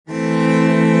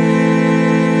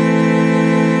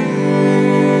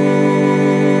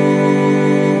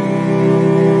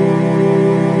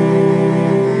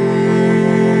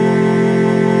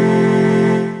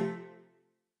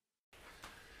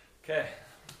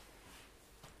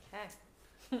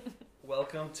Okay.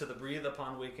 Welcome to the Breathe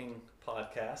Upon Waking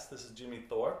podcast. This is Jimmy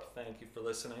Thorpe. Thank you for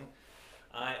listening.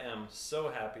 I am so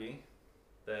happy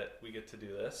that we get to do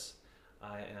this.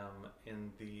 I am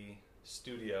in the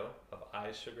studio of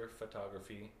Eye Sugar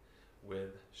Photography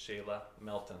with Shayla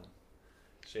Melton.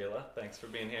 Shayla, thanks for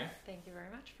being here. Thank you very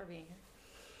much for being here.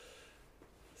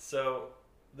 So,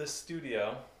 this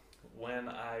studio, when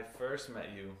I first met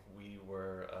you, you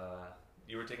were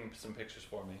taking some pictures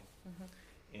for me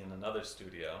in another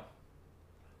studio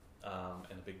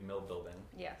in a big mill building.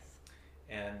 Yes.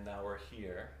 And now we're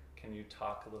here. Can you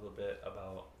talk a little bit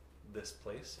about this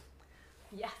place?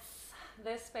 Yes.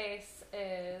 This space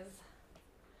is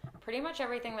pretty much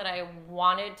everything that I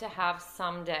wanted to have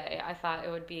someday. I thought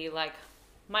it would be like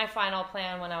my final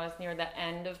plan when I was near the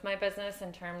end of my business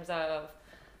in terms of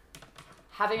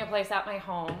having a place at my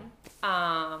home.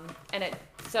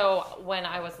 So when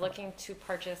I was looking to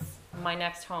purchase my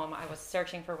next home, I was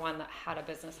searching for one that had a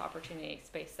business opportunity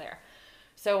space there.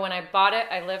 So when I bought it,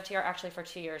 I lived here actually for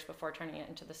 2 years before turning it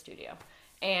into the studio.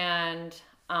 And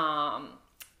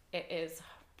it is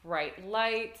bright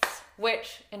lights,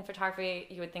 which in photography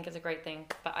you would think is a great thing,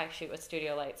 but I shoot with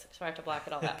studio lights, so I have to black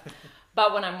it all out.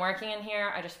 But when I'm working in here,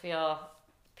 I just feel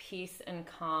peace and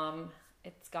calm.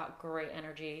 It's got great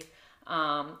energy.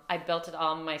 I built it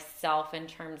all myself in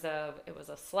terms of it was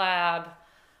a slab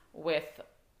with,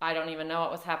 I don't even know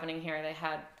what was happening here. They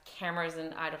had cameras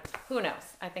and who knows?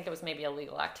 I think it was maybe a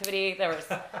legal activity. There was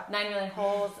 9 million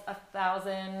holes,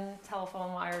 1,000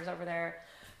 telephone wires over there.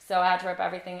 So I had to rip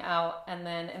everything out and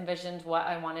then envisioned what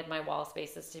I wanted my wall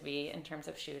spaces to be in terms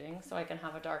of shooting. So I can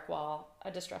have a dark wall,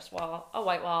 a distressed wall, a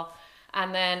white wall,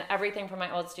 and then everything from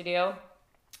my old studio.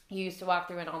 You used to walk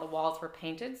through and all the walls were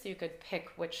painted, so you could pick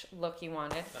which look you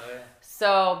wanted. Oh, yeah.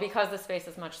 So because the space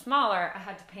is much smaller, I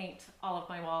had to paint all of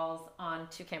my walls on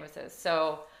 2 canvases.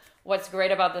 So what's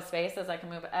great about this space is I can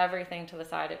move everything to the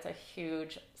side. It's a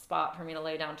huge spot for me to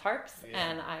lay down tarps,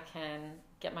 and I can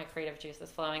get my creative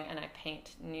juices flowing, and I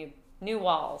paint new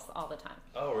walls all the time.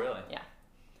 Oh, really? Yeah.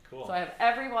 Cool. So I have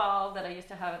every wall that I used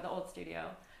to have at the old studio,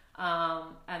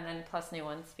 and then plus new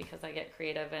ones because I get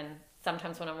creative, and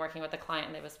sometimes when I'm working with a client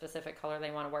and they have a specific color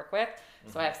they want to work with,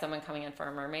 so I have someone coming in for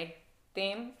a mermaid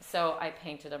theme, so I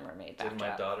painted a mermaid backdrop. Did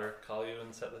my daughter call you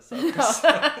and set this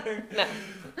up? No.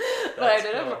 But I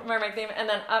did a mermaid theme, and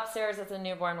then upstairs is a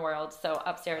newborn world. So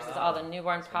upstairs is all the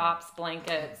newborn props,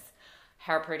 blankets,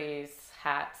 hair pretties,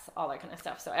 hats, all that kind of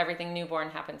stuff. So everything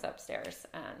newborn happens upstairs,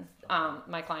 and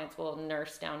my clients will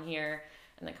nurse down here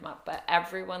and then come up. But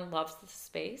everyone loves the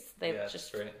space.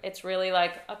 It's really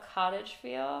like a cottage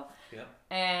feel. Yeah.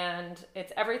 And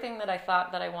it's everything that I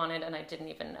thought that I wanted and I didn't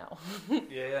even know.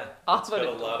 Yeah. It's got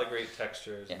a lot of great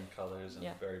textures and colors and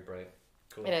very bright.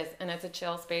 Cool. It is. And it's a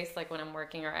chill space. Like when I'm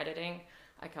working or editing,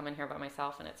 I come in here by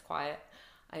myself and it's quiet.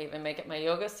 I even make it my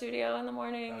yoga studio in the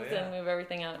mornings and move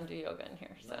everything out and do yoga in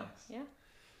here. So, yeah.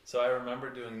 So I remember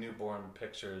doing newborn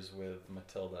pictures with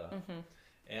Matilda.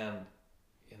 And,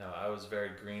 you know, I was very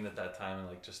green at that time and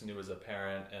like just new as a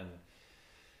parent, and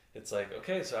it's like,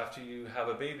 okay, so after you have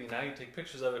a baby, now you take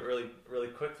pictures of it really, really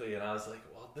quickly. And I was like,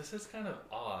 well, this is kind of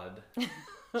odd.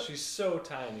 She's so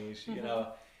tiny, you know.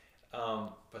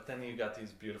 But then you got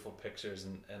these beautiful pictures,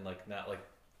 and like not like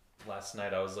last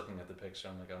night I was looking at the picture.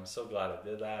 I'm like, I'm so glad I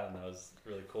did that, and that was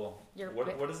really cool.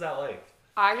 What is that like?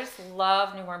 I just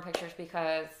love newborn pictures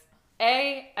because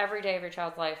every day of your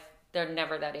child's life, they're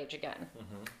never that age again.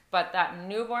 But that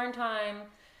newborn time,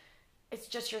 it's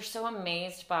just, you're so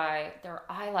amazed by their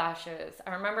eyelashes.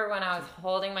 I remember when I was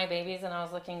holding my babies and I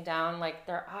was looking down, like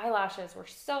their eyelashes were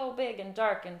so big and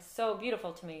dark and so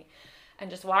beautiful to me. And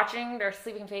just watching their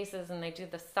sleeping faces, and they do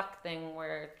the suck thing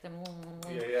where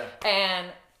and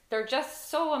they're just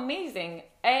so amazing.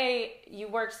 You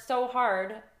worked so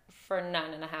hard for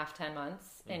 9.5, 10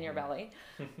 months in your belly,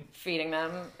 feeding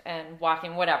them and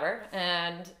walking, whatever.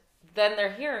 And then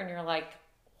they're here and you're like,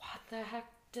 what the heck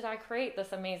did I create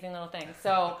this amazing little thing?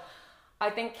 So I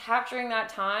think capturing that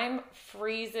time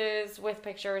freezes with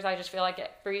pictures. I just feel like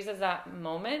it freezes that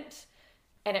moment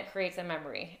and it creates a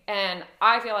memory. And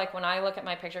I feel like when I look at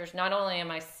my pictures, not only am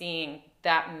I seeing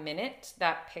that minute,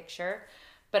 that picture,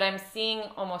 but I'm seeing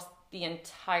almost the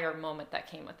entire moment that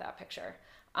came with that picture.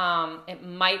 It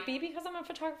might be because I'm a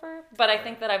photographer, but I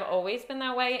think that I've always been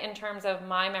that way in terms of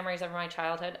my memories of my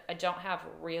childhood. I don't have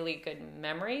really good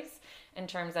memories in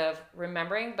terms of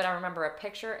remembering, but I remember a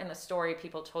picture and the story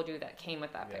people told you that came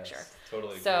with that picture.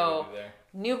 Totally. So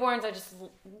newborns, I just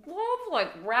love like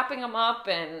wrapping them up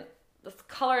and this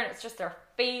color, and it's just their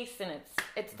face, and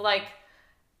it's like,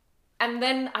 and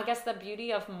then I guess the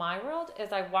beauty of my world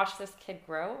is I watch this kid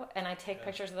grow and I take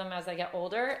pictures of them as they get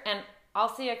older, and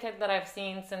I'll see a kid that I've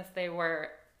seen since they were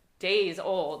days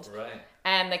old. Right.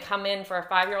 And they come in for a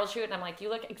 5-year-old shoot, and I'm like, you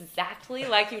look exactly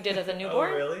like you did as a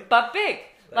newborn. Oh, really? But big.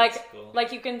 That's cool.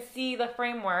 Like you can see the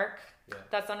framework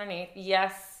that's underneath.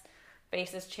 Yes,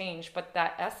 faces change, but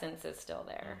that essence is still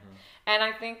there. Mm-hmm. And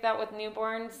I think that with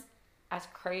newborns, as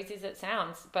crazy as it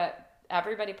sounds, but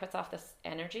everybody puts off this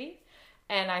energy.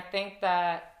 And I think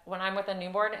that when I'm with a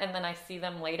newborn and then I see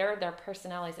them later, their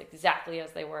personality is exactly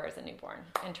as they were as a newborn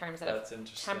in terms of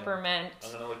temperament,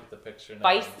 I'm going to look at the picture now.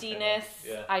 Feistiness.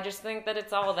 Yeah. I just think that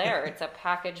it's all there. It's a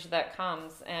package that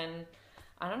comes. And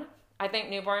I don't know. I think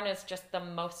newborn is just the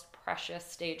most precious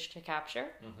stage to capture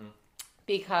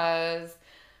because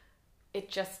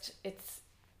it's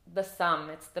the sum.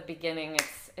 It's the beginning.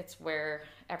 It's where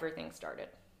everything started.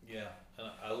 Yeah. And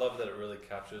I love that it really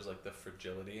captures like the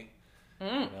fragility. You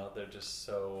know, they're just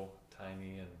so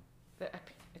tiny and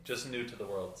just new to the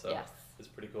world. So it's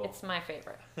pretty cool. It's my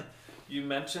favorite. You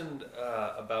mentioned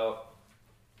about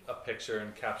a picture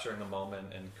and capturing a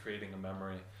moment and creating a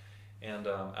memory. And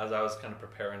as I was kind of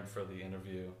preparing for the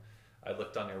interview, I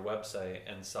looked on your website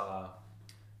and saw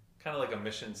kind of like a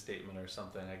mission statement or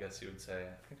something, I guess you would say.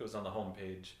 I think it was on the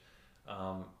homepage.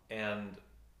 And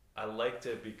I liked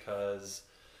it because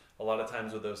a lot of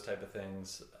times with those type of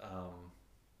things,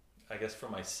 I guess for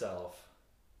myself,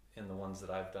 in the ones that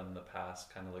I've done in the past,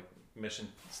 kind of like mission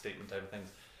statement type of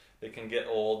things, they can get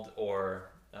old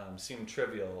or seem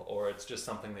trivial, or it's just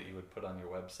something that you would put on your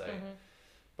website.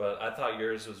 But I thought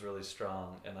yours was really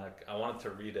strong, and I wanted to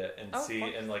read it and see,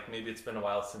 and like maybe it's been a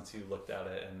while since you looked at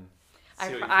it and see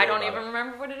what you feel I don't even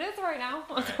remember what it is right now.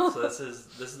 Right, so this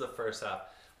is the first half.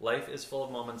 Life is full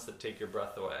of moments that take your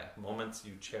breath away, moments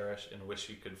you cherish and wish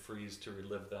you could freeze to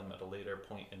relive them at a later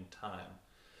point in time.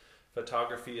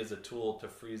 Photography is a tool to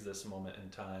freeze this moment in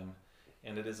time,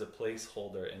 and it is a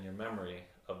placeholder in your memory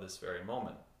of this very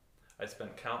moment. I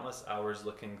spent countless hours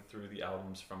looking through the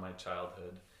albums from my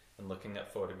childhood and looking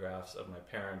at photographs of my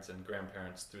parents and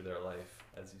grandparents through their life,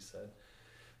 as you said.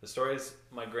 The stories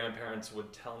my grandparents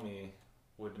would tell me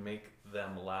would make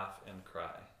them laugh and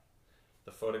cry.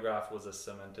 The photograph was a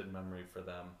cemented memory for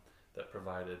them that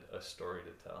provided a story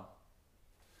to tell.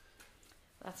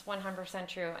 That's 100%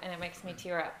 true, and it makes me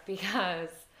tear up because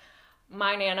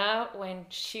my Nana, when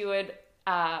she would,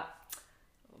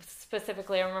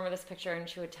 specifically, I remember this picture, and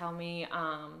she would tell me,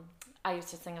 I used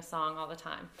to sing a song all the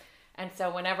time. And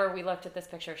so whenever we looked at this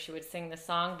picture, she would sing the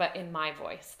song, but in my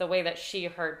voice, the way that she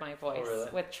heard my voice,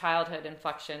 with childhood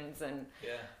inflections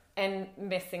and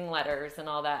missing letters and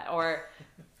all that.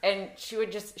 And she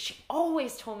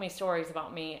always told me stories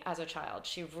about me as a child.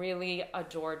 She really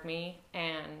adored me,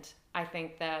 and I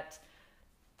think that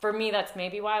for me, that's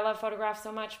maybe why I love photographs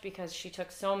so much, because she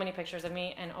took so many pictures of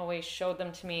me and always showed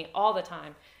them to me all the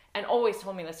time and always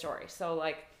told me the story. So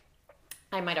like,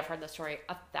 I might have heard the story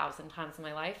 1,000 times in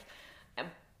my life,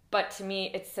 but to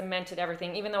me, it cemented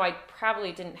everything, even though I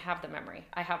probably didn't have the memory.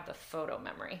 I have the photo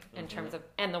memory in terms of,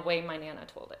 and the way my Nana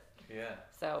told it. Yeah.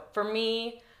 So for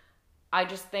me, I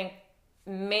just think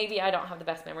maybe I don't have the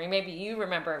best memory. Maybe you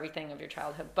remember everything of your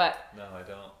childhood, but no, I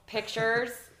don't.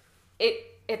 Pictures,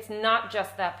 it's not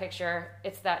just that picture.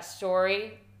 It's that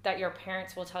story that your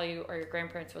parents will tell you or your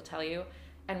grandparents will tell you.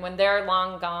 And when they're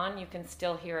long gone, you can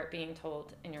still hear it being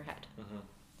told in your head.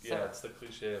 Yeah, so, it's the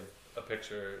cliche of a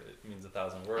picture, it means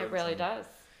 1,000 words. It really does.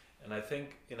 And I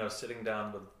think, sitting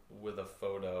down with a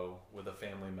photo with a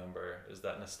family member is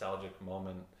that nostalgic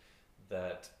moment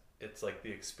that it's like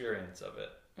the experience of it.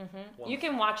 You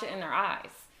can watch it in their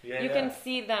eyes. You can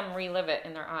see them relive it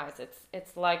in their eyes.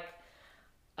 It's like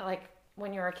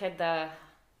when you were a kid,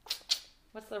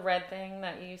 what's the red thing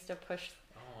that you used to push?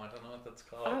 Oh, I don't know what that's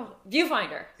called. Oh,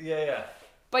 viewfinder. Yeah.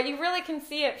 But you really can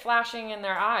see it flashing in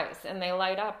their eyes, and they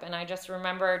light up. And I just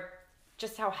remembered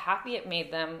just how happy it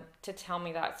made them to tell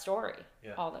me that story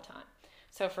all the time.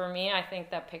 So for me, I think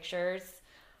that pictures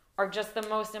are just the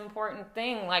most important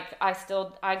thing. Like I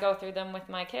go through them with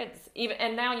my kids.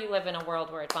 And now you live in a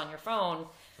world where it's on your phone.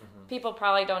 People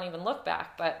probably don't even look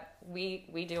back, but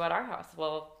we do at our house.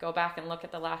 We'll go back and look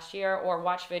at the last year or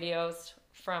watch videos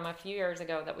from a few years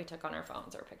ago that we took on our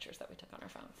phones, or pictures that we took on our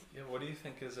phones. Yeah, what do you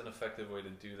think is an effective way to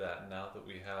do that now that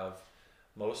we have,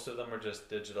 most of them are just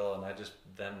digital and I just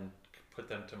then put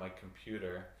them to my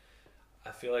computer?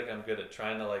 I feel like I'm good at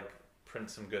trying to print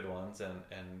some good ones and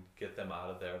get them out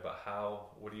of there, but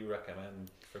what do you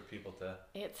recommend for people to?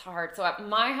 It's hard. So at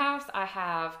my house, I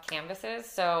have canvases,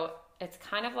 so it's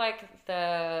kind of like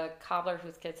the cobbler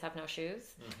whose kids have no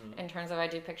shoes. In terms of I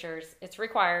do pictures, it's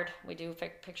required. We do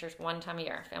pictures one time a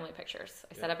year, family pictures.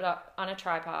 I set it up on a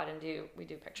tripod and we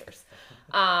do pictures.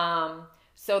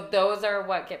 So those are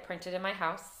what get printed in my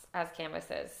house as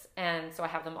canvases. And so I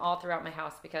have them all throughout my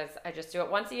house because I just do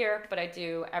it once a year, but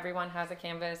everyone has a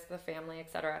canvas, the family,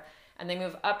 etc. And they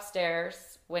move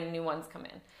upstairs when new ones come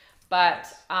in.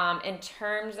 But in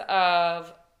terms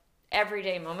of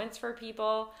everyday moments for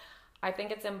people, I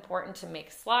think it's important to make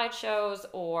slideshows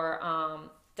or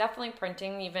definitely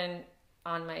printing. Even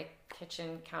on my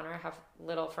kitchen counter, I have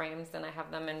little frames and I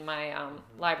have them in my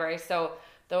library. So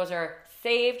those are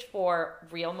saved for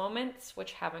real moments,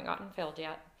 which haven't gotten filled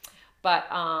yet. But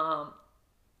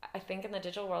I think in the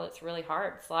digital world, it's really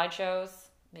hard. Slideshows,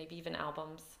 maybe even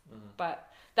albums. But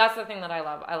that's the thing that I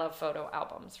love. I love photo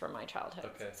albums from my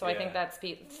childhood. Okay. So I think that's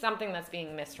something that's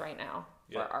being missed right now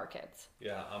for our kids.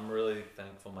 Yeah, I'm really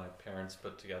thankful my parents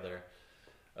put together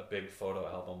a big photo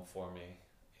album for me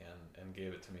and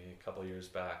gave it to me a couple years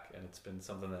back. And it's been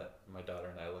something that my daughter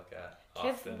and I look at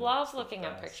often. Kids love looking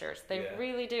at pictures. They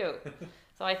really do.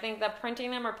 So I think that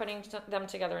printing them or putting them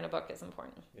together in a book is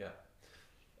important. Yeah.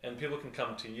 And people can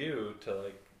come to you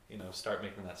to start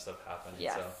making that stuff happen.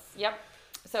 Yes. So. Yep.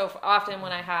 So often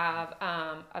when I have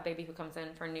a baby who comes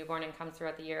in for a newborn and comes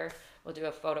throughout the year, we'll do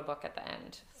a photo book at the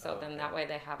end. So then that way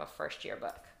they have a first year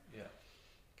book. Yeah.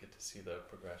 Get to see the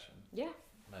progression. Yeah.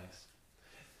 Nice.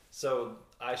 So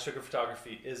iSugar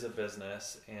Photography is a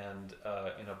business and,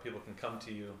 people can come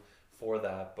to you for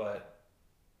that. But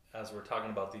as we're talking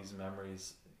about these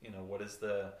memories,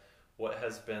 what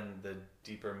has been the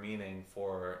deeper meaning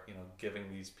for, giving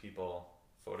these people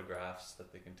photographs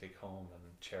that they can take home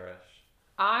and cherish?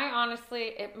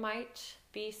 It might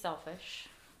be selfish,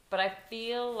 but I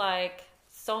feel like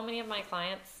so many of my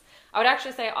clients, I would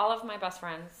actually say all of my best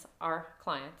friends are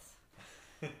clients,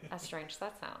 as strange as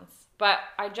that sounds. But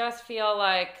I just feel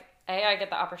like, I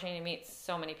get the opportunity to meet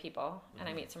so many people, and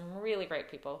I meet some really great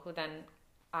people who then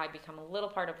I become a little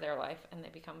part of their life, and they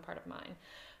become part of mine.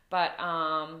 But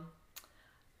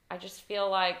I just feel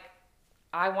like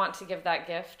I want to give that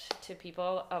gift to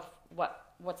people of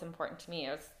what's important to me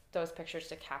is those pictures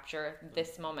to capture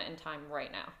this moment in time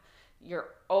right now. You're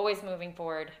always moving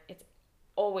forward. It's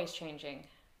always changing.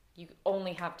 You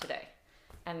only have today,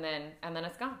 and then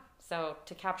it's gone. So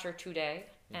to capture today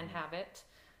and have it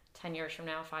 10 years from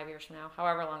now, 5 years from now,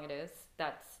 however long it is,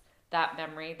 that's that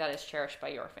memory that is cherished by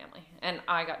your family. And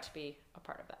I got to be a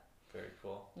part of that. Very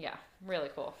cool. Yeah, really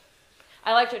cool.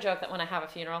 I like to joke that when I have a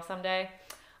funeral someday,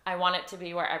 I want it to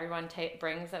be where everyone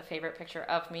brings a favorite picture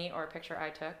of me or a picture I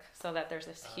took so that there's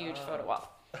this huge photo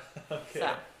wall. Okay,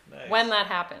 so, nice. When that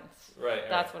happens,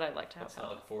 that's what I'd like to have. Let's not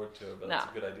look forward to it, but that's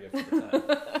a good idea for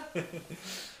the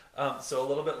time. So a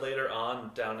little bit later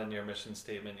on down in your mission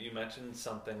statement, you mentioned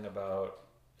something about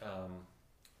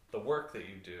the work that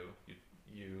you do.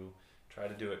 You try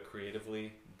to do it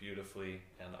creatively, beautifully,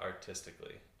 and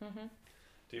artistically. Mm-hmm.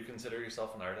 Do you consider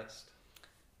yourself an artist?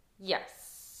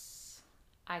 Yes.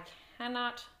 I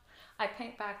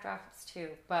paint backdrops too,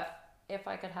 but if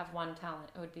I could have one talent,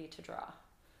 it would be to draw.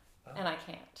 Oh. And I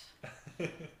can't.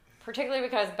 Particularly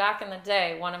because back in the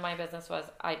day, one of my business was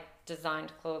I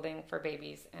designed clothing for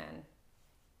babies and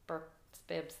Burt's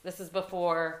Bibs. This is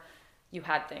before you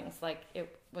had things. Like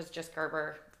it was just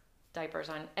Gerber diapers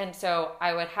on. And so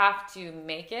I would have to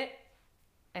make it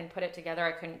and put it together.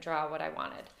 I couldn't draw what I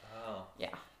wanted. Oh.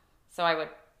 Yeah. So I would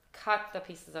cut the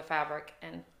pieces of fabric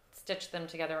and stitch them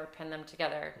together or pin them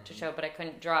together to show, but I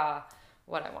couldn't draw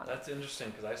what I wanted. That's interesting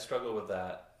because I struggle with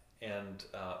that. And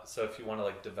so if you want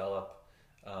to develop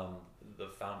the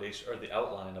foundation or the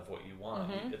outline of what you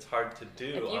want, it's hard to do.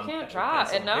 If you can't draw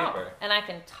it, no. And I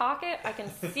can talk it, I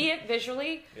can see it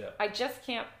visually. Yeah. I just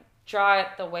can't draw it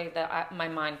the way that my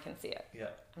mind can see it. Yeah.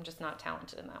 I'm just not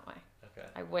talented in that way. Okay.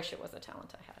 I wish it was a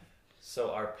talent I had.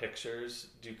 So our pictures,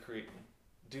 do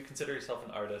you consider yourself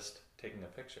an artist taking a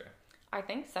picture? I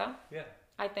think so. Yeah.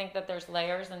 I think that there's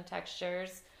layers and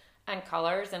textures and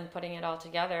colors, and putting it all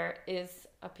together is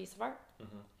a piece of art.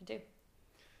 Mm-hmm. I do.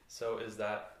 So is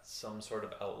that some sort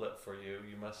of outlet for you?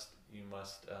 You must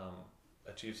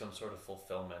achieve some sort of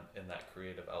fulfillment in that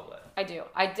creative outlet. I do.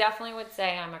 I definitely would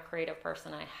say I'm a creative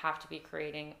person. I have to be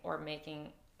creating or making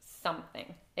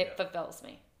something. It fulfills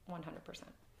me 100%.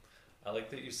 I like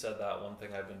that you said that. One thing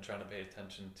I've been trying to pay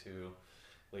attention to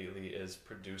lately is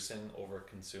producing over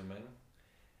consuming.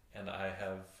 And I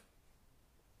have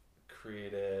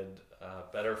created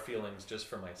better feelings just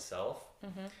for myself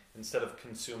instead of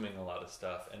consuming a lot of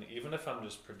stuff. And even if I'm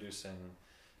just producing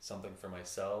something for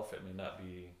myself, it may not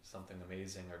be something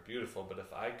amazing or beautiful, but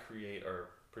if I create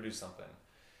or produce something,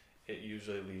 it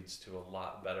usually leads to a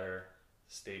lot better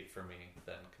state for me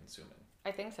than consuming.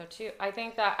 I think so too. I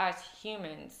think that as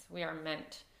humans, we are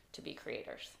meant to be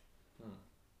creators.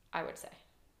 I would say.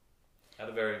 at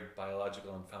a very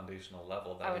biological and foundational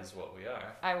level, that is what we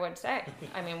are. I would say.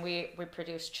 I mean, we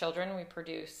produce children.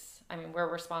 We're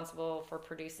responsible for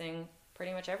producing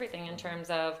pretty much everything in terms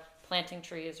of planting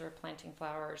trees or planting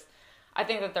flowers. I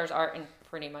think that there's art in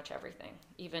pretty much everything.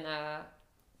 Even a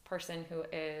person who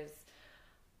is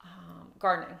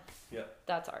gardening. Yeah.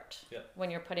 That's art. Yeah.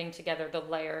 When you're putting together the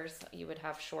layers, you would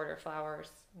have shorter flowers,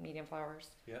 medium flowers,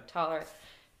 yeah. taller.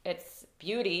 It's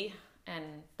beauty, and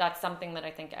that's something that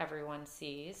I think everyone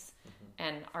sees,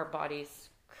 and our bodies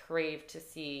crave to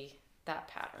see that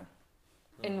pattern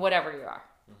in whatever you are.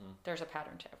 There's a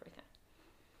pattern to everything.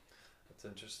 That's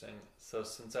interesting. So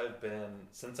since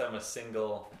I'm a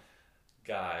single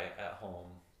guy at home,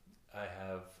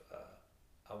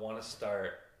 I want to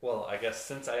start, well, I guess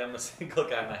since I am a single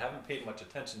guy and I haven't paid much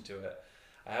attention to it,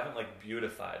 I haven't like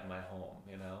beautified my home,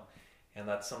 you know? And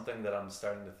that's something that I'm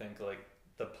starting to think, like,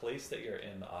 the place that you're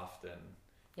in often,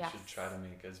 you should try to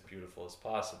make as beautiful as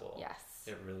possible. Yes.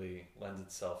 It really lends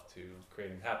itself to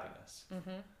creating happiness.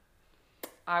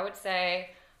 I would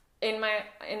say in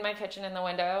my kitchen in the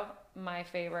window, my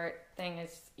favorite thing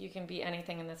is you can be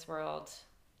anything in this world.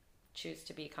 Choose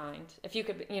to be kind. If you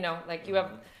could, you know, like you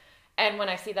have, and when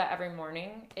I see that every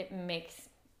morning,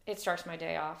 it starts my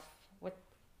day off with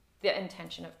the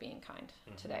intention of being kind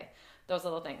today. Those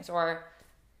little things, or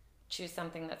choose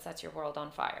something that sets your world on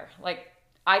fire. Like,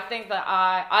 I think that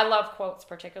I love quotes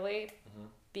particularly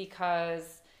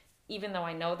because even though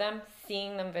I know them,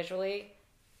 seeing them visually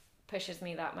pushes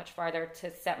me that much farther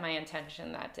to set my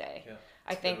intention that day. Yeah,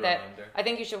 I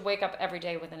think you should wake up every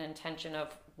day with an intention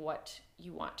of what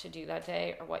you want to do that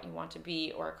day, or what you want to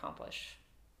be or accomplish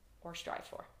or strive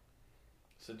for.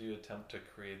 So do you attempt to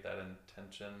create that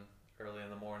intention early in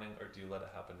the morning, or do you let it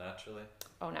happen naturally?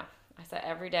 Oh no, I set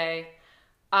every day.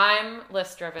 I'm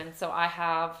list driven, so I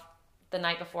have the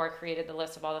night before created the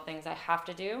list of all the things I have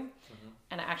to do,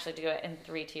 and I actually do it in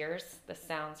 3 tiers. This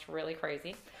sounds really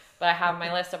crazy, but I have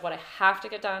my list of what I have to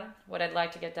get done, what I'd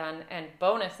like to get done, and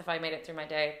bonus if I made it through my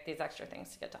day, these extra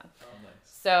things to get done. Oh, nice.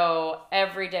 So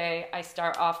every day I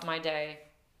start off my day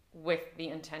with the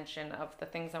intention of the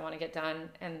things I want to get done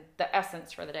and the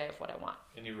essence for the day of what I want.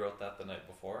 And you wrote that the night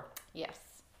before? Yes.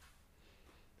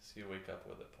 So you wake up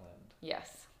with it planned?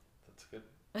 Yes. That's good.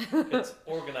 It's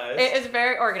organized. It is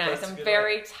very organized. I'm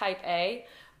very type A,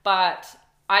 but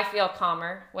I feel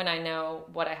calmer when I know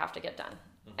what I have to get done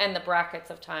and the brackets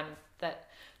of time that,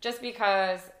 just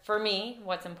because for me,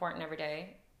 what's important every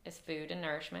day is food and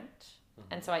nourishment.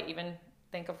 And so I even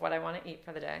think of what I want to eat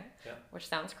for the day, which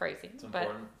sounds crazy,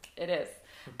 but it is.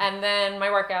 And then my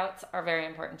workouts are very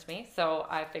important to me. So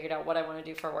I figured out what I want to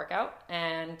do for a workout,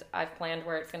 and I've planned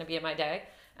where it's going to be in my day.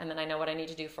 And then I know what I need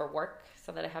to do for work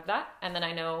so that I have that. And then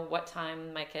I know what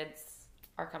time my kids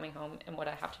are coming home and what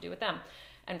I have to do with them.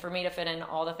 And for me to fit in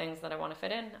all the things that I want to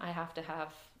fit in, I have to have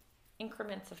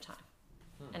increments of time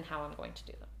and how I'm going to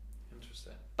do them.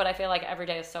 Interesting. But I feel like every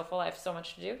day is so full. I have so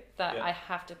much to do that I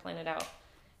have to plan it out.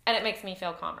 And it makes me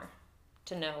feel calmer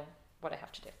to know what I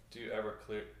have to do. Do you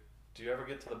ever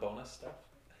get to the bonus stuff?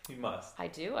 You must. I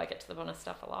do. I get to the bonus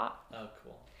stuff a lot. Oh,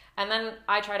 cool. And then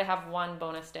I try to have one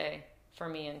bonus day for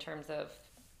me in terms of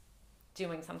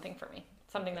doing something for me,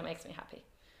 something that makes me happy.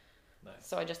 Nice.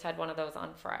 So I just had one of those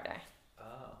on Friday. Oh.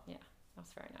 Yeah, that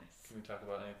was very nice. Can we talk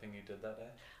about anything you did that day?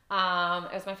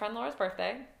 It was my friend Laura's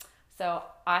birthday. So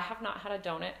I have not had a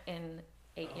donut in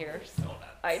 8 years. Donuts.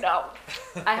 I know.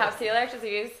 I have celiac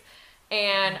disease.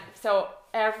 And so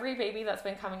every baby that's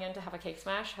been coming in to have a cake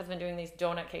smash has been doing these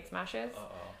donut cake smashes.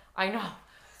 Uh-oh. I know.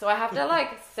 So I have to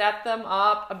like set them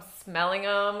up. I'm smelling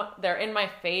them. They're in my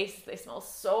face. They smell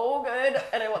so good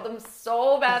and I want them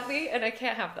so badly and I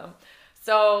can't have them.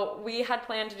 So we had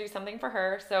planned to do something for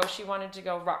her. So she wanted to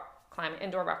go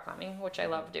indoor rock climbing, which I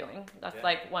love doing. That's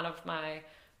like one of my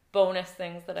bonus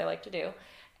things that I like to do.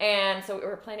 And so we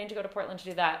were planning to go to Portland to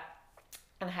do that,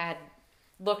 and I had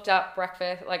looked up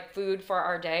breakfast, like food for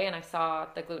our day, and I saw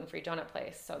the gluten-free donut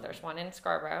place. So there's one in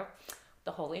Scarborough,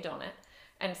 the Holy Donut.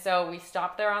 And so we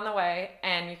stopped there on the way,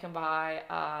 and you can buy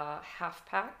a half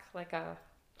pack, like a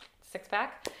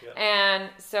 6-pack. Yep. And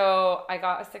so I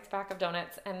got a 6-pack of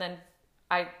donuts, and then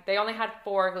they only had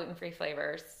 4 gluten-free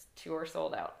flavors. 2 were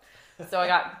sold out. So I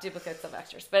got duplicates of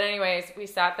extras. But anyways, we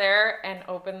sat there and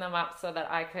opened them up so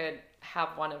that I could have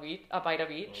a bite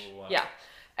of each. Oh, wow. Yeah.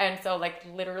 And so like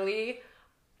literally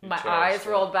my eyes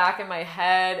rolled back in my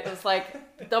head. It was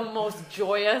like the most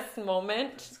joyous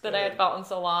moment that I had felt in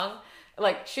so long.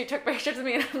 Like she took pictures of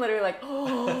me and I'm literally like,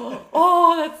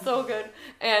 oh, that's so good.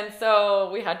 And so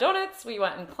we had donuts, we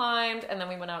went and climbed, and then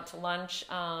we went out to lunch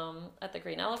at the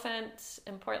Green Elephant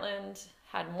in Portland,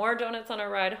 had more donuts on our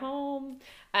ride home.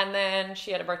 And then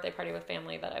she had a birthday party with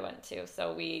family that I went to.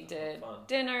 So we did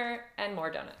dinner and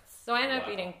more donuts. So I ended up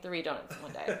eating 3 donuts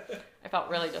one day. I felt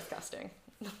really disgusting.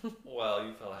 Well,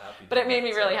 you felt happy. But it made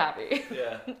me really happy.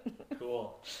 Yeah,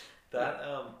 cool. That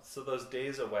so those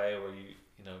days away where you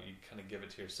kind of give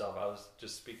it to yourself. I was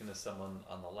just speaking to someone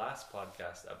on the last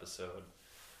podcast episode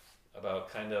about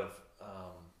kind of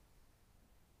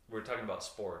we were talking about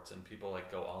sports, and people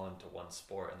like go all into one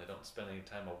sport and they don't spend any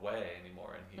time away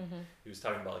anymore. And he was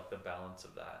talking about like the balance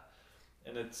of that.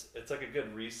 And it's like a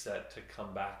good reset to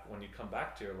come back when you come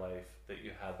back to your life, that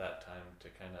you had that time to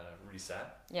kind of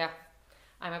reset. Yeah.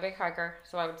 I'm a big hiker,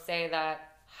 so I would say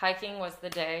that hiking was the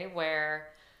day where,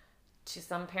 to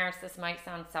some parents this might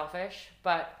sound selfish,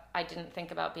 but I didn't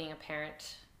think about being a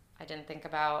parent. I didn't think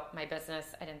about my business.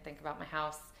 I didn't think about my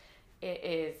house. It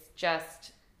is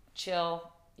just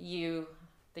chill, you,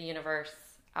 the universe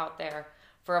out there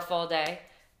for a full day.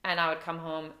 And I would come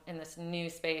home in this new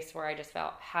space where I just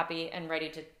felt happy and ready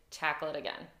to tackle it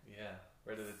again. Yeah,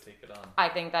 ready to take it on. I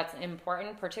think that's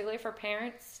important, particularly for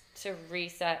parents, to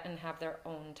reset and have their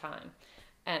own time.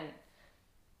 And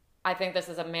I think this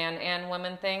is a man and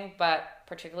woman thing, but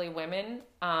particularly women,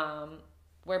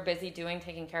 we're busy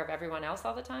taking care of everyone else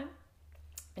all the time.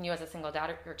 And you as a single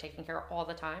dad, you're taking care all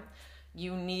the time.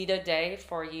 You need a day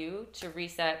for you to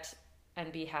reset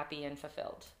and be happy and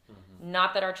fulfilled.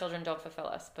 Not that our children don't fulfill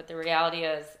us, but the reality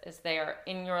is they are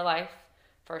in your life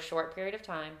for a short period of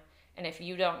time. And if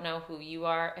you don't know who you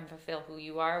are and fulfill who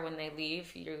you are when they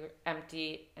leave, you're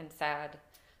empty and sad.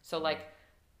 So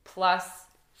plus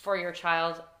for your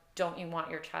child, don't you want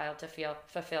your child to feel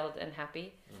fulfilled and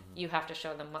happy? You have to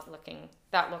show them what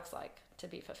that looks like to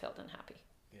be fulfilled and happy.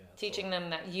 Yeah, teaching them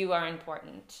that you are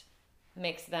important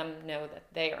makes them know that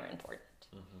they are important.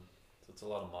 So it's a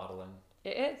lot of modeling.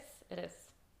 It is.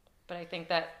 But I think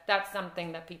that that's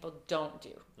something that people don't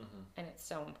do. And it's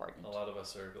so important. A lot of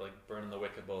us are like burning the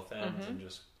wick at both ends and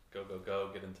just go,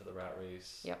 get into the rat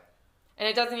race. Yep. And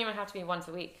it doesn't even have to be once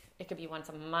a week. It could be once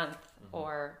a month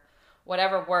or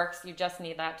whatever works. You just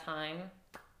need that time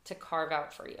to carve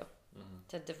out for you,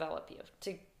 to develop you,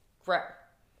 to grow.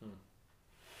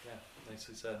 Yeah,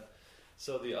 nicely said.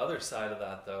 So the other side of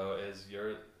that, though, is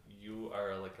you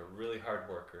are like a really hard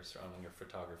worker surrounding your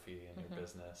photography and your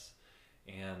business,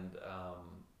 and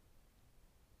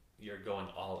you're going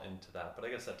all into that. But I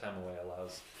guess that time away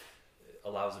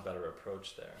allows a better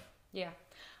approach there. Yeah,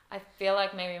 I feel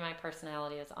like maybe my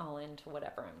personality is all into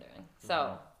whatever I'm doing.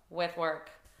 So with work,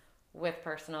 with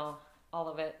personal, all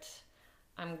of it,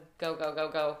 I'm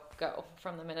go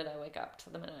from the minute I wake up to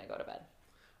the minute I go to bed.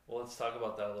 Well, let's talk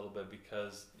about that a little bit,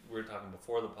 because we were talking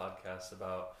before the podcast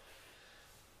about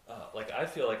I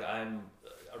feel like I'm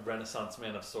a Renaissance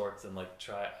man of sorts, and I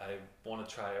want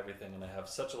to try everything, and I have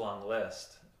such a long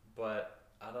list, but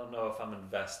I don't know if I'm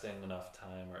investing enough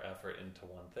time or effort into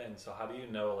one thing. So how do you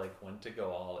know when to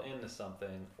go all into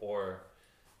something or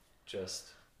just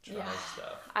try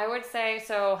stuff? I would say,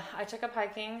 so I took up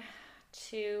hiking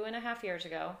 2.5 years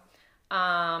ago.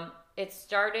 It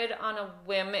started on a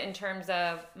whim in terms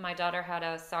of my daughter had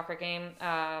a soccer game,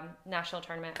 national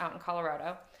tournament out in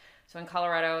Colorado. So in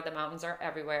Colorado, the mountains are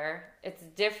everywhere. It's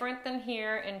different than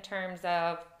here in terms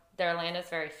of their land is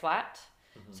very flat.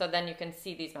 So then you can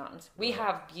see these mountains. We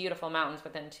have beautiful mountains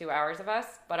within 2 hours of us,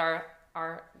 but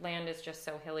our land is just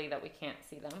so hilly that we can't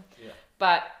see them. Yeah.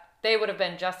 But they would have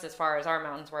been just as far as our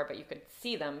mountains were, but you could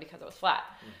see them because it was flat.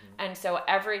 And so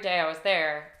every day I was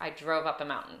there, I drove up a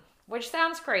mountain, which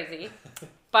sounds crazy,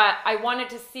 but I wanted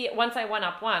to see it. Once I went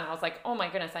up one, I was like, oh my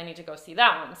goodness, I need to go see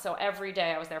that one. So every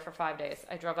day I was there for 5 days.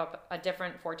 I drove up a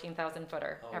different 14,000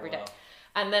 footer every day.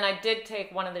 And then I did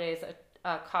take one of the days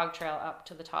a cog trail up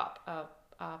to the top of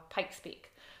Pikes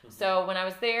Peak. So when I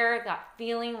was there, that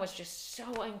feeling was just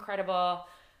so incredible.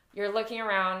 You're looking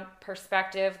around,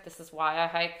 perspective. This is why I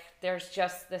hike. There's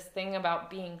just this thing about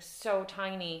being so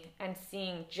tiny and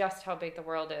seeing just how big the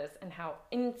world is and how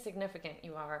insignificant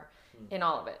you are in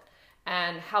all of it,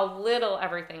 and how little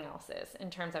everything else is in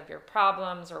terms of your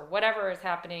problems or whatever is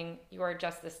happening. You are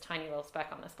just this tiny little speck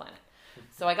on this planet.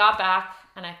 So I got back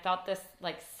and I felt this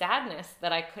sadness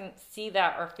that I couldn't see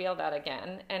that or feel that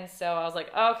again. And so I was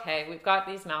like, okay, we've got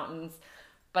these mountains,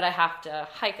 but I have to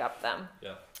hike up them.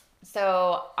 Yeah.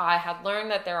 So I had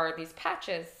learned that there are these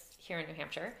patches here in New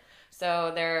Hampshire.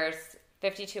 So there's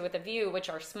 52 with a View, which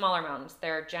are smaller mountains.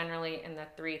 They're generally in the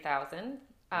 3,000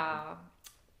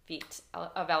 feet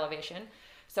of elevation.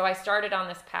 So I started on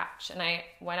this patch, and I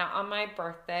went out on my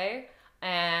birthday,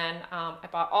 and I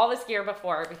bought all this gear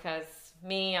before because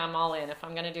me. I'm all in. If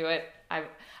I'm going to do it,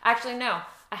 actually, no,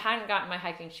 I hadn't gotten my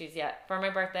hiking shoes yet. For my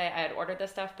birthday, I had ordered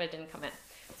this stuff, but it didn't come in.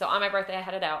 So on my birthday, I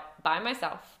headed out by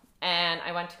myself, and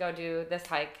I went to go do this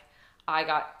hike. I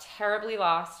got terribly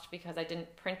lost because I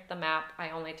didn't print the map. I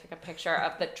only took a picture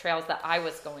of the trails that I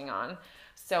was going on.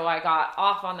 So I got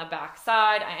off on the back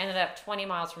side. I ended up 20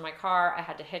 miles from my car. I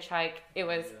had to hitchhike. It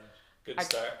was... Yeah. Good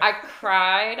start. I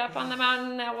cried up on the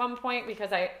mountain at one point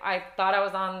because I thought I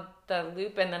was on the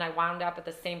loop, and then I wound up at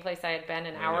the same place I had been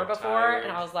an hour before. Tired.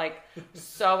 And I was like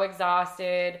so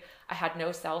exhausted. I had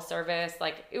no cell service.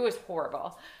 Like, it was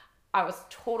horrible. I was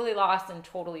totally lost and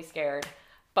totally scared.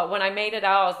 But when I made it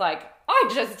out, I was like,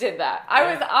 I just did that.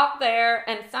 I was up there,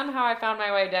 and somehow I found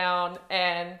my way down.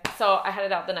 And so I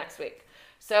headed out the next week.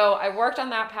 So I worked on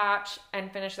that patch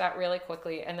and finished that really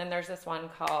quickly. And then there's this one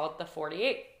called the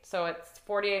 48. So it's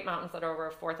 48 mountains that are over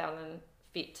 4,000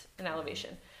 feet in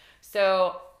elevation.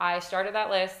 So I started that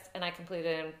list and I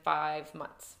completed it in 5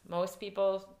 months. Most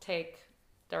people take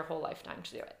their whole lifetime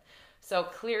to do it. So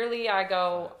clearly I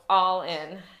go all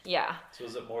in. Yeah. So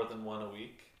is it more than one a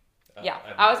week? Yeah.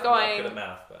 I was going... I'm not good at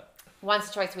math, but...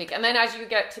 Once or twice a week. And then as you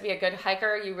get to be a good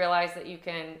hiker, you realize that you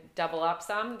can double up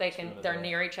some. They're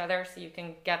near each other, so you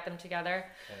can get them together.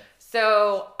 Okay.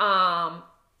 So,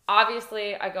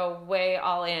 obviously I go way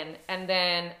all in. And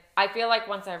then I feel like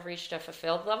once I've reached a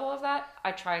fulfilled level of that,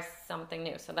 I try something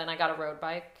new. So then I got a road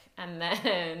bike. And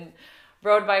then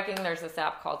road biking, there's this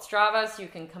app called Strava, so you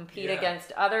can compete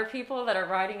against other people that are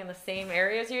riding in the same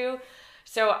area as you.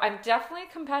 So I'm definitely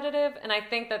competitive, and I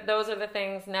think that those are the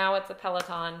things. Now it's a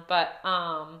Peloton, but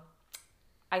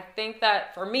I think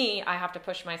that for me, I have to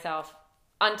push myself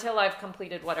until I've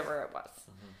completed whatever it was.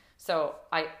 Mm-hmm. So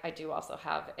I do also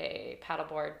have a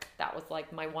paddleboard. That was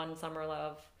like my one summer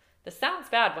love. This sounds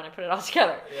bad when I put it all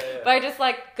together, but I just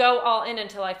like go all in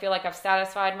until I feel like I've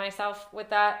satisfied myself with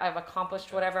that. I've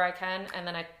accomplished whatever I can, and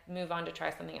then I move on to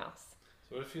try something else.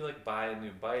 What if you like buy a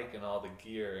new bike and all the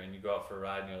gear and you go out for a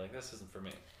ride and you're like, this isn't for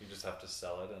me? You just have to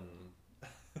sell it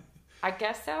and... I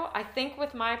guess so. I think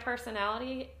with my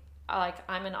personality, like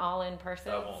I'm an all-in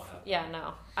person. That won't happen. Yeah,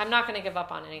 no. I'm not going to give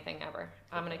up on anything ever.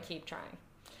 I'm going to keep trying.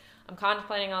 I'm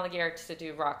contemplating all the gear to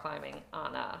do rock climbing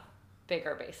on a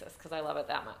bigger basis because I love it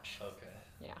that much. Okay.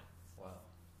 Yeah. Wow.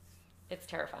 It's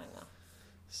terrifying though.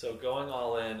 So going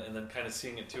all in and then kind of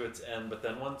seeing it to its end, but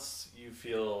then once you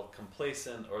feel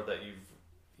complacent or that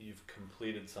you've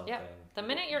completed something. Yeah. The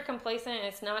minute you're complacent and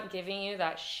it's not giving you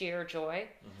that sheer joy,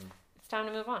 it's time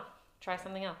to move on. Try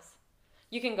something else.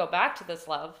 You can go back to this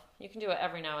love. You can do it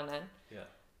every now and then. Yeah.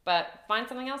 But find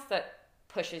something else that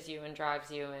pushes you and drives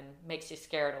you and makes you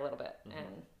scared a little bit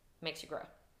and makes you grow.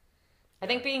 I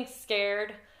think being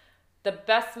scared, the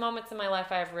best moments in my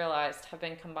life I've realized have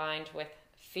been combined with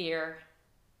fear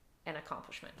and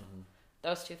accomplishment.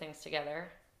 Those two things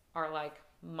together are like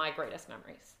my greatest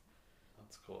memories.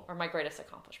 That's cool. Or my greatest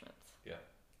accomplishments. Yeah.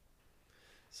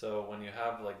 So when you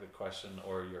have like the question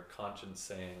or your conscience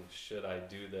saying, should I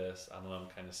do this? I don't know, I'm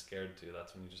kind of scared to.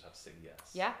 That's when you just have to say yes.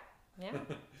 Yeah. Yeah.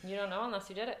 You don't know unless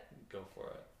you did it. Go for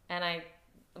it. And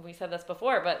we said this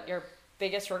before, but your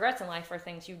biggest regrets in life are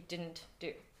things you didn't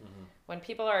do. When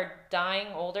people are dying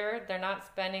older, they're not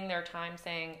spending their time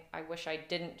saying, I wish I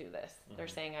didn't do this. They're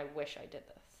saying, I wish I did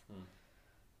this.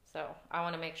 So I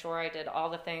want to make sure I did all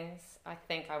the things I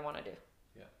think I want to do.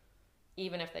 Yeah.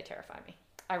 Even if they terrify me.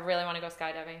 I really want to go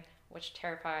skydiving, which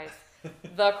terrifies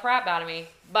the crap out of me.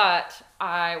 But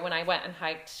when I went and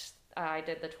hiked, I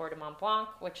did the Tour de Mont Blanc,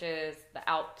 which is the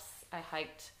Alps. I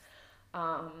hiked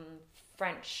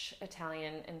French,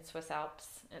 Italian, and Swiss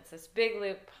Alps. It's this big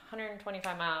loop,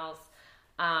 125 miles.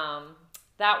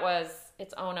 That was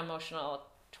its own emotional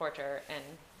torture and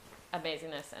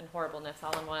amazingness and horribleness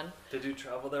all in one. Did you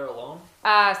travel there alone?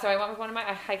 So I went with one of my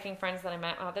hiking friends that I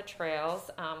met on the trails.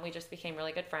 We just became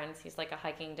really good friends. He's like a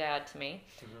hiking dad to me.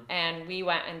 And we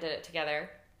went and did it together.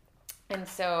 And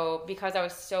so because I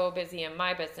was so busy in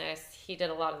my business, he did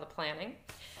a lot of the planning.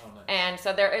 Oh, nice. And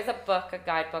so there is a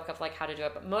guidebook of like how to do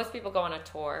it. But most people go on a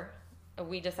tour.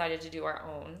 We decided to do our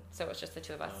own. So it was just the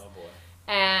two of us. Oh, boy.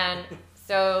 And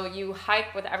so you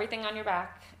hike with everything on your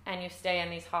back and you stay in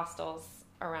these hostels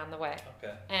around the way.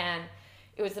 Okay. And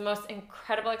it was the most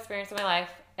incredible experience of my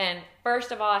life. And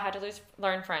first of all, I had to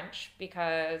learn French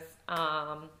because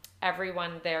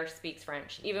everyone there speaks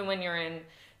French. Even when you're in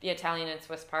the Italian and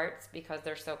Swiss parts, because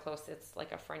they're so close, it's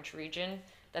like a French region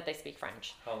that they speak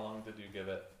French. How long did you give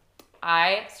it?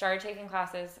 I started taking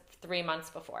classes 3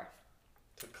 months before.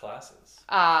 Took classes?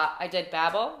 I did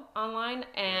Babbel online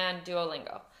and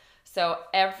Duolingo. So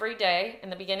every day, in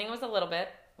the beginning it was a little bit,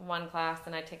 one class,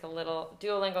 and I take a little.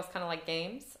 Duolingo's kind of like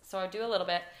games, so I do a little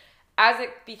bit. as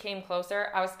it became closer,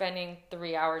 I was spending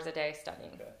 3 hours a day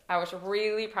studying. Okay. I was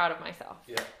really proud of myself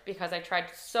Yeah. because I tried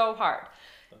so hard.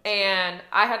 That's And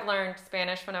I had learned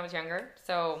Spanish when I was younger,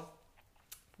 so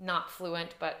not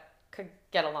fluent, but could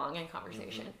get along in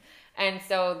conversation. Mm-hmm. And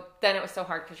so then it was so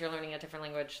hard because you're learning a different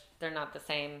language. They're not the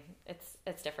same.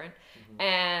 It's different.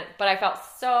 Mm-hmm. But I felt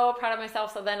so proud of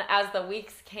myself. So then as the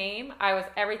weeks came,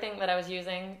 everything that I was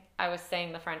using, I was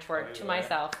saying the French word to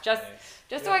myself, just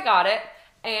so I got it.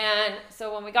 And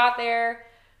so when we got there,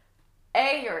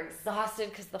 you're exhausted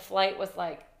because the flight was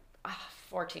like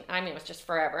 14. I mean, it was just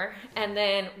forever. And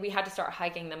then we had to start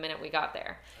hiking the minute we got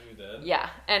there. Oh, you did? Yeah.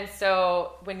 And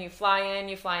so when you fly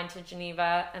into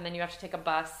Geneva, and then you have to take a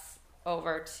bus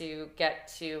over to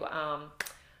get to,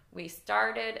 we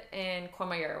started in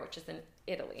Courmayeur, which is in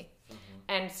Italy.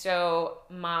 And so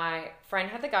my friend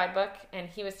had the guidebook, and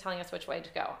he was telling us which way to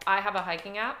go. I have a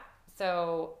hiking app,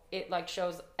 so it like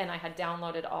shows, and I had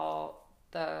downloaded all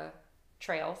the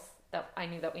trails that I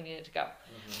knew that we needed to go.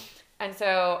 And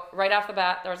so right off the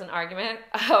bat, there was an argument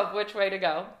of which way to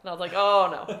go. And I was like, oh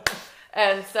no.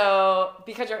 And so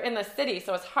because you're in the city,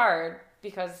 so it's hard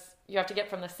because you have to get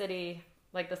from the city,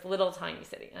 like this little tiny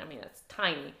city. I mean, it's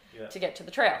tiny to get to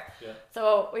the trail. Yeah.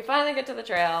 So we finally get to the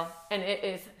trail, and it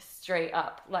is straight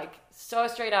up, like so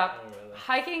straight up. Oh, really?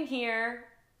 Hiking here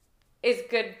is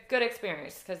good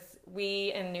experience because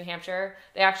we in New Hampshire,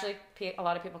 a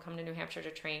lot of people come to New Hampshire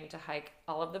to train to hike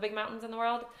all of the big mountains in the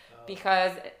world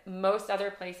because most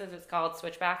other places it's called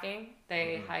switchbacking.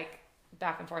 They hike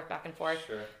back and forth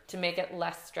Sure. to make it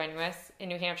less strenuous. In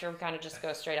New Hampshire, we kind of just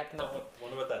go straight up the mountain.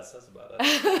 Wonder what that says about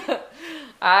it.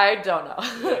 I don't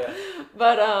know. Yeah.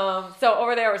 But so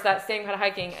over there was that same kind of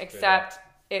hiking, except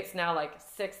it's now like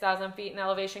 6,000 feet in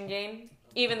elevation gain.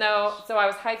 Even though, so I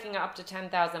was hiking up to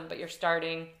 10,000, but you're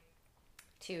starting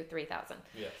to 3,000.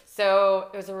 Yeah. So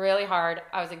it was really hard.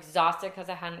 I was exhausted because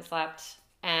I hadn't slept.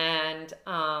 And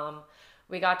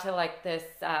we got to like this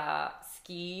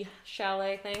ski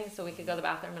chalet thing so we could go to the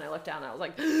bathroom, and I looked down and I was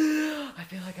like, I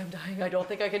feel like I'm dying. I don't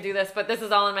think I could do this, but this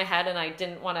is all in my head, and I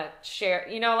didn't want to share.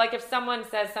 You know, like if someone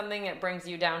says something, it brings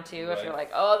you down too. If you're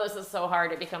like, oh, this is so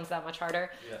hard, it becomes that much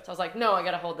harder. Yeah. So I was like, no, I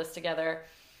got to hold this together.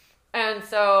 And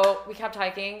so we kept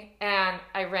hiking, and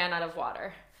I ran out of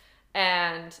water.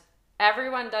 And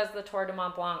everyone does the Tour de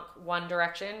Mont Blanc one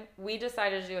direction. We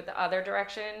decided to do it the other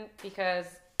direction because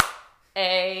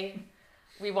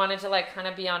we wanted to like kind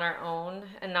of be on our own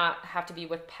and not have to be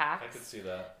with packs. I could see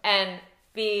that. And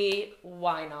B,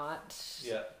 why not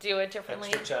do it differently?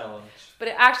 Extra challenge. But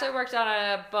it actually worked out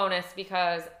a bonus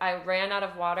because I ran out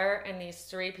of water, and these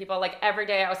 3 people, like every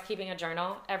day I was keeping a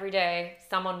journal. Every day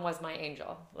someone was my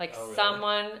angel. Like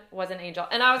someone was an angel.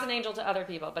 And I was an angel to other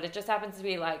people, but it just happens to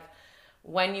be like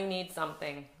when you need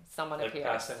something, someone like appears.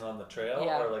 Passing on the trail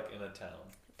or like in a town?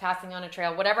 Passing on a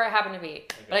trail, whatever it happened to be.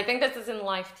 Okay. But I think this is in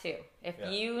life too. If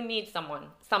you need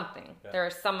something, there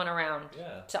is someone around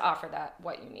to offer that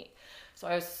what you need. So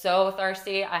I was so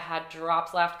thirsty. I had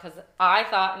drops left because I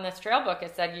thought in this trail book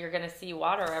it said you're going to see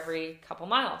water every couple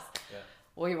miles. Yeah.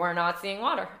 We were not seeing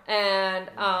water. And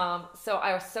so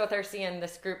I was so thirsty, and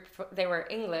this group, they were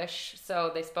English, so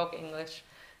they spoke English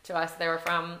to us. They were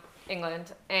from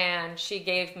England, and she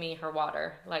gave me her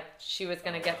water. Like she was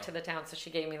going to get to the town, so she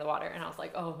gave me the water, and I was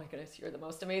like, oh my goodness, you're the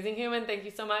most amazing human. Thank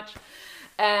you so much.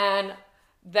 And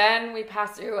then we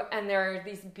passed through, and there are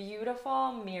these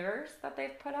beautiful mirrors that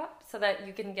they've put up so that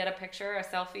you can get a picture, a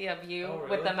selfie of you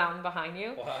with the mountain behind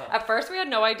you. Wow. At first, we had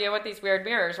no idea what these weird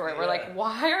mirrors were. We're like,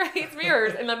 why are these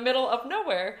mirrors in the middle of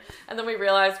nowhere? And then we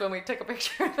realized when we took a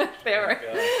picture that they were.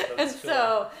 And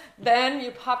so then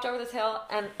you popped over this hill,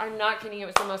 and I'm not kidding you,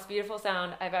 it was the most beautiful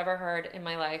sound I've ever heard in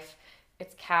my life.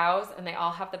 It's cows, and they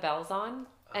all have the bells on.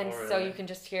 And so you can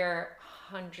just hear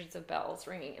hundreds of bells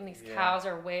ringing, and these cows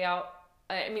are way out.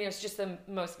 I mean, it was just the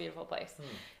most beautiful place.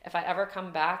 If I ever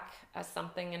come back as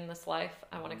something in this life,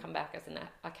 I want to come back as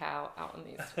a cow out in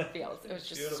these fields. It was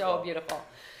just so beautiful.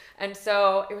 And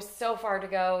so it was so far to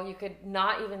go. You could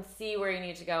not even see where you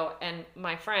need to go. And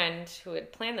my friend who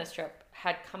had planned this trip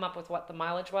had come up with what the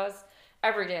mileage was.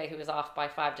 Every day he was off by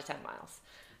 5 to 10 miles.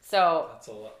 So that's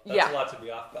a lot. That's a lot to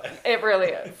be off by. It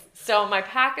really is. So my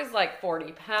pack is like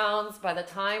 40 pounds. By the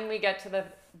time we get to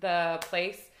the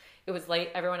place, it was late.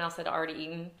 Everyone else had already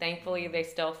eaten. Thankfully, they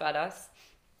still fed us.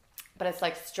 But it's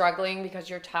like struggling because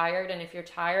you're tired. And if you're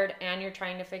tired and you're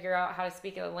trying to figure out how to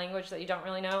speak a language that you don't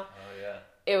really know,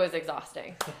 it was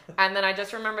exhausting. And then I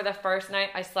just remember the first night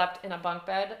I slept in a bunk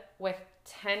bed with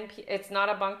 10 people. It's not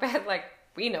a bunk bed like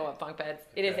we know of bunk beds.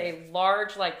 It is a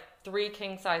large, like 3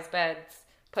 king-size beds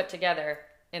put together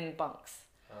in bunks.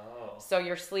 Oh. So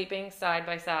you're sleeping side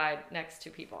by side next to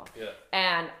people. Yeah.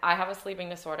 And I have a sleeping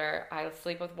disorder. I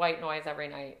sleep with white noise every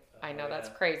night. I know that's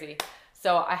crazy.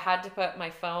 So I had to put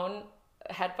my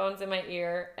headphones in my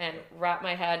ear and wrap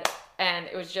my head. And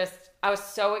it was just, I was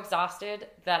so exhausted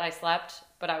that I slept,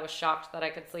 but I was shocked that I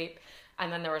could sleep.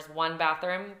 And then there was one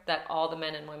bathroom that all the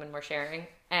men and women were sharing.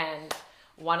 And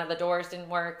one of the doors didn't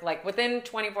work. Like within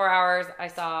 24 hours, I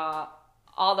saw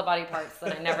all the body parts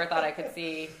that I never thought I could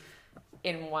see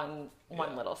in one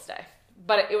little stay.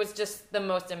 But it was just the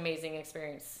most amazing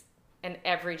experience. And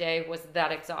every day was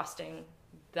that exhausting,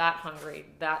 that hungry,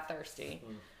 that thirsty.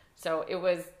 So it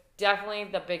was definitely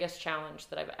the biggest challenge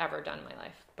that I've ever done in my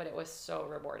life. But it was so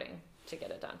rewarding to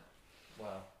get it done.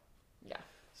 Wow. Yeah.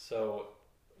 So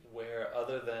where,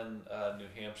 other than New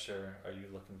Hampshire, are you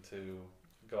looking to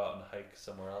go out and hike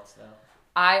somewhere else now?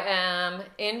 I am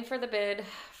in for the bid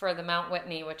for the Mount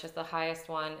Whitney, which is the highest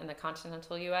one in the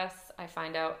continental U.S. I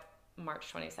find out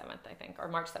March 27th, I think, or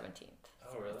March 17th.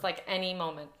 Oh, really? It's like any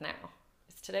moment now.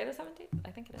 Is today the 17th?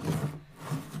 I think it is.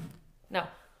 No.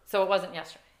 So it wasn't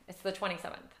yesterday. It's the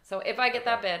 27th. So if I get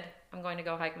that bid, I'm going to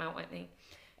go hike Mount Whitney.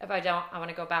 If I don't, I want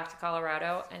to go back to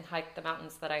Colorado and hike the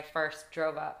mountains that I first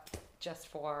drove up just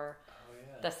for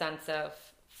the sense of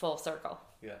full circle.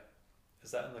 Yeah. Is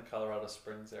that in the Colorado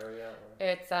Springs area? Or?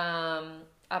 It's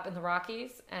up in the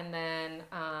Rockies, and then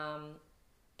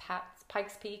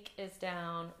Pikes Peak is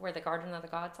down where the Garden of the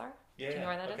Gods are. Yeah. Do you know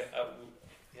where that is?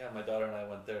 Yeah, my daughter and I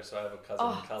went there, so I have a cousin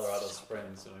in Colorado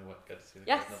Springs, and we got to see the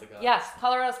Garden of the Gods. Yes,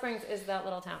 Colorado Springs is that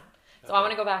little town. So I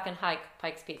want to go back and hike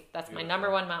Pikes Peak. That's my number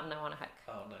one mountain I want to hike.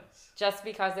 Oh, nice. Just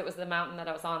because it was the mountain that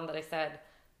I was on that I said,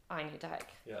 I need to hike.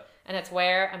 Yeah. And it's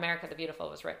where America the Beautiful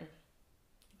was written.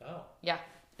 Oh. Yeah.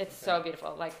 It's so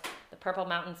beautiful. Like the Purple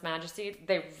Mountains Majesty,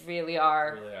 they really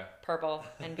are purple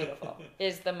and beautiful.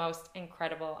 Is the most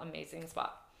incredible, amazing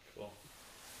spot. Cool.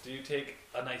 Do you take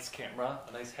a nice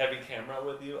heavy camera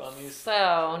with you on these?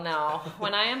 So, no.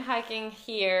 When I am hiking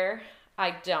here,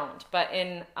 I don't. But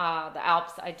in the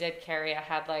Alps, I did carry. I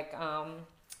had like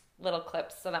little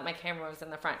clips so that my camera was in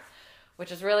the front,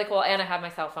 which is really cool. And I have my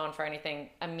cell phone for anything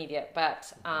immediate.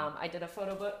 But I did a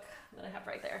photo book that I have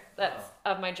right there. That's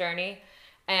of my journey.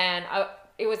 And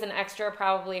it was an extra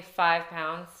probably 5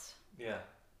 pounds. Yeah.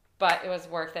 But it was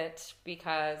worth it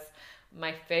because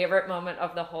my favorite moment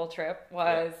of the whole trip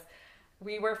was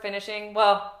we were finishing.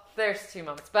 Well, there's 2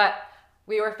 moments. But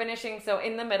we were finishing. So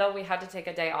in the middle, we had to take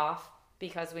a day off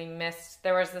because we missed.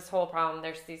 There was this whole problem.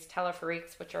 There's these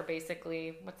teleferiques, which are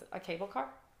basically a cable car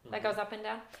that goes up and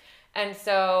down. And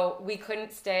so we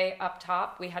couldn't stay up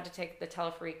top. We had to take the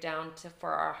teleferique down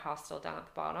for our hostel down at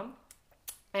the bottom.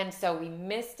 And so we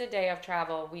missed a day of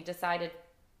travel. We decided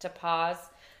to pause,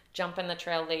 jump in the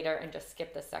trail later, and just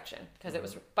skip this section. Because it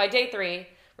was, by day 3, we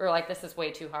were like, this is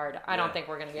way too hard. I don't think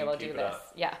we're going to be able to do this.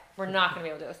 Yeah, we're not going to be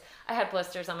able to do this. I had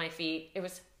blisters on my feet. It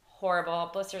was horrible.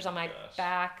 Blisters on my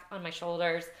back, on my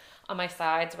shoulders, on my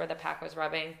sides where the pack was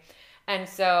rubbing. And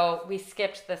so we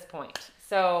skipped this point.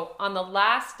 So on the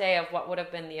last day of what would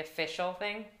have been the official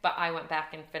thing, but I went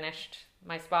back and finished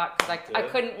my spot because I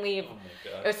couldn't leave. Oh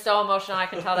my God. It was so emotional. I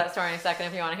can tell that story in a second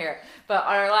if you want to hear it. But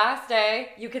on our last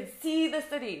day, you could see the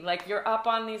city. Like you're up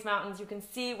on these mountains. You can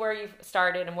see where you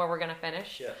started and where we're going to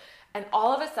finish. Yeah. And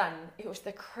all of a sudden, it was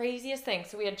the craziest thing.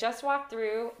 So we had just walked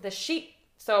through the sheep.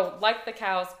 So like the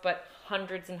cows, but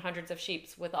hundreds and hundreds of sheep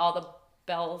with all the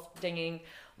bells dinging.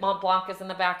 Mont Blanc is in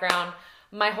the background.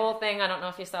 My whole thing, I don't know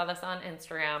if you saw this on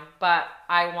Instagram, but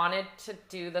I wanted to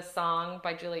do the song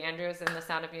by Julie Andrews in The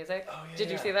Sound of Music. Oh, yeah,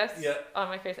 Did you see this? Yeah. On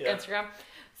my Facebook, Instagram.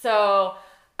 So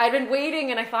I'd been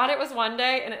waiting and I thought it was one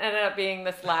day and it ended up being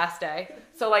this last day.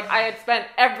 So like I had spent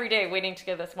every day waiting to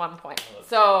get this one point.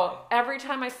 So every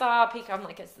time I saw a peak, I'm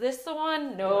like, is this the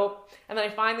one? Nope. Yeah. And then I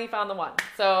finally found the one.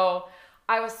 So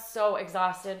I was so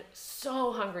exhausted,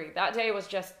 so hungry. That day was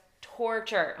just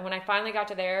torture. And when I finally got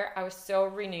to there, I was so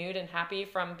renewed and happy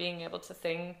from being able to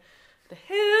sing The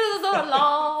Hills Are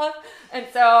Alive. And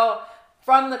so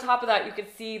from the top of that, you could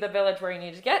see the village where you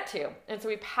needed to get to. And so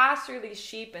we passed through these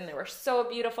sheep and they were so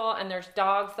beautiful. And there's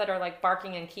dogs that are like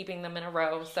barking and keeping them in a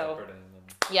row. So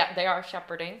yeah, they are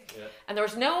shepherding. Yeah. And there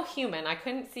was no human. I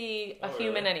couldn't see a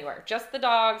human anywhere. Just the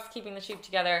dogs keeping the sheep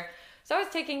together. So I was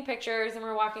taking pictures and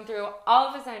we're walking through. All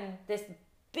of a sudden, this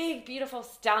big, beautiful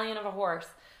stallion of a horse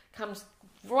comes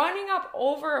running up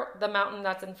over the mountain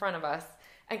that's in front of us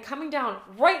and coming down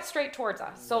right straight towards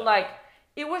us. So like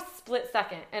it was split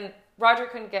second and Roger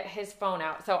couldn't get his phone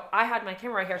out. So I had my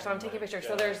camera right here. So I'm taking pictures.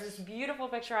 So there's this beautiful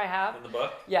picture I have. In the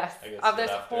book? Yes. Of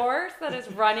this horse that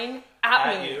is running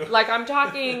at me. You. Like I'm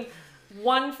talking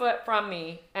 1 foot from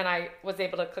me, and I was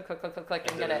able to click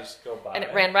and get it. Just go by? And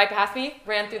it ran right past me,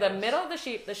 ran through the middle of the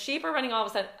sheep. The sheep are running all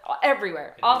of a sudden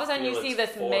everywhere. And all of a sudden you see this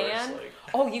force, man. like...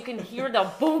 Oh, you can hear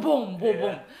the boom, boom, boom,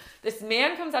 boom. This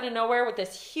man comes out of nowhere with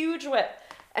this huge whip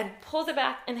and pulls it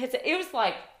back and hits it. It was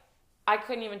like, I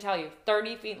couldn't even tell you,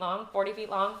 30 feet long, 40 feet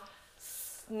long,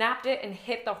 snapped it and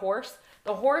hit the horse.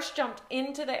 The horse jumped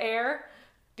into the air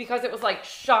because it was like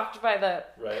shocked by the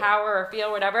power or feel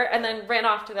or whatever, and then ran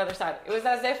off to the other side. It was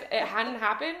as if it hadn't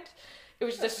happened. It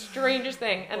was the strangest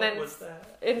thing. And what was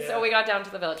that? And so we got down to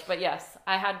the village. But yes,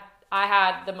 I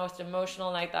had the most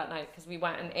emotional night that night because we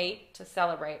went and ate to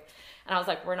celebrate. And I was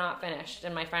like, we're not finished.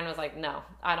 And my friend was like, no,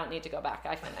 I don't need to go back.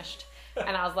 I finished.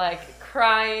 And I was like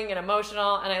crying and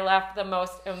emotional. And I left the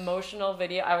most emotional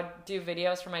video. I would do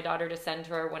videos for my daughter to send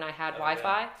to her when I had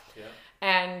Wi-Fi. Yeah.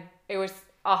 And it was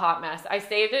a hot mess. I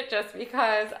saved it just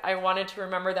because I wanted to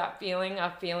remember that feeling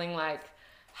of feeling like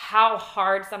how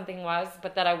hard something was,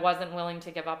 but that I wasn't willing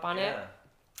to give up on it.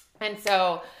 And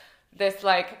so this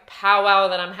like powwow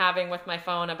that I'm having with my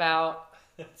phone about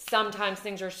sometimes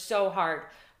things are so hard,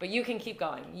 but you can keep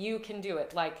going. You can do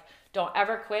it. Like, don't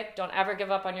ever quit. Don't ever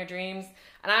give up on your dreams.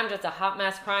 And I'm just a hot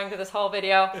mess crying through this whole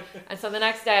video. And so the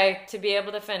next day, to be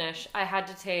able to finish, I had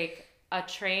to take a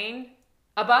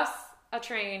bus, a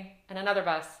train, and another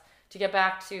bus to get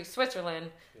back to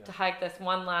Switzerland to hike this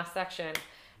one last section.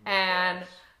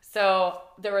 So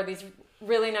there were these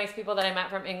really nice people that I met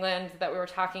from England that we were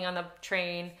talking on the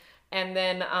train, and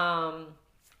then, on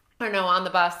the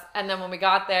bus. And then when we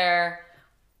got there,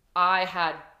 they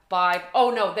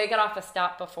got off a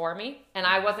stop before me, and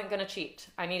I wasn't going to cheat.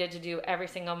 I needed to do every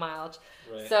single mileage.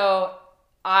 Right. So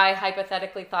I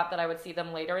hypothetically thought that I would see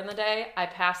them later in the day. I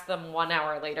passed them 1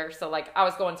 hour later. So like I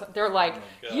was going, they're like,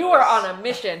 you are on a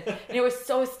mission. And it was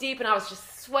so steep, and I was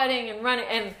just sweating and running.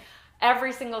 And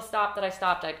every single stop that I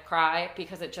stopped, I'd cry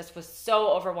because it just was so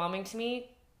overwhelming to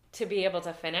me to be able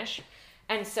to finish.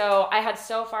 And so I had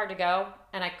so far to go,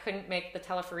 and I couldn't make the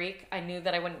Teleferique. I knew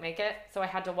that I wouldn't make it. So I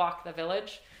had to walk the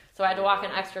village. So I had to walk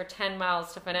an extra 10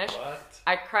 miles to finish. What?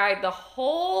 I cried the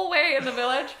whole way in the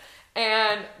village.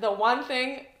 And the one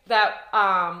thing that,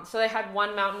 so they had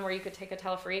one mountain where you could take a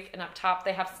Teleferique, and up top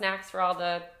they have snacks for all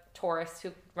the tourists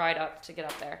who ride up to get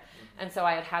up there. Mm-hmm. And so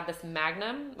I had this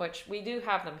Magnum, which we do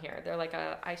have them here. They're like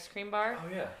a ice cream bar. Oh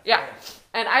yeah. Yeah.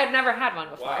 And I had never had one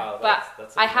before. Wow,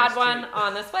 that's I had one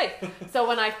on this place. So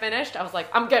when I finished, I was like,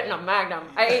 I'm getting a Magnum.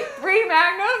 I ate 3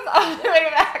 Magnums on the way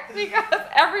back because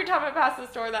every time I passed the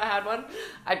store that had one,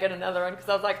 I'd get another one because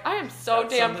I was like, I am so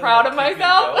damn proud of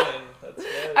myself.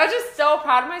 I was just so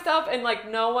proud of myself, and like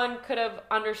no one could have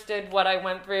understood what I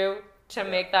went through to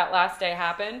make that last day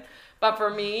happen. But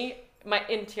for me,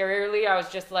 interiorly, I was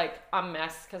just like a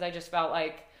mess because I just felt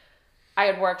like I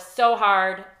had worked so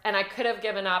hard and I could have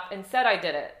given up and said I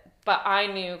did it. But I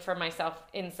knew for myself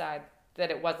inside that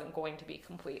it wasn't going to be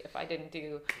complete if I didn't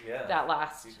do that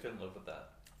last. You couldn't live with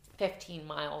that. 15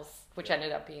 miles, which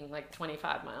ended up being like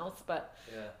 25 miles. But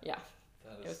yeah.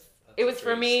 It was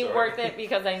for me worth it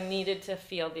because I needed to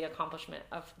feel the accomplishment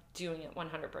of doing it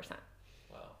 100%.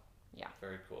 Wow. Yeah.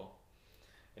 Very cool.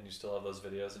 And you still have those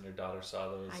videos, and your daughter saw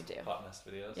those hot mess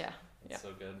videos? Yeah. That's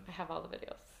so good. I have all the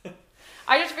videos.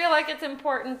 I just feel like it's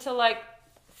important to like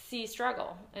see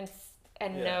struggle and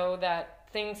know that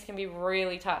things can be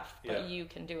really tough, but you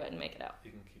can do it and make it out.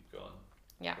 You can keep going.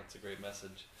 Yeah. That's a great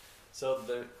message. So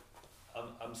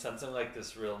I'm sensing like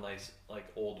this real nice like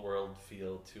old world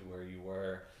feel to where you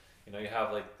were. You know, you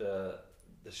have like the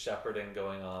shepherding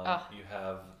going on. Oh. You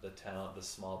have the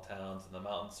small towns and the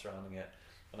mountains surrounding it.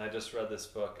 And I just read this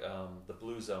book, The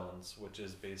Blue Zones, which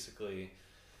is basically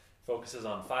focuses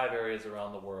on 5 areas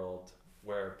around the world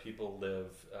where people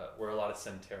live, where a lot of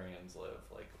centenarians live,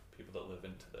 like people that live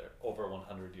into their over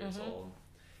 100 years old.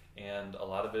 And a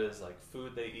lot of it is like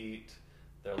food they eat,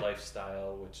 their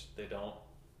lifestyle, which they don't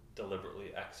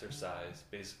deliberately exercise.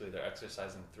 Basically, they're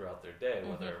exercising throughout their day,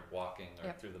 whether walking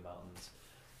or through the mountains.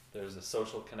 There's a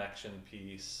social connection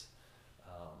piece,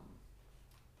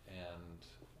 and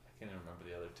I can't even remember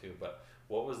the other two, but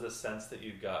what was the sense that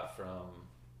you got from,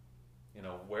 you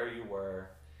know, where you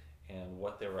were and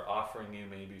what they were offering you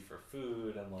maybe for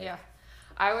food and like... Yeah,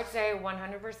 I would say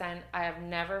 100%. I have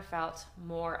never felt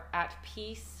more at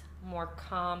peace, more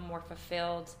calm, more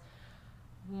fulfilled,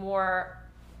 more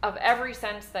of every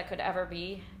sense that could ever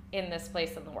be in this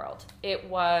place in the world. It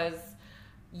was,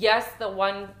 yes,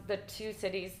 the 2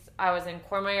 cities. I was in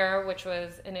Courmayeur, which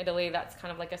was in Italy. That's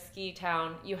kind of like a ski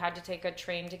town. You had to take a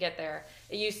train to get there.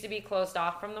 It used to be closed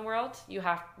off from the world. You'd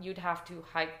have to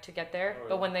hike to get there. Oh, really?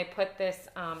 But when they put this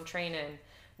train in,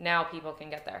 now people can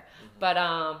get there. But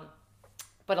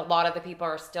but a lot of the people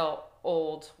are still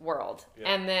old world.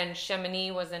 Yeah. And then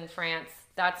Chamonix was in France.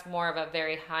 That's more of a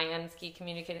very high-end ski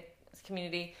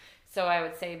community. So I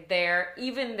would say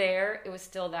even there, it was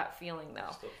still that feeling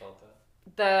though. Still felt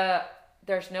that.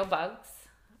 There's no bugs.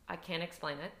 I can't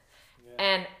explain it. Yeah.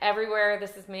 And everywhere,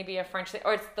 this is maybe a French thing,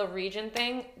 or it's the region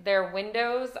thing, their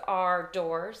windows are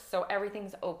doors, so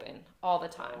everything's open all the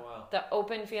time. Oh, wow. The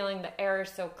open feeling, the air is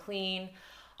so clean.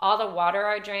 All the water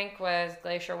I drank was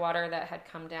glacier water that had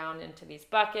come down into these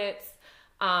buckets.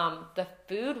 The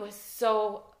food was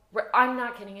so... I'm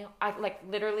not kidding you. I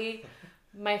literally,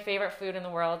 my favorite food in the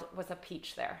world was a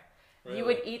peach there. Really? You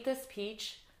would eat this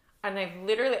peach, and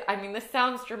this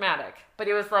sounds dramatic, but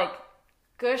it was like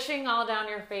gushing all down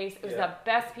your face. It was the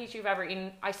best peach you've ever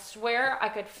eaten. I swear I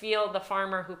could feel the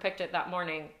farmer who picked it that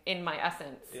morning in my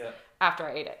essence after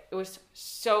I ate it. It was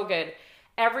so good.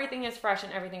 Everything is fresh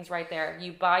and everything's right there.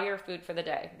 You buy your food for the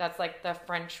day. That's like the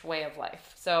French way of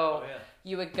life. So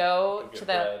you would go to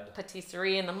the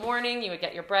patisserie in the morning. You would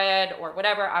get your bread or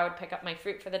whatever. I would pick up my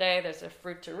fruit for the day. There's a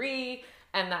fruiterie,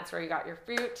 and that's where you got your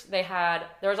fruit. There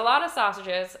was a lot of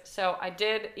sausages, so I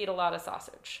did eat a lot of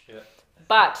sausage. Yeah.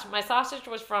 But my sausage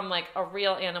was from like a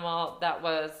real animal that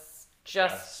was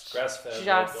just grass-fed,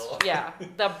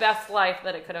 the best life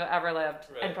that it could have ever lived,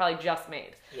 and probably just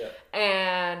made.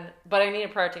 Yeah. But I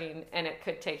needed protein, and it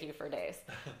could take you for days.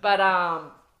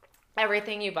 But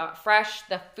everything you bought fresh.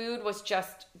 The food was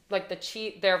just like the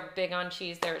cheese. They're big on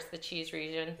cheese. There's the cheese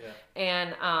region,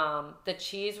 and the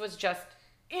cheese was just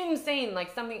insane.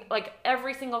 Like something like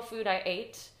every single food I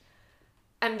ate,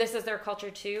 and this is their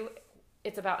culture too.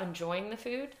 It's about enjoying the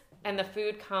food, and the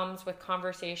food comes with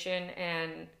conversation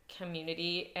and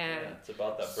community and it's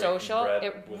about that social. bread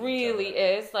It with really each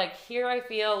other. is. Like here, I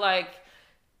feel like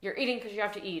you're eating because you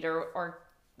have to eat, or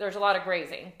there's a lot of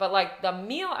grazing. But like the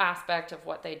meal aspect of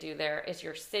what they do there is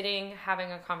you're sitting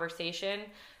having a conversation.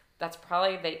 That's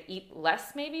probably they eat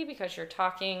less maybe because you're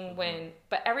talking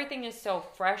but everything is so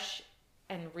fresh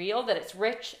and real that it's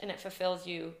rich and it fulfills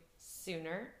you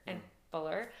sooner and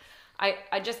fuller.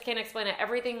 I just can't explain it.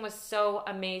 Everything was so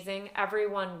amazing.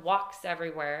 Everyone walks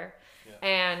everywhere,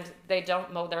 and they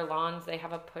don't mow their lawns. They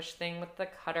have a push thing with the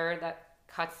cutter that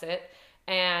cuts it,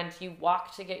 and you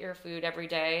walk to get your food every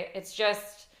day. It's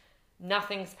just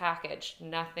nothing's packaged.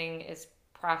 Nothing is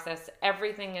processed.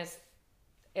 Everything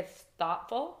it's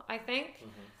thoughtful, I think.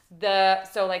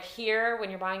 So like here,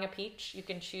 when you're buying a peach, you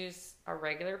can choose a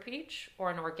regular peach or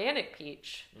an organic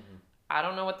peach. I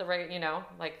don't know what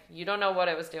you don't know what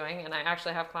it was doing. And I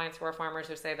actually have clients who are farmers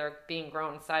who say they're being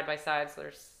grown side by side. So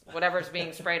there's whatever's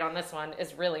being sprayed on this one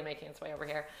is really making its way over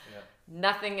here. Yeah.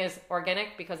 Nothing is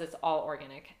organic because it's all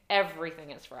organic.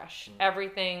 Everything is fresh.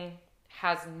 Everything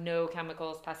has no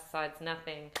chemicals, pesticides,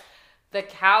 nothing. The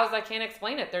cows, I can't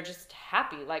explain it. They're just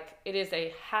happy. Like it is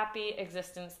a happy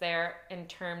existence there in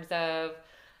terms of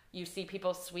you see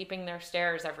people sweeping their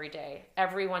stairs every day.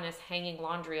 Everyone is hanging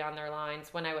laundry on their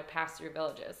lines when I would pass through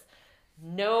villages.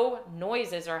 No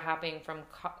noises are happening from,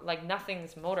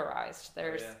 nothing's motorized.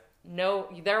 There's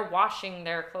they're washing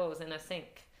their clothes in a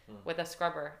sink with a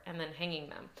scrubber and then hanging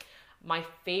them. My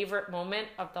favorite moment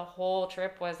of the whole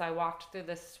trip was I walked through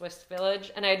this Swiss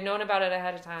village, and I had known about it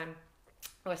ahead of time.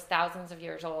 It was thousands of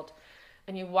years old.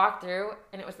 And you walk through,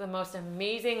 and it was the most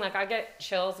amazing, I get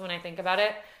chills when I think about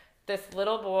it. This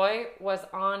little boy was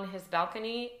on his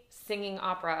balcony singing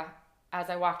opera as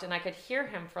I walked, and I could hear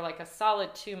him for a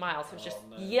solid 2 miles. He was just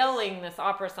yelling this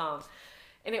opera song.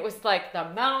 And it was like the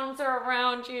mountains are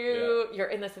around you. Yeah. You're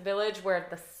in this village where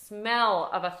the smell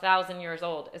of 1,000 years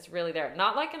old is really there.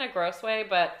 Not in a gross way,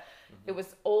 but it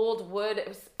was old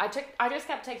wood. I just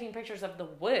kept taking pictures of the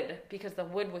wood because the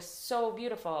wood was so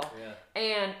beautiful. Yeah.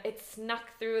 And it snuck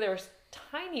through. There was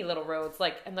tiny little roads,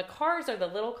 and the cars are the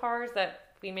little cars that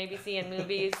we maybe see in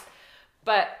movies,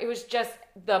 but it was just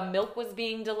the milk was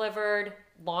being delivered,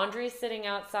 laundry sitting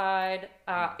outside.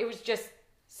 It was just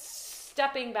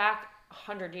stepping back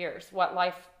 100 years, what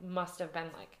life must have been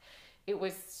like. It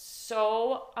was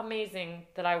so amazing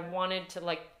that I wanted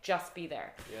to just be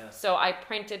there. Yeah. So I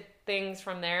printed things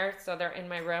from there. So they're in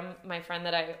my room. My friend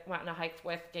that I went on a hike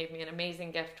with gave me an amazing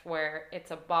gift where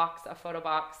it's a photo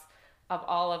box of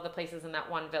all of the places in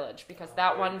that one village, because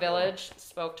that one village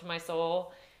spoke to my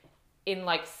soul in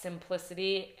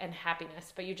simplicity and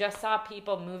happiness. But you just saw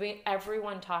people moving,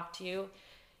 everyone talked to you.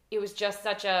 It was just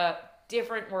such a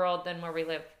different world than where we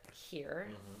live here,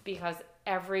 because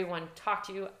everyone talked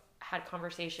to you, had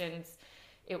conversations.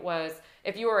 It was,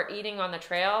 if you were eating on the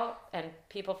trail and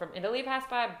people from Italy passed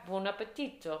by, buon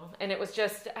appetito. And it was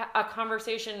just a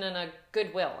conversation and a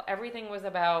goodwill. Everything was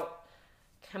about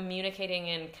communicating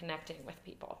and connecting with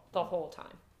people the whole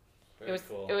time. Very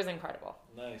cool. It was incredible.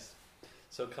 Nice.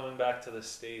 So coming back to the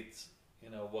States,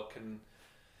 what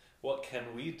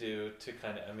can we do to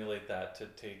kind of emulate that, to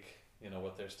take,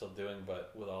 what they're still doing,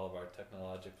 but with all of our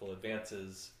technological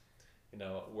advances,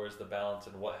 where's the balance,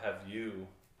 and what have you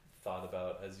thought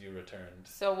about as you returned?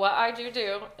 So what I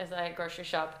do is I grocery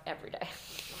shop every day,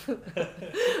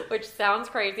 which sounds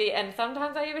crazy. And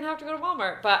sometimes I even have to go to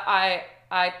Walmart, but I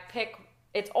pick,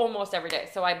 it's almost every day.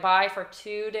 So I buy for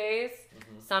 2 days,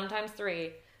 sometimes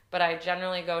 3, but I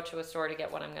generally go to a store to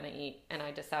get what I'm going to eat. And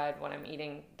I decide what I'm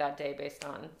eating that day based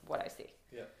on what I see.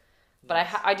 Yeah. But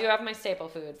nice. I do have my staple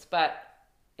foods, but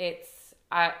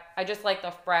I just like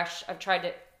the fresh. I've tried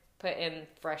to put in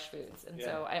fresh foods. And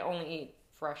so I only eat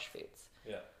fresh foods.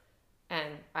 Yeah.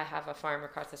 And I have a farm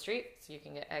across the street, so you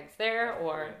can get eggs there,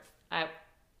 or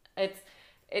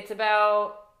it's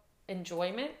about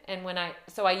enjoyment. And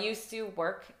I used to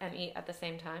work and eat at the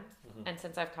same time. And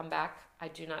since I've come back, I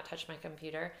do not touch my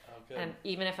computer. Oh, and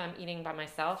even if I'm eating by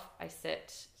myself, I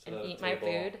sit and eat my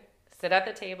food, sit at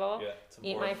the table,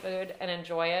 eat my food, and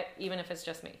enjoy it, even if it's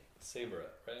just me. Savor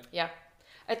it, right? Yeah.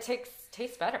 It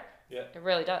tastes better. Yeah. It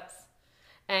really does.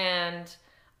 And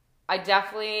I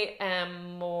definitely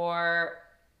am more,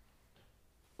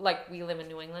 like, we live in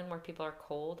New England where people are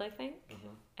cold, I think.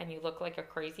 And you look like a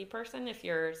crazy person if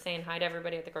you're saying hi to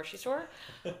everybody at the grocery store.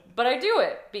 But I do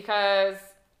it because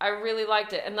I really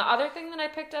liked it. And the other thing that I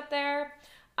picked up there,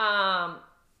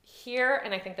 here,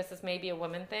 and I think this is maybe a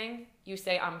woman thing, you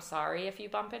say I'm sorry if you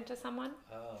bump into someone.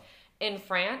 Oh. In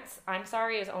France, I'm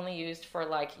sorry is only used for,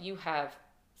 like, you have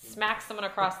smacked someone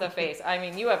across the face. I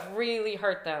mean, you have really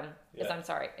hurt them. Is I'm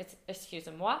sorry. It's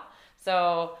excusez-moi.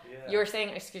 So you're saying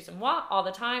excusez-moi all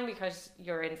the time because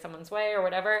you're in someone's way or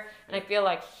whatever. And I feel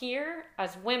like here,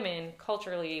 as women,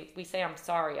 culturally, we say I'm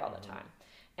sorry all the time.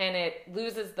 And it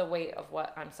loses the weight of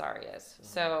what I'm sorry is.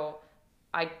 So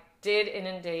I did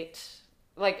inundate,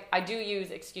 like, I do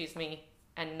use excuse me,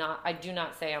 and I do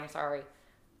not say I'm sorry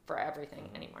for everything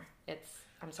anymore.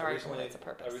 I'm sorry for what it's a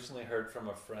purpose. I recently heard from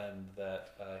a friend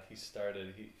that I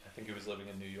think he was living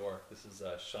in New York. This is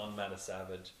Sean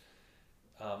Matasavage.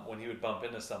 When he would bump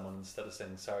into someone, instead of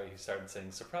saying sorry, he started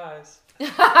saying surprise.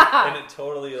 And it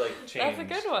totally changed. That's a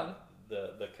good one.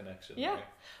 The connection. Yeah. Right?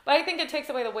 But I think it takes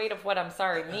away the weight of what I'm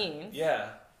sorry means. Yeah.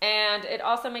 And it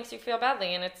also makes you feel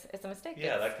badly, and it's a mistake.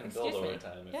 Yeah, that can build over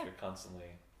time if you're constantly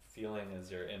feeling as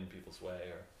you're in people's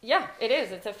way. Yeah, it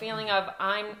is. It's a feeling of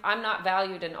I'm not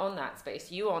valued and own that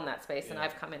space. You own that space, and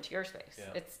I've come into your space.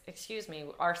 Yeah. It's excuse me,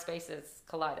 our spaces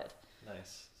collided.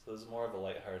 Nice. So there's more of a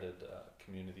lighthearted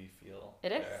community feel.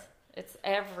 It is. It's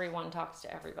everyone talks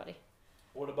to everybody.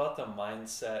 What about the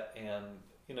mindset and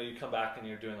you come back and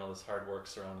you're doing all this hard work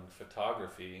surrounding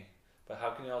photography, but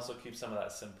how can you also keep some of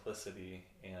that simplicity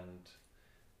and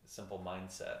simple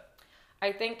mindset?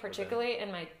 I think particularly in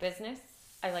my business,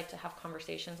 I like to have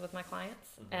conversations with my clients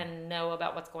and know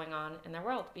about what's going on in their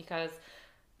world, because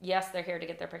yes, they're here to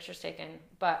get their pictures taken,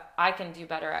 but I can do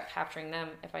better at capturing them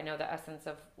if I know the essence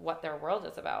of what their world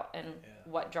is about and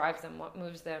what drives them, what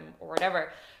moves them, or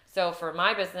whatever. So for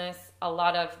my business, a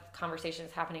lot of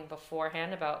conversations happening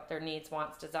beforehand about their needs,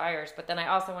 wants, desires. But then I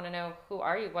also want to know, who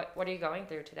are you? What are you going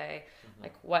through today?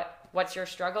 Like what's your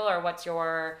struggle, or what's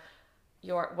your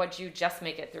what'd you just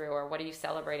make it through, or what are you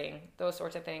celebrating? Those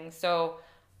sorts of things. So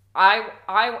I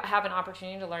have an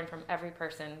opportunity to learn from every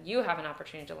person. You have an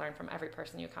opportunity to learn from every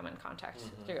person you come in contact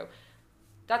through.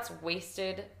 That's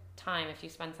wasted time if you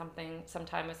spend some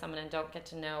time with someone and don't get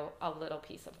to know a little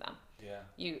piece of them. Yeah.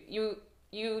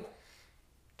 You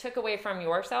took away from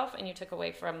yourself, and you took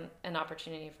away from an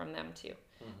opportunity from them too.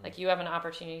 Like, you have an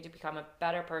opportunity to become a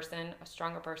better person, a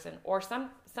stronger person, or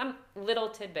some little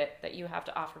tidbit that you have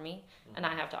to offer me and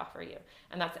I have to offer you.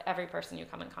 And that's every person you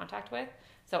come in contact with.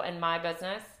 So in my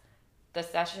business, the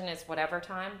session is whatever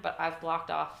time, but I've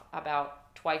blocked off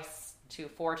about 2 to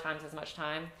 4 times as much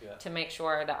time to make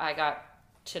sure that I got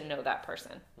to know that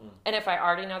person. And if I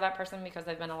already know that person because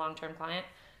they've been a long-term client,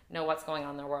 know what's going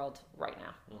on in their world right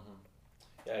now.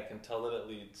 Yeah, I can tell that it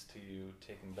leads to you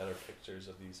taking better pictures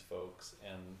of these folks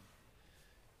and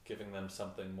giving them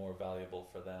something more valuable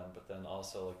for them. But then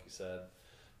also, like you said,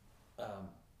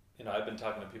 I've been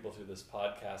talking to people through this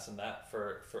podcast, and that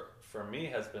for me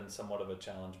has been somewhat of a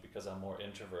challenge because I'm more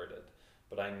introverted.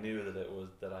 But I knew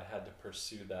that I had to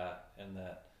pursue that, and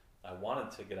that I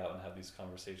wanted to get out and have these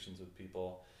conversations with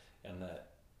people, and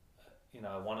that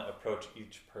I want to approach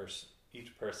each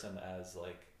person as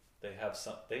like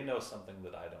they know something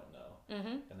that I don't know,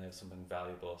 and they have something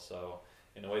valuable. So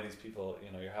in a way, these people,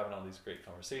 you're having all these great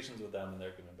conversations with them, and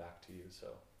they're giving back to you. So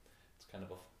it's kind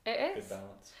of a good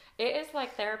balance. It is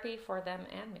like therapy for them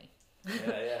and me.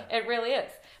 Yeah. It really is.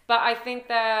 But I think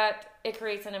that it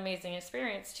creates an amazing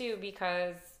experience too,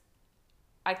 because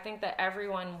I think that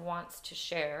everyone wants to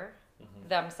share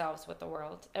themselves with the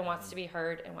world and wants to be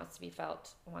heard and wants to be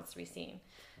felt and wants to be seen.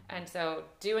 And so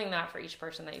doing that for each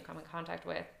person that you come in contact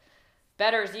with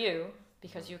betters you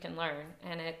because you can learn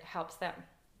and it helps them.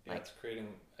 Yeah, it's creating,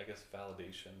 I guess,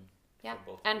 validation Yeah,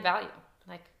 for both and people. value.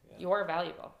 Like, you're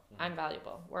valuable. I'm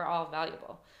valuable. We're all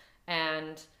valuable.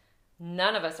 And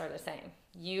none of us are the same.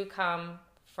 You come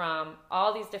from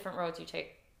all these different roads you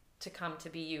take to come to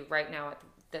be you right now at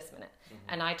this minute.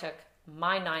 And I took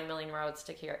my 9 million roads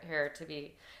to here to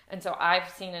be. And so I've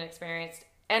seen and experienced,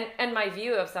 and my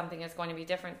view of something is going to be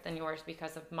different than yours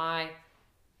because of my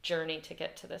journey to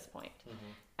get to this point.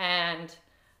 And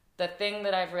the thing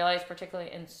that I've realized,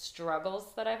 particularly in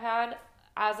struggles that I've had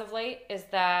as of late, is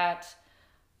that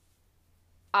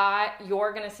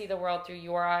you're going to see the world through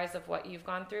your eyes of what you've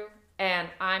gone through, and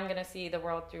I'm going to see the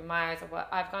world through my eyes of what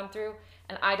I've gone through,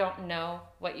 and I don't know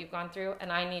what you've gone through,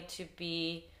 and I need to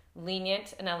be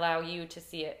lenient and allow you to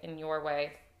see it in your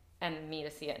way and me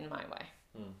to see it in my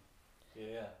way.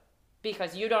 Yeah.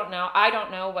 Because you don't know, I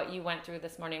don't know what you went through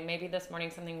this morning. Maybe this morning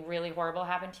something really horrible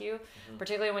happened to you,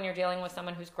 particularly when you're dealing with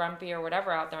someone who's grumpy or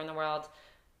whatever out there in the world.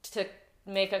 To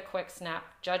make a quick snap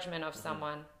judgment of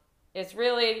someone is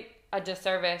really a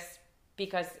disservice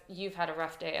because you've had a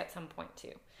rough day at some point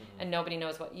too. And nobody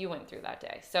knows what you went through that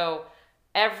day. So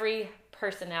every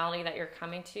personality that you're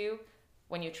coming to,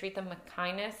 when you treat them with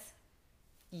kindness,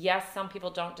 yes, some people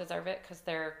don't deserve it because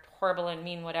they're horrible and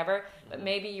mean, whatever, but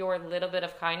maybe your little bit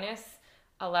of kindness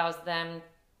allows them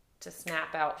to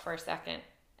snap out for a second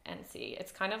and see.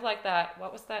 It's kind of like that,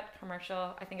 what was that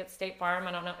commercial? I think it's State Farm.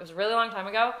 I don't know. It was a really long time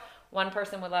ago. One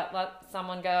person would let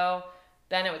someone go.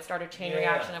 Then it would start a chain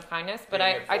reaction of kindness. But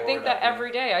I think that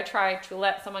every day I try to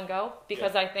let someone go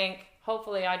because I think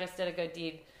hopefully I just did a good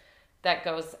deed that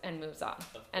goes and moves on.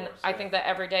 And I think that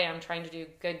every day I'm trying to do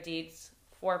good deeds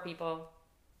for people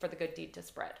for the good deed to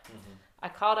spread. I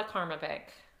call it a karma bank.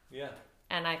 Yeah.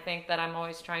 And I think that I'm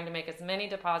always trying to make as many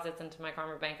deposits into my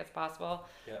karma bank as possible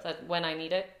so that when I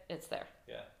need it, it's there.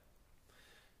 Yeah.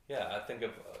 Yeah, I think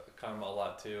of karma a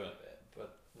lot too.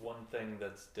 But one thing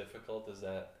that's difficult is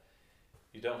that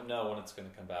you don't know when it's going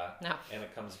to come back. No. And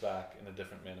it comes back in a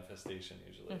different manifestation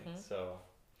usually. So,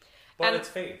 but it's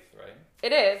faith, right?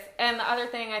 It is. And the other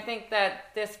thing, I think that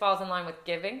this falls in line with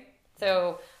giving.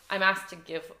 So I'm asked to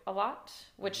give a lot,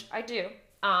 which I do.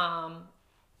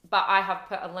 But I have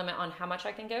put a limit on how much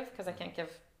I can give because I can't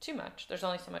give too much. There's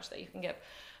only so much that you can give.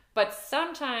 But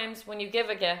sometimes when you give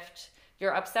a gift,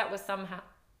 you're upset with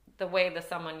the way that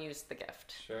someone used the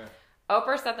gift. Sure.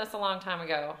 Oprah said this a long time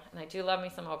ago, and I do love me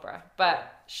some Oprah.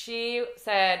 But she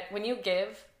said, when you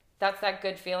give, that's that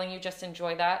good feeling. You just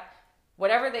enjoy that.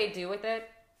 Whatever they do with it,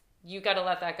 you got to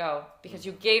let that go because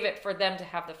you gave it for them to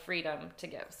have the freedom to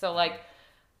give. So like,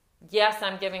 yes,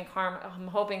 I'm giving karma. I'm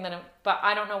hoping that, but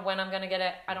I don't know when I'm going to get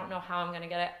it. I don't know how I'm going to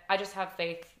get it. I just have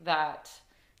faith that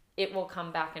it will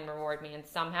come back and reward me and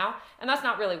somehow. And that's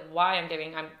not really why I'm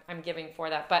giving. I'm giving for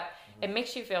that, but it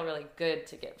makes you feel really good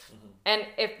to give. And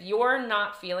if you're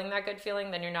not feeling that good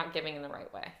feeling, then you're not giving in the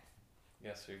right way.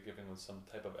 Yes, so you're giving with some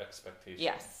type of expectation.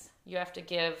 Yes, you have to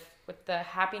give with the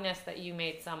happiness that you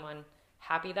made someone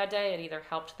happy that day. It either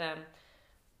helped them,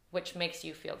 which makes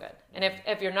you feel good. And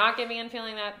if you're not giving and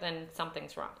feeling that, then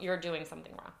something's wrong. You're doing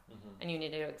something wrong. And you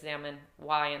need to examine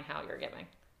why and how you're giving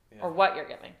or what you're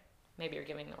giving. Maybe you're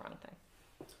giving the wrong thing.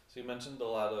 So you mentioned a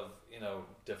lot of,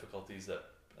 difficulties that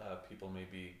people may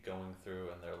be going through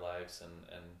in their lives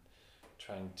and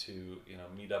trying to,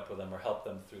 meet up with them or help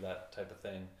them through that type of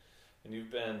thing. And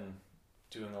you've been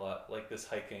doing a lot like this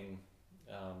hiking,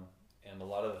 and a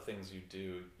lot of the things you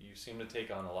do, you seem to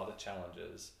take on a lot of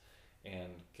challenges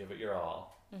and give it your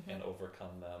all and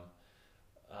overcome them.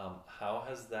 How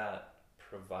has that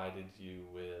provided you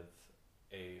with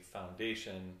a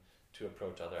foundation to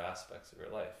approach other aspects of your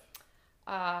life?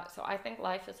 So I think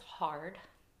life is hard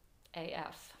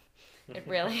AF. It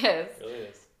really is. It really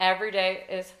is. Every day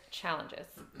is challenges.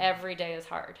 Every day is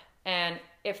hard. And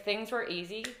if things were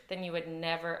easy, then you would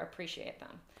never appreciate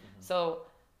them. So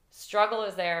struggle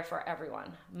is there for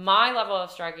everyone. My level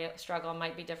of struggle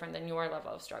might be different than your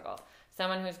level of struggle.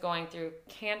 Someone who's going through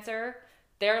cancer,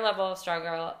 their level of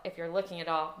struggle, if you're looking at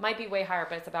all, might be way higher,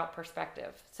 but it's about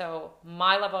perspective. So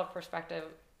my level of perspective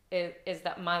is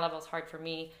that my level is hard for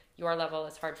me. Your level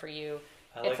is hard for you.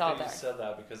 I like that you said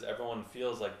that because everyone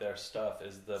feels like their stuff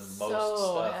is the most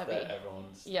stuff heavy.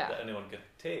 that anyone can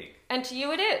take. And to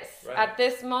you it is. Right. At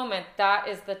this moment, that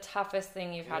is the toughest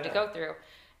thing you've had to go through.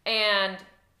 And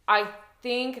I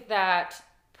think that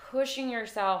pushing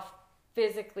yourself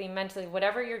physically, mentally,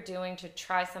 whatever you're doing to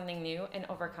try something new and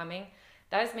overcoming,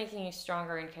 that is making you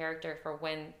stronger in character for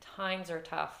when times are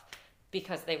tough,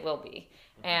 because they will be.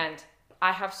 And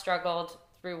I have struggled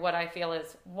through what I feel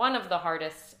is one of the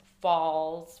hardest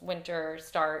winter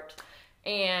start,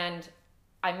 and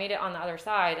I made it on the other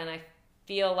side, and I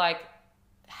feel like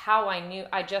how I knew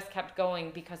I just kept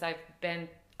going because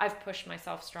I've pushed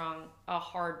myself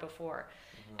hard before.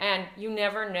 And you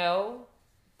never know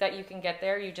that you can get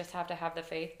there. You just have to have the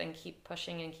faith and keep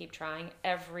pushing and keep trying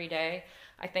every day.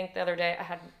 I think the other day I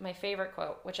had my favorite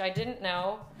quote, which I didn't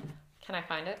know. Can I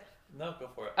find it? No, go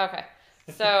for it. Okay.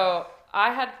 So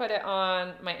I had put it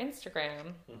on my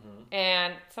Instagram,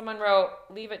 and someone wrote,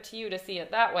 "Leave it to you to see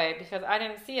it that way," because I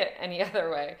didn't see it any other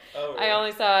way. Oh, really? I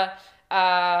only saw,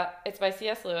 it's by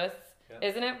C.S. Lewis. Yeah.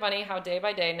 Isn't it funny how day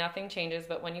by day nothing changes,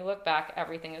 but when you look back,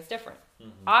 everything is different?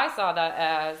 I saw that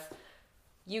as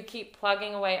you keep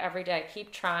plugging away every day,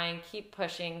 keep trying, keep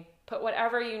pushing, put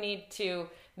whatever you need to.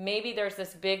 Maybe there's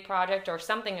this big project or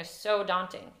something is so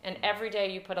daunting, and every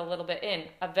day you put a little bit in.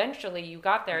 Eventually you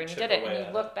got there and you did it, and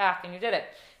you look back and you did it.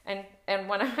 And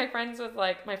one of my friends was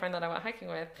like, my friend that I went hiking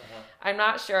with, I'm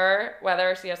not sure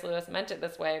whether C.S. Lewis meant it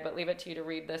this way, but leave it to you to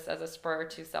read this as a spur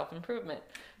to self-improvement.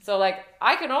 So like,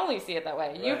 I can only see it that way.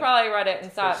 Right. You probably read it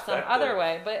and saw it some other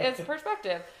way, but it's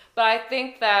perspective. But I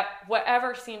think that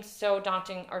whatever seems so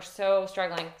daunting or so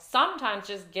struggling, sometimes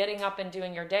just getting up and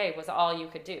doing your day was all you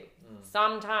could do.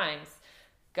 Sometimes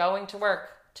going to work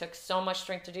took so much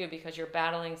strength to do because you're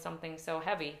battling something so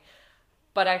heavy.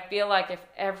 But I feel like if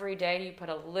every day you put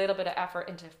a little bit of effort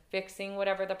into fixing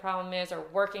whatever the problem is or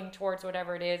working towards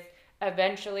whatever it is,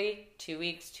 eventually 2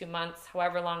 weeks, 2 months,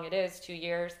 however long it is, 2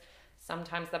 years,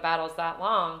 sometimes the battle's that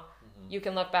long, you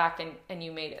can look back and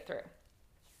you made it through.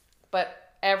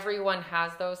 But everyone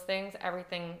has those things.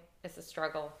 Everything is a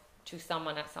struggle to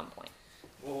someone at some point.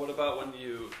 Well, what about when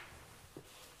you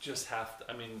just have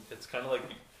to, I mean, it's kind of like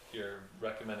you're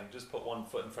recommending just put one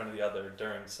foot in front of the other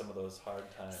during some of those hard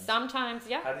times. Sometimes,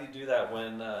 yeah. How do you do that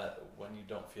when you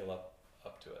don't feel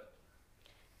up to it?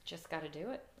 Just got to do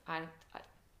it. I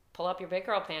pull up your big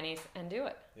girl panties and do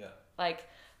it. Yeah. Like,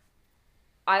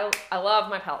 I love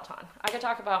my Peloton. I could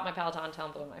talk about my Peloton until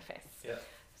I'm blue in my face. Yeah.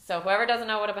 So whoever doesn't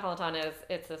know what a Peloton is,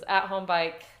 it's this at-home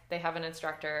bike. They have an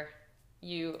instructor.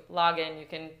 You log in. You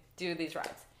can do these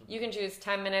rides. You can choose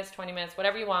 10 minutes, 20 minutes,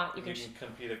 whatever you want. You can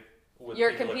compete with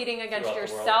You're competing against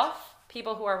yourself,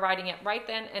 people who are riding it right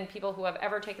then, and people who have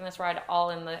ever taken this ride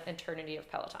all in the eternity of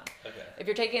Peloton. Okay. If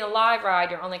you're taking a live ride,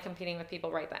 you're only competing with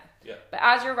people right then. Yeah. But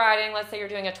as you're riding, let's say you're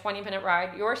doing a 20-minute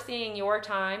ride, you're seeing your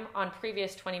time on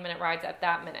previous 20-minute rides at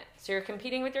that minute. So you're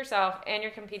competing with yourself, and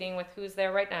you're competing with who's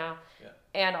there right now,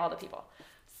 and all the people.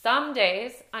 Some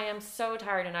days, I am so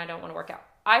tired and I don't want to work out.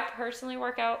 I personally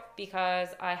work out because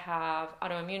I have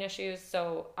autoimmune issues,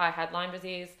 so I had Lyme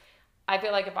disease. I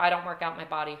feel like if I don't work out, my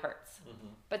body hurts.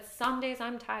 But some days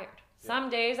I'm tired. Some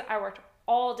days I worked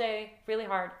all day really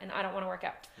hard and I don't want to work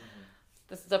out.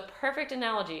 This is a perfect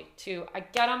analogy to I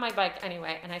get on my bike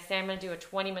anyway and I say I'm going to do a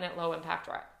 20-minute low impact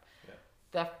ride.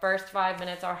 The first 5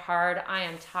 minutes are hard. I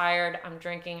am tired. I'm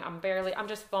drinking. I'm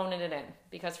just phoning it in.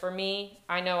 Because for me,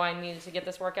 I know I needed to get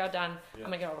this workout done. I'm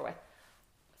going to get over with.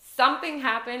 Something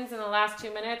happens in the last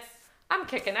 2 minutes. I'm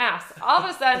kicking ass. All of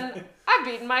a sudden, I've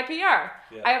beaten my PR.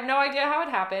 Yeah. I have no idea how it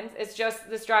happens. It's just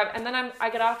this drive. And then I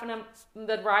get off and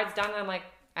the ride's done and I'm like,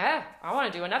 I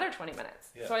want to do another 20 minutes.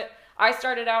 Yeah. So I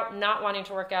started out not wanting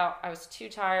to work out. I was too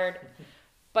tired.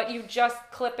 But you just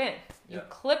clip in. You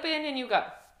clip in and you go.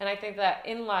 And I think that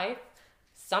in life,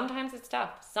 sometimes it's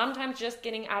tough. Sometimes just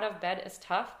getting out of bed is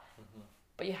tough.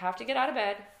 But you have to get out of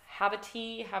bed, have a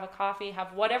tea, have a coffee,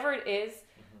 have whatever it is.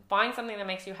 Find something that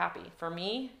makes you happy. For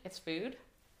me, it's food.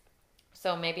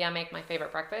 So maybe I make my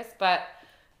favorite breakfast, but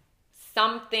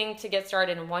something to get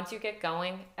started. And once you get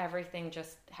going, everything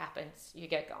just happens. You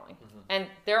get going. And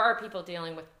there are people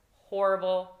dealing with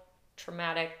horrible,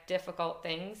 traumatic, difficult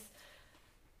things.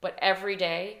 But every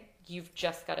day, you've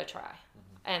just got to try.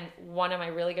 And one of my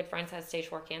really good friends has stage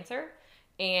 4 cancer.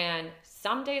 And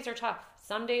some days are tough.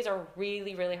 Some days are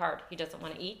really, really hard. He doesn't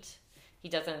want to eat.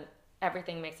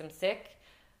 Everything makes him sick.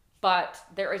 But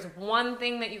there is one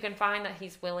thing that you can find that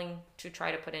he's willing to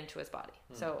try to put into his body.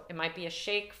 So it might be a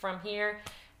shake from here.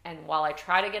 And while I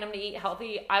try to get him to eat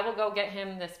healthy, I will go get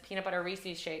him this peanut butter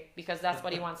Reese's shake because that's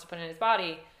what he wants to put in his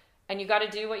body. And you got to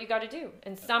do what you got to do.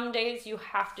 And some days you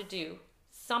have to do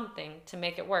something to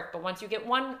make it work. But once he gets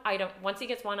one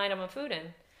item of food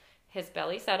in, his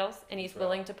belly settles and he's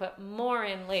willing to put more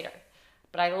in later.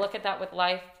 But I look at that with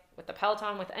life, with the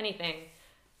Peloton, with anything.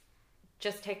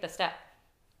 Just take the step.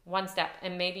 one step,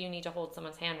 and maybe you need to hold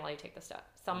someone's hand while you take the step.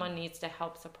 Someone needs to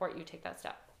help support you take that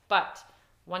step. But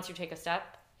once you take a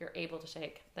step, you're able to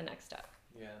take the next step.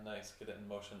 Yeah, nice. Get it in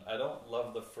motion. I don't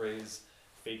love the phrase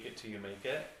 "fake it till you make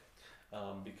it,"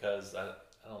 because I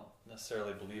don't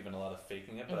necessarily believe in a lot of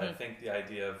faking it, but I think the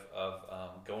idea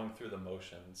of going through the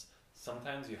motions,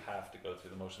 sometimes you have to go through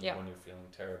the motions when you're feeling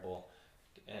terrible.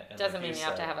 And doesn't mean you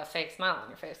have to have a fake smile on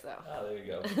your face, though. Oh, there you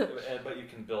go. But you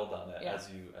can build on it as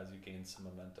you gain some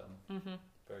momentum.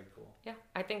 Very cool. Yeah,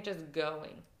 I think just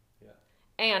going. Yeah.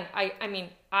 And I mean,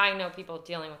 I know people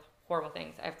dealing with horrible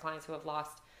things. I have clients who have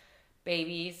lost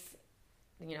babies,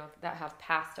 that have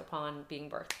passed upon being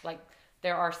birthed. Like,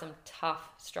 there are some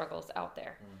tough struggles out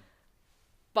there.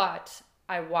 But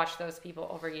I watch those people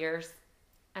over years,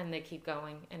 and they keep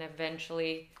going, and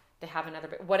eventually they have another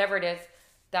baby. Whatever it is,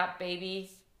 that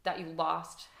baby that you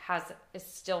lost is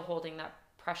still holding that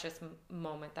precious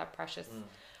moment, that precious.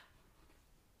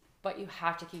 But you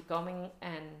have to keep going,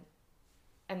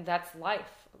 and that's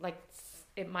life. Like,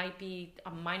 it might be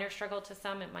a minor struggle to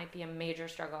some, it might be a major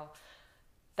struggle.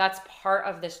 That's part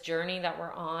of this journey that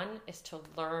we're on, is to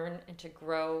learn and to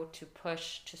grow, to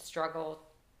push, to struggle,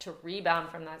 to rebound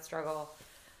from that struggle,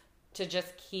 to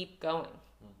just keep going.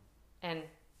 And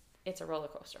it's a roller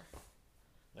coaster.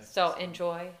 Nice. So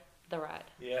enjoy the ride.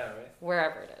 Yeah, right.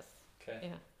 Wherever it is. Okay.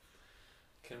 Yeah.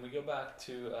 Can we go back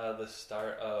to the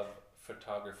start of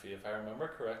photography? If I remember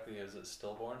correctly, is it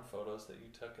stillborn photos that you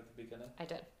took at the beginning? I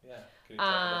did. Yeah. Can you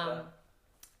talk about that?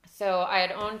 So I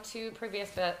had owned 2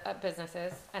 previous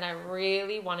businesses, and I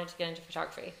really wanted to get into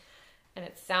photography. And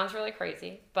it sounds really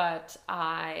crazy, but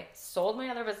I sold my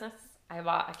other business. I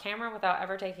bought a camera without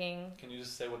ever taking... Can you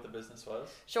just say what the business was?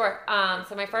 Sure.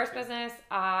 So my first business,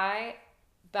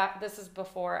 this is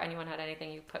before anyone had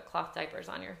anything. You put cloth diapers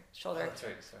on your shoulder. Oh, that's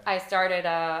right. Sorry. I started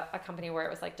a company where it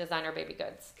was like designer baby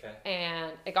goods. Okay.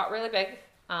 And it got really big.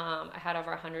 I had over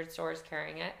 100 stores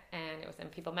carrying it, and it was in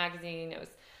People magazine. It was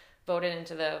voted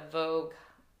into the Vogue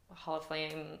Hall of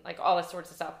Fame, like all this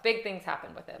sorts of stuff. Big things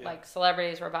happened with it. Yeah. Like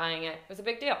celebrities were buying it. It was a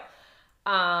big deal.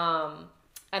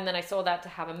 And then I sold that to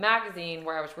have a magazine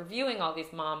where I was reviewing all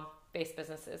these mom-based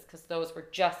businesses, because those were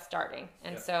just starting.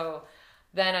 And so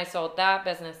then I sold that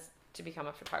business to become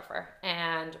a photographer.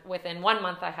 And within 1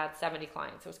 month, I had 70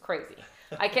 clients. It was crazy.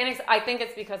 I think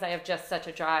it's because I have just such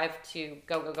a drive to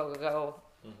go,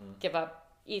 give up,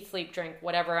 eat, sleep, drink,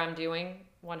 whatever I'm doing,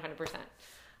 100%.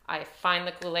 I find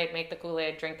the Kool-Aid, make the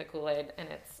Kool-Aid, drink the Kool-Aid, and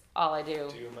it's all I do.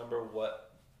 Do you remember what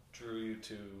drew you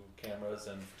to cameras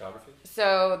and photography?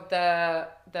 So the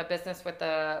business with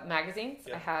the magazines,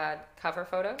 I had cover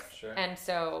photos. Sure. And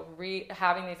so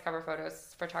having these cover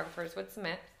photos, photographers would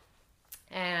submit.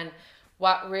 And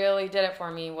what really did it for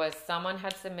me was someone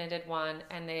had submitted one,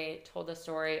 and they told the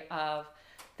story of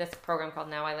this program called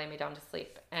Now I Lay Me Down to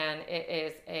Sleep. And it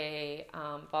is a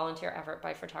volunteer effort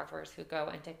by photographers who go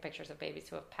and take pictures of babies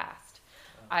who have passed,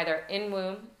 either in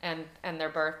womb and their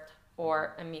birth,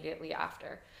 or immediately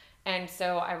after. And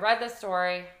so I read this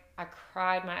story. I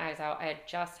cried my eyes out. I had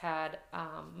just had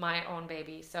my own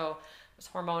baby, so it was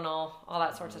hormonal, all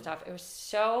that sorts of stuff. It was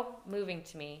so moving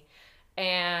to me.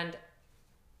 And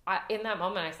in that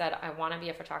moment, I said, I want to be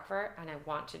a photographer, and I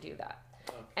want to do that.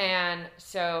 Okay. And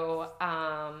so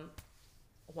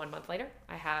 1 month later,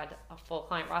 I had a full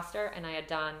client roster, and I had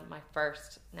done my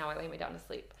first Now I Lay Me Down to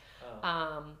Sleep.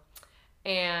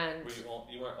 And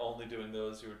you weren't only doing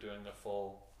those, you were doing a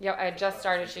full... Yeah, I had just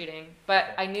started shooting,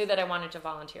 but I knew that I wanted to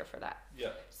volunteer for that. Yeah.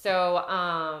 So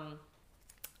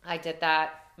I did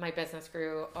that. My business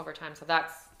grew over time, so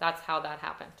that's how that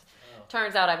happened. Oh.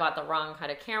 Turns out I bought the wrong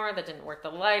kind of camera that didn't work the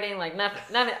lighting, like nothing.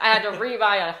 I had to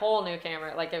rebuy a whole new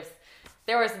camera. Like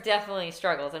there was definitely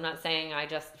struggles. I'm not saying I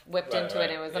just whipped into it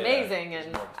and it was amazing,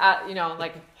 and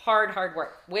like hard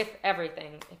work with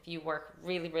everything. If you work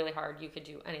really, really hard, you could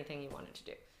do anything you wanted to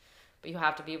do, but you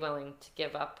have to be willing to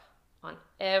give up on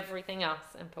everything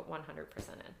else and put 100%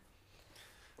 in.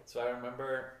 So I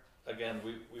remember, again,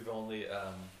 we've only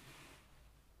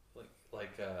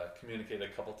communicated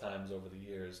a couple times over the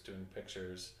years doing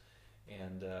pictures,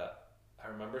 and I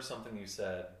remember something you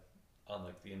said on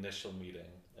like the initial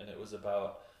meeting, and it was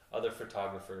about other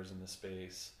photographers in the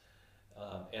space,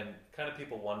 and kind of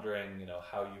people wondering,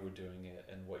 how you were doing it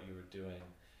and what you were doing,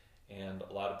 and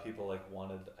a lot of people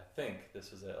wanted, I think this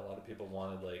was it, a lot of people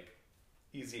wanted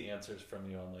easy answers from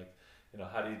you on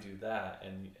how do you do that,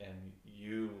 and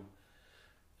you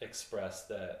expressed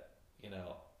that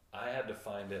I had to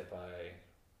find it by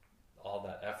all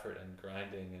that effort and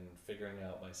grinding and figuring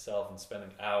out myself and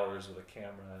spending hours with a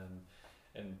camera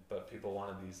but people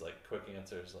wanted these like quick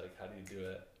answers, like how do you do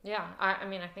it? Yeah, I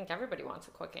mean, I think everybody wants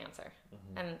a quick answer.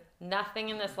 And nothing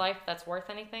in this life that's worth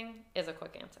anything is a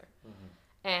quick answer.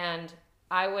 And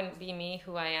I wouldn't be me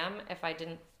who I am if I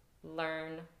didn't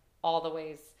learn all the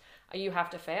ways. You have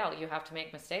to fail. You have to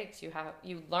make mistakes.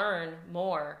 You learn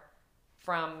more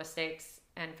from mistakes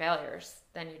and failures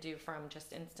than you do from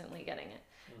just instantly getting it.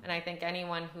 And I think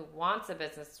anyone who wants a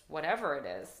business, whatever it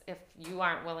is, if you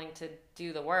aren't willing to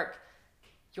do the work,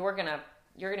 you're gonna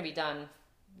be done.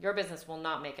 Your business will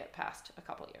not make it past a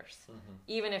couple years.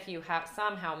 Even if you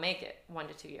somehow make it 1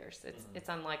 to 2 years, it's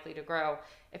unlikely to grow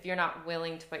if you're not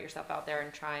willing to put yourself out there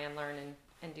and try and learn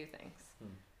and do things.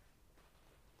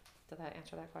 Did that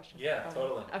answer that question? Yeah,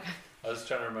 totally. Okay. I was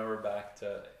trying to remember back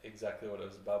to exactly what it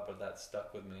was about, but that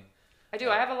stuck with me. I do.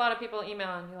 I have a lot of people email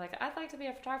and be like, I'd like to be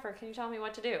a photographer. Can you tell me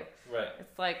what to do? Right.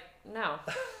 It's like, no.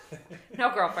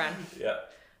 No, girlfriend. Yeah.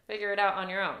 Figure it out on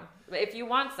your own. If you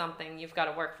want something, you've got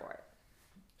to work for it.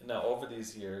 Now, over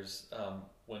these years,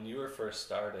 when you were first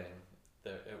starting,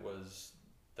 there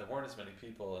weren't as many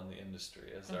people in the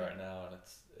industry as there are now, and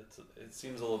it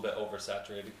seems a little bit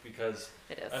oversaturated because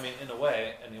it is. I mean, in a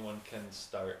way, anyone can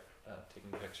start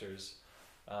taking pictures.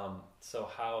 So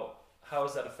how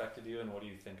has that affected you, and what do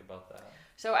you think about that?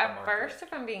 So at first,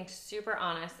 if I'm being super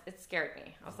honest, it scared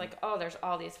me. I was like, oh, there's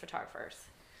all these photographers.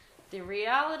 The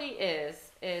reality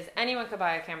is anyone could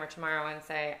buy a camera tomorrow and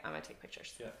say, I'm going to take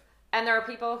pictures. Yeah. And there are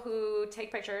people who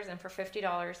take pictures and for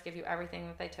 $50 give you everything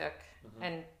that they took.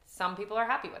 And some people are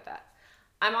happy with that.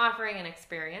 I'm offering an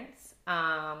experience.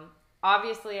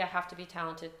 Obviously, I have to be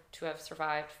talented to have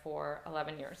survived for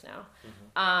 11 years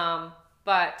now.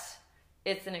 But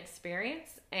it's an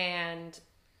experience and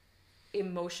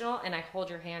emotional, and I hold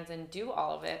your hands and do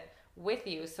all of it with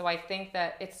you. So I think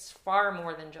that it's far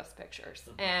more than just pictures.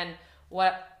 And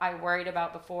what I worried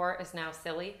about before is now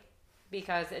silly,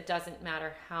 because it doesn't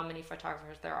matter how many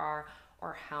photographers there are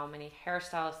or how many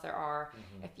hairstylists there are.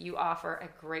 If you offer a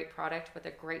great product with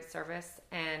a great service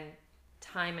and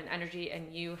time and energy,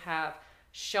 and you have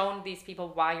shown these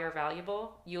people why you're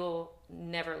valuable, you'll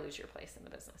never lose your place in the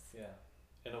business. Yeah.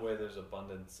 In a way, there's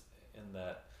abundance in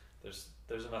that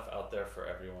there's enough out there for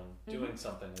everyone doing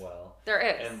something well. There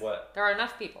is. And there are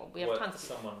enough people. We have tons of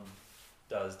people. What someone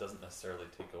doesn't necessarily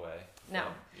take away no.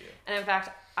 from you. And in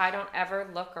fact, I don't ever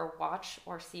look or watch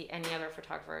or see any other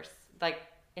photographers. Like,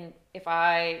 if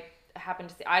I happen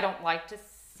to see, I don't like to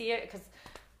see it, because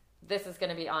this is going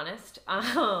to be honest.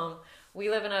 We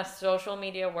live in a social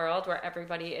media world where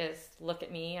everybody is, look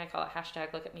at me. I call it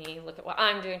hashtag look at me. Look at what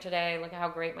I'm doing today. Look at how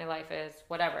great my life is.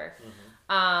 Whatever.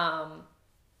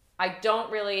 I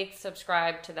don't really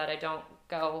subscribe to that. I don't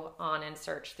go on and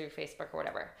search through Facebook or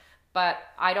whatever. But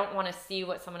I don't want to see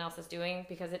what someone else is doing,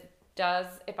 because it does,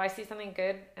 if I see something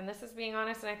good, and this is being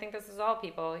honest, and I think this is all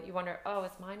people, you wonder, oh,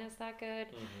 is mine is that good?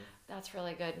 That's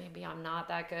really good. Maybe I'm not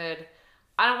that good.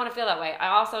 I don't want to feel that way. I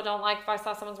also don't like if I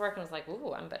saw someone's work and was like,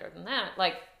 ooh, I'm better than that.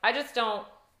 Like, I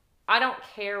don't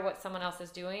care what someone else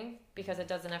is doing, because it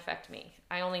doesn't affect me.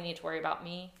 I only need to worry about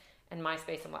me and my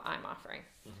space and what I'm offering.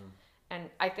 And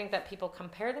I think that people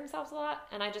compare themselves a lot,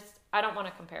 and I don't want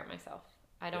to compare myself.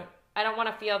 I don't want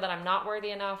to feel that I'm not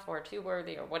worthy enough or too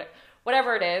worthy or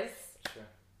whatever it is. Sure.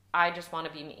 I just want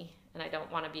to be me, and I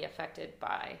don't want to be affected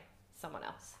by someone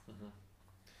else.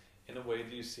 In a way,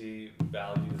 do you see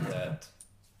value that,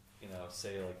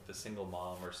 say like the single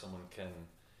mom or someone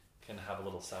can have a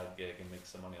little side gig and make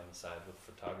some money on the side with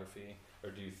photography, or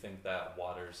do you think that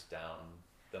waters down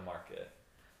the market?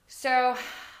 So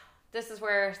this is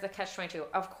where the catch-22.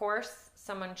 Of course,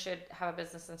 someone should have a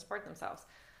business and support themselves.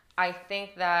 I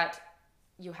think that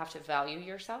you have to value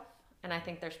yourself, and I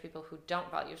think there's people who don't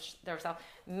value themselves.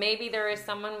 Maybe there is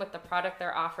someone with the product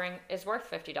they're offering is worth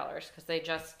 $50 because they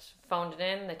just phoned it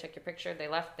in, they took your picture, they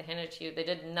left, they handed it to you, they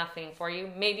did nothing for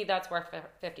you. Maybe that's worth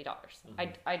 $50.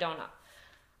 I don't know.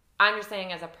 I'm just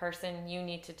saying, as a person, you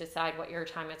need to decide what your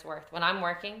time is worth. When I'm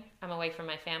working, I'm away from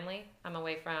my family. I'm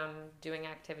away from doing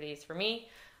activities for me.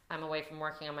 I'm away from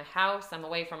working on my house. I'm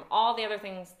away from all the other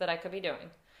things that I could be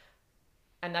doing.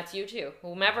 And that's you too.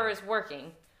 Whomever is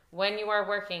working, when you are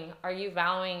working, are you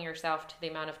valuing yourself to the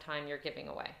amount of time you're giving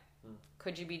away?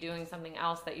 Could you be doing something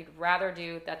else that you'd rather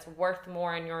do that's worth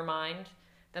more in your mind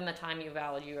than the time you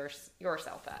value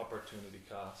yourself at? Opportunity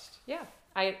cost. Yeah.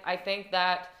 I think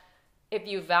that if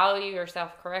you value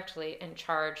yourself correctly and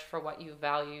charge for what you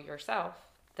value yourself,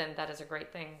 then that is a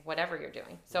great thing, whatever you're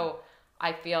doing. So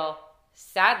I feel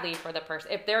sadly for the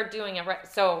person, if they're doing it right.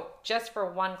 So just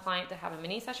for one client to have a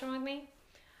mini session with me,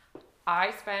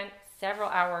 I spent several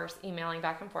hours emailing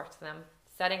back and forth to them,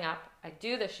 setting up. I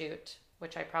do the shoot.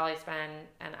 which I probably spend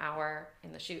an hour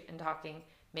in the shoot and talking,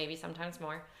 maybe sometimes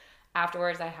more.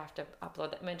 Afterwards, I have to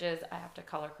upload the images. I have to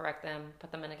color correct them,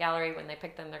 put them in a gallery. When they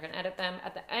pick them, they're going to edit them.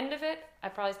 At the end of it, I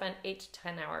probably spend 8 to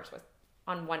 10 hours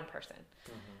on one person.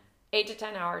 8 to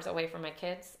 10 hours away from my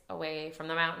kids, away from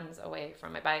the mountains, away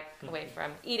from my bike, away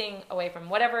from eating, away from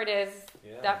whatever it is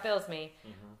that fills me.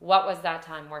 What was that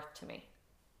time worth to me?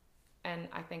 And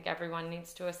I think everyone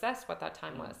needs to assess what that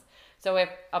time was. So if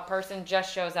a person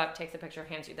just shows up, takes a picture,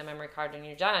 hands you the memory card, and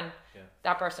you're done,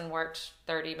 that person worked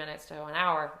 30 minutes to an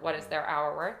hour. What is their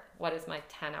hour worth? What is my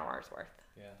 10 hours worth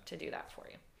to do that for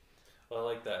you? Well, I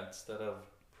like that. Instead of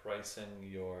pricing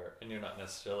and you're not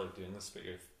necessarily doing this, but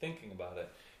you're thinking about it,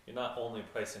 you're not only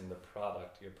pricing the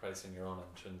product, you're pricing your own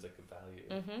intrinsic value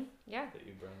that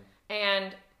you bring.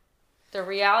 And the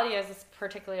reality is,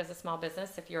 particularly as a small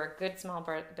business, if you're a good small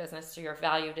business, so you're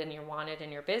valued and you're wanted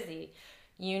and you're busy,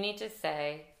 you need to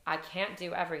say, I can't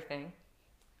do everything.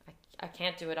 I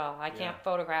can't do it all. I can't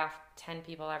photograph 10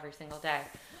 people every single day.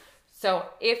 So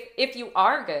if you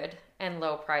are good and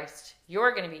low priced,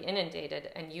 you're going to be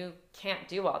inundated and you can't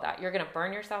do all that. You're going to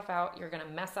burn yourself out. You're going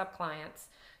to mess up clients.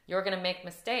 You're going to make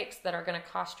mistakes that are going to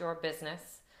cost your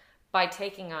business by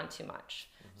taking on too much.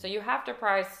 So you have to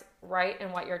price right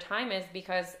in what your time is,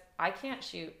 because I can't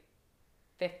shoot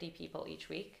 50 people each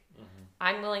week.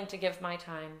 I'm willing to give my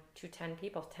time to 10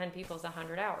 people. 10 people is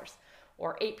 100 hours,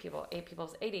 or 8 people. 8 people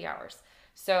is 80 hours.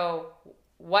 So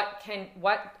what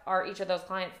are each of those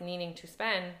clients needing to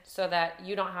spend so that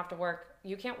you don't have to work?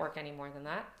 You can't work any more than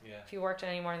that. If you worked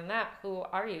any more than that, who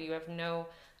are you? You have no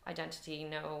identity,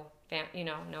 no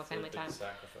family time.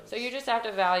 Sacrifice. So you just have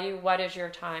to value what is your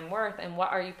time worth and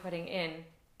what are you putting in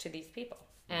to these people.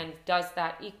 And does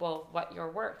that equal what you're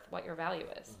worth, what your value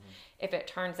is? If it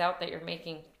turns out that you're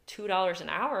making $2 an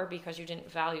hour because you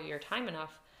didn't value your time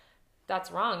enough,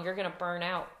 that's wrong. You're going to burn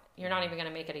out. You're not even going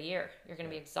to make it a year. You're going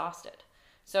to be exhausted.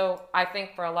 So I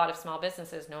think for a lot of small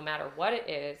businesses, no matter what it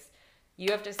is,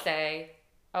 you have to say,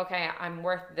 okay, I'm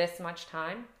worth this much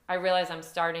time. I realize I'm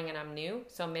starting and I'm new,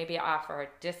 so maybe I offer a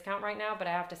discount right now, but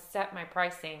I have to set my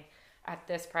pricing at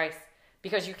this price,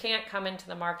 because you can't come into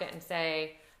the market and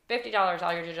say, $50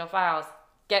 all your digital files,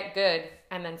 get good,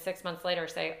 and then 6 months later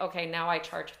say, okay, now I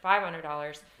charge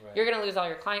 $500. You're going to lose all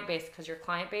your client base, because your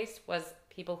client base was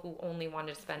people who only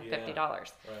wanted to spend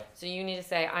 $50. So you need to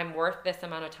say, I'm worth this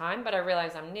amount of time, but I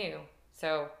realize I'm new,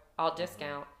 so I'll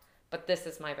discount, but this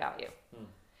is my value.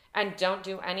 And don't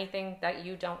do anything that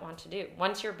you don't want to do.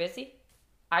 Once you're busy,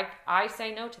 I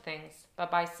say no to things,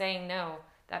 but by saying no,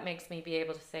 that makes me be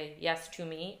able to say yes to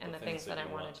me and the things that I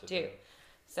wanted to do.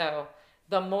 So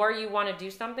the more you want to do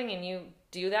something and you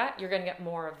do that, you're going to get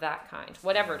more of that kind,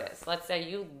 whatever it is. Let's say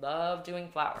you love doing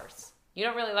flowers. You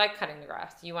don't really like cutting the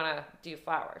grass. You want to do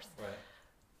flowers.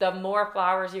 The more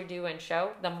flowers you do and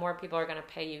show, the more people are going to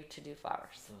pay you to do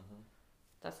flowers.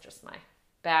 That's just my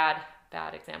bad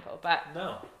example.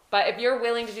 But if you're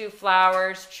willing to do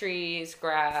flowers, trees,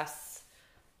 grass,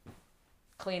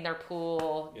 clean their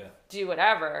pool, do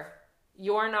whatever,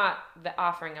 you're not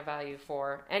offering a value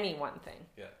for any one thing.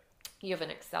 You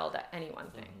haven't excelled at any one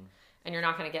thing. And you're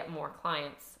not going to get more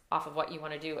clients off of what you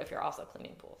want to do if you're also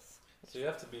cleaning pools. So you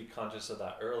have to be conscious of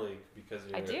that early, because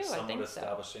you're somewhat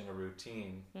establishing a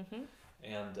routine.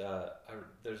 And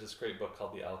there's this great book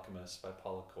called The Alchemist by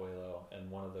Paulo Coelho, and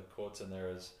one of the quotes in there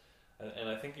is, and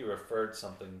I think you referred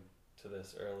something to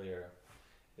this earlier,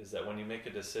 is that when you make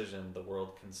a decision, the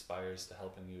world conspires to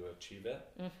helping you achieve it.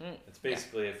 It's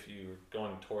basically if you're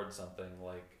going towards something,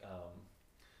 like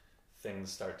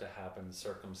things start to happen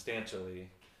circumstantially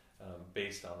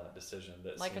based on that decision.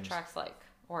 That like seems... attracts like,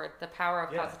 or the power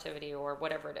of positivity, or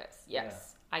whatever it is.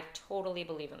 Yes, I totally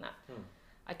believe in that.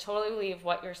 I totally believe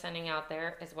what you're sending out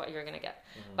there is what you're going to get.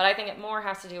 But I think it more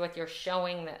has to do with you're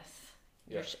showing this.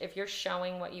 If you're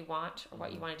showing what you want or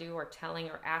what you want to do, or telling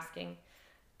or asking,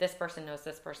 this person knows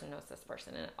this person knows this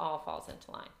person, and it all falls into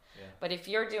line. But if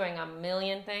you're doing a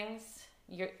million things,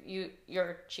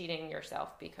 you're cheating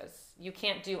yourself, because you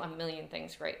can't do a million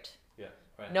things great.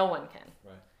 No one can.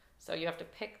 So you have to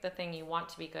pick the thing you want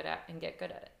to be good at and get good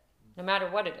at it, no matter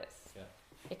what it is.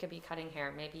 It could be cutting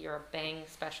hair. Maybe you're a bang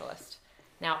specialist.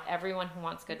 Now everyone who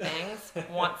wants good bangs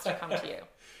wants to come to you.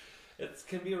 It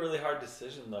can be a really hard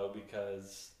decision, though,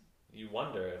 because you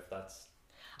wonder if that's...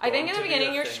 I think in the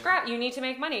beginning you need to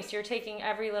make money, so you're taking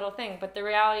every little thing. But the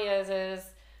reality is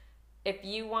if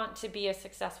you want to be a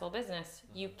successful business,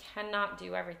 you cannot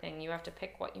do everything. You have to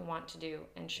pick what you want to do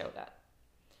and show that.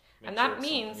 And that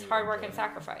means hard work and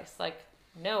sacrifice. Like,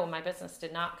 no, my business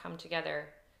did not come together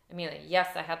immediately. Yes,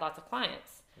 I had lots of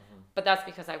clients, but that's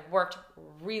because I worked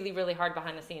really, really hard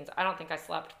behind the scenes. I don't think I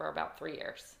slept for about 3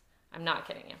 years. I'm not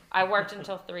kidding you. I worked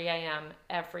until 3 a.m.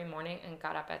 every morning and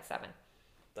got up at 7.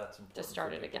 That's important to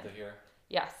start it again. To hear.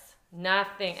 Yes.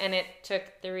 Nothing. And it took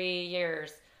 3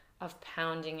 years of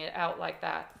pounding it out like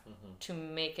that to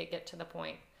make it get to the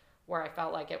point where I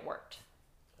felt like it worked.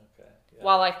 Okay. Yeah.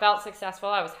 While I felt successful,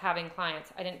 I was having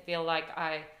clients. I didn't feel like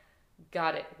I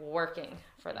got it working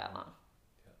for that long.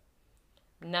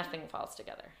 Yeah. Nothing falls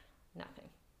together. Nothing.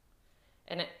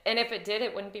 And if it did,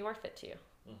 it wouldn't be worth it to you.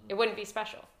 It wouldn't be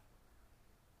special.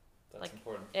 That's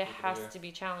important. It has to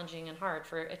be challenging and hard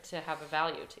for it to have a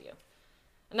value to you.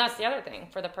 And that's the other thing.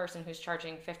 For the person who's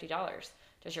charging $50,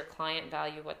 does your client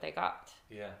value what they got?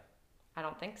 Yeah. I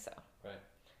don't think so. Right.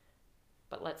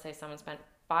 But let's say someone spent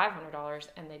 $500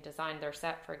 and they designed their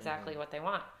set for exactly what they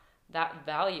want. That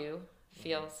value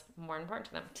feels more important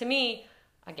to them. To me,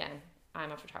 again,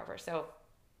 I'm a photographer, so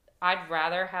I'd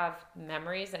rather have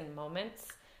memories and moments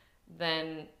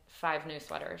than 5 new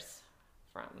sweaters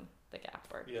from the Gap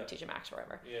or TJ Maxx or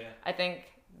wherever. Yeah. I think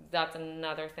that's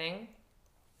another thing.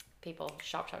 People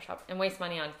shop, and waste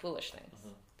money on foolish things.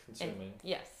 Consuming. And,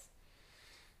 yes.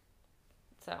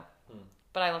 So,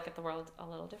 but I look at the world a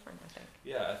little different, I think.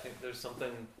 Yeah, I think there's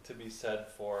something to be said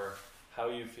for how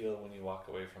you feel when you walk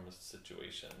away from a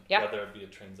situation. Yeah. Whether it be a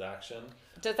transaction.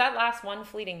 Does that last one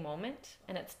fleeting moment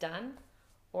and it's done?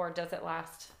 Or does it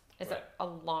last, is it a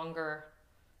longer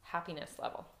happiness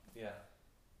level? Yeah.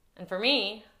 And for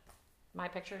me, my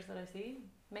pictures that I see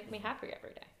make me happy every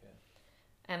day.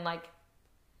 Yeah. And like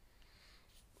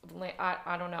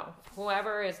I don't know,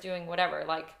 whoever is doing whatever,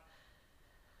 like,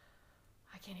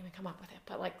 I can't even come up with it,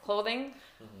 but like clothing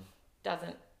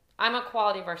doesn't, I'm a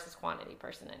quality versus quantity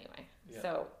person anyway. Yeah.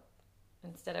 So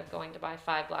instead of going to buy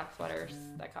 5 black sweaters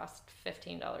that cost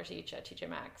 $15 each at TJ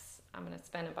Maxx, I'm going to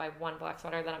spend and buy 1 black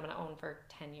sweater that I'm going to own for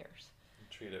 10 years. And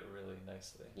treat it really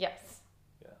nicely. Yes.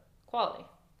 Yeah. Quality.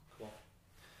 Cool.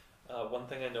 One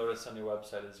thing I noticed on your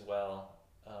website as well,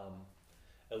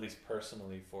 at least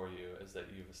personally for you, is that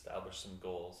you've established some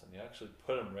goals and you actually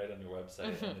put them right on your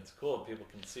website, and it's cool. People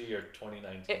can see your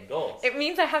 2019 goals. It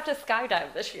means I have to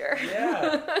skydive this year.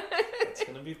 Yeah, it's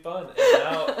gonna be fun. And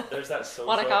now there's that social.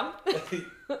 Want to come?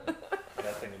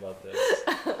 Nothing about this.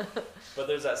 But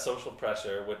there's that social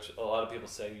pressure, which a lot of people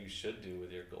say you should do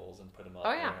with your goals and put them out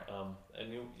there.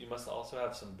 And you must also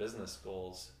have some business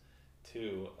goals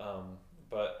too.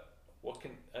 But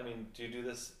do you do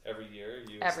this every year?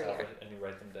 Every year. And you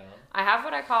write them down? I have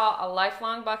what I call a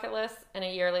lifelong bucket list and a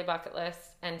yearly bucket list,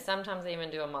 and sometimes I even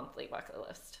do a monthly bucket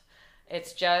list.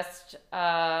 It's just,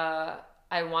 I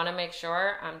want to make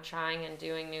sure I'm trying and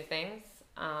doing new things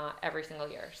every single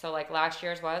year. So like last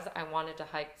year's was, I wanted to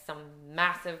hike some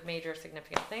massive, major,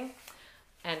 significant thing.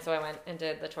 And so I went and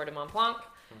did the Tour de Mont Blanc.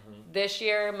 This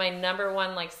year, my number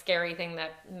one like scary thing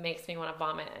that makes me want to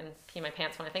vomit and pee my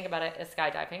pants when I think about it is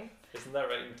skydiving. Isn't that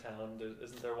right in town?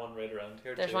 Isn't there one right around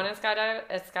here? There's one at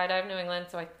Skydive New England,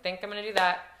 so I think I'm going to do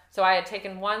that. So I had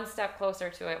taken one step closer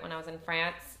to it when I was in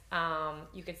France.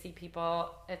 You could see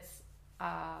people. It's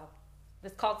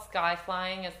called sky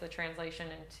flying is the translation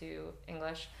into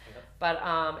English, but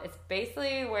it's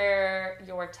basically where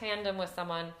you're tandem with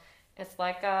someone. It's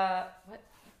like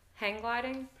hang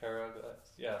gliding?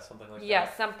 Yeah, something like that. Yeah,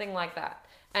 something like that.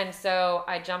 And so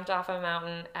I jumped off a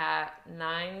mountain at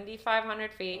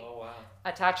 9,500 feet. Oh, wow.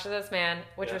 Attached to this man,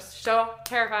 which was so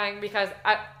terrifying because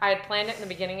I had planned it in the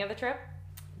beginning of the trip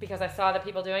because I saw the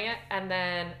people doing it. And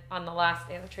then on the last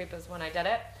day of the trip is when I did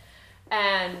it.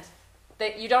 And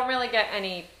you don't really get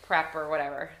any prep or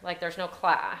whatever. Like there's no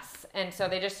class. And so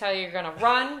they just tell you you're going to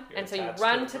run. And so you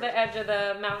run to the edge of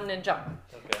the mountain and jump.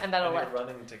 Okay. And that'll work. You're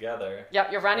running together. Yeah,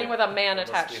 you're running with a man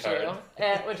attached to you,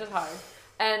 which is hard.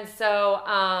 And so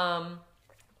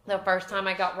the first time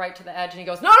I got right to the edge and he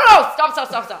goes, no,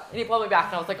 stop. And he pulled me back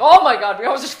and I was like, oh my God, we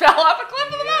almost just fell off a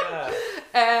cliff of the mountain.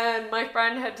 And my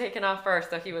friend had taken off first,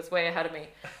 so he was way ahead of me.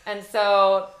 And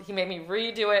so he made me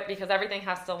redo it because everything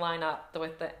has to line up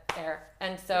with the air.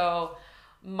 And so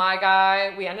my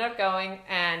guy, we ended up going,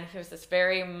 and he was this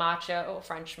very macho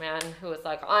Frenchman who was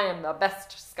like, I am the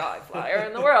best sky flyer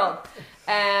in the world.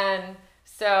 And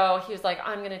so he was like,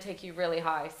 I'm going to take you really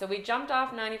high. So we jumped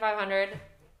off 9,500.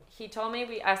 He told me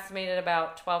we estimated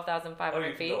about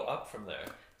 12,500 feet. You can go up from there.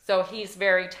 So he's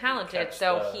very talented.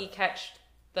 He catched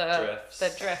the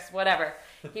drifts, whatever.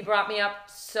 He brought me up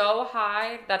so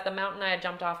high that the mountain I had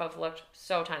jumped off of looked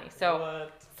so tiny. So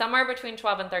somewhere between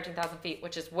 12 and 13,000 feet,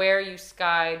 which is where you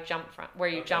jump from, where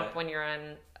you jump when you're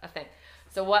on a thing.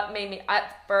 So what made me,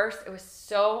 at first, it was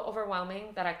so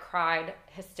overwhelming that I cried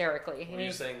hysterically. Were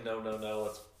you saying, no,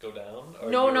 let's go down? Or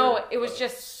no, it was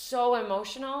just so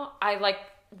emotional.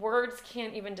 Words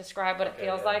can't even describe what it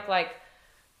feels like. Like,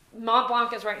 Mont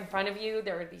Blanc is right in front of you.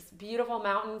 There are these beautiful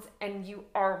mountains, and you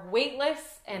are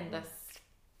weightless, and the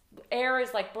air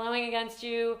is like blowing against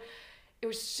you. It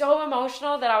was so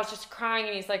emotional that I was just crying,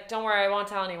 and he's like, don't worry, I won't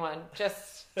tell anyone.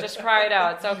 Just cry it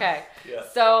out. It's okay. Yeah.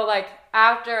 So like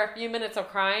after a few minutes of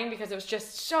crying, because it was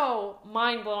just so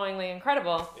mind-blowingly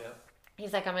incredible,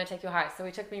 he's like, I'm going to take you high. So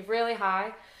he took me really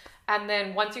high. And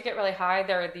then once you get really high,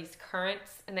 there are these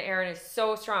currents in the air, and it's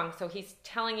so strong. So he's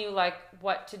telling you like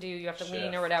what to do. You have to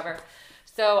lean or whatever.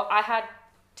 So I had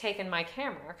taken my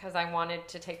camera because I wanted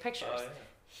to take pictures. Oh, yeah.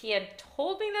 He had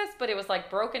told me this, but it was like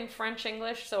broken French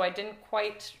English, so I didn't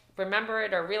quite remember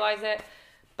it or realize it.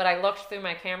 But I looked through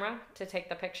my camera to take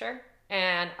the picture,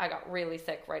 and I got really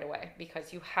sick right away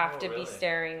because you have to be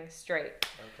staring straight.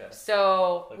 Okay.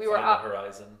 So like we were up. The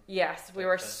horizon. Yes, we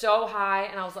were so high,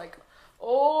 and I was like,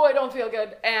 oh, I don't feel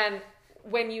good. And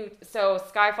so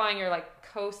sky flying, you're like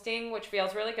coasting, which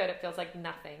feels really good. It feels like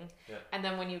nothing. Yeah. And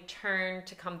then when you turn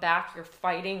to come back, you're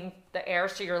fighting the air,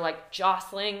 so you're like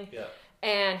jostling. Yeah.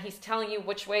 And he's telling you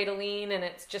which way to lean, and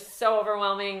it's just so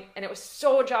overwhelming. And it was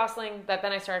so jostling that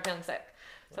then I started feeling sick.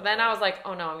 So then I was like,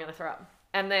 oh no, I'm going to throw up.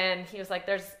 And then he was like,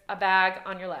 there's a bag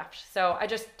on your left. So I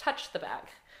just touched the bag.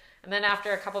 And then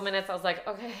after a couple minutes, I was like,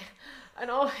 okay, I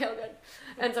don't feel good.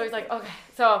 And so he's like, okay.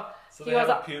 So they have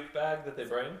a puke bag that they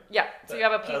bring? Yeah. So you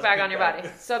have a puke bag on your body.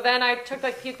 So then I took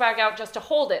the puke bag out just to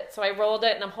hold it. So I rolled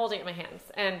it, and I'm holding it in my hands.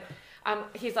 And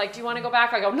he's like, do you want to go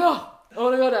back? I go, no. I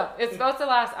want to go down. It's supposed to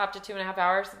last up to 2.5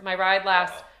 hours. My ride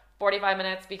lasts 45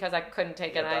 minutes because I couldn't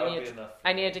take it.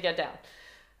 I needed to get down.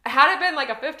 Had it been like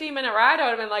a 15-minute ride, I would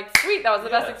have been like, sweet, that was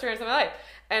the best experience of my life.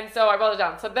 And so I rolled it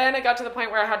down. So then it got to the point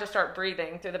where I had to start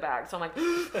breathing through the bag. So I'm like,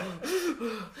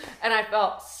 and I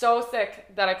felt so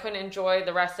sick that I couldn't enjoy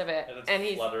the rest of it. And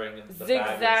he's fluttering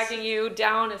zigzagging you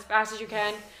down as fast as you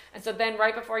can. And so then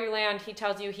right before you land, he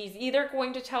tells you he's either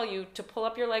going to tell you to pull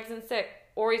up your legs and sit,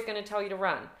 or he's going to tell you to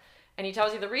run. And he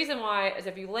tells you the reason why is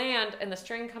if you land and the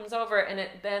string comes over and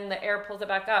then the air pulls it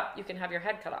back up, you can have your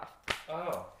head cut off.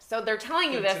 Oh. So they're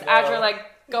telling you this as you're like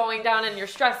going down and you're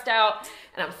stressed out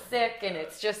and I'm sick and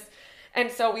it's just,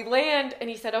 and so we land and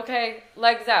he said, okay,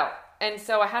 legs out. And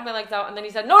so I had my legs out and then he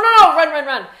said, no,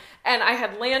 run. And I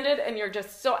had landed and you're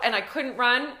just and I couldn't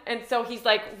run. And so he's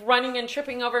like running and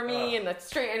tripping over me and the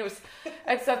string,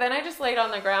 and so then I just laid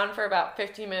on the ground for about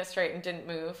 15 minutes straight and didn't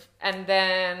move. And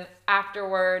then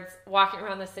afterwards, walking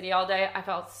around the city all day, I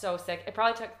felt so sick. It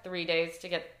probably took 3 days to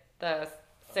get the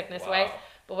sickness away.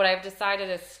 But what I've decided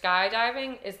is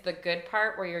skydiving is the good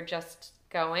part where you're just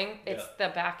going. It's the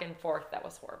back and forth that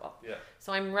was horrible. Yeah.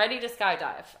 So I'm ready to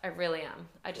skydive. I really am.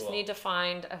 I just need to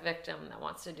find a victim that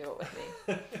wants to do it with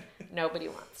me. Nobody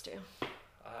wants to.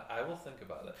 I will think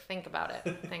about it. Think about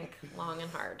it. Think long and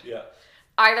hard. Yeah.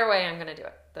 Either way, I'm going to do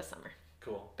it this summer.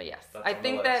 Cool. But yes, I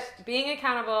think that being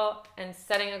accountable and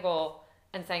setting a goal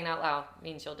and saying it out loud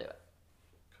means you'll do it.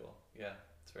 Cool. Yeah,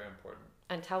 it's very important.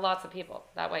 And tell lots of people.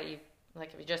 That way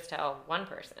if you just tell one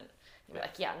person, you'll be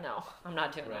like, yeah, no, I'm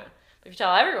not doing that. But if you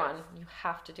tell everyone, you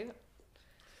have to do it.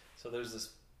 So there's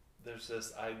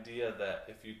this idea that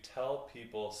if you tell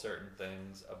people certain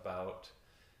things about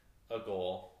a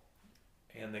goal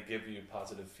and they give you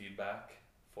positive feedback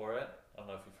for it, I don't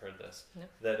know if you've heard this,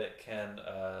 that it can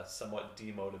somewhat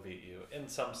demotivate you in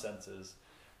some senses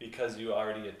because you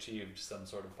already achieved some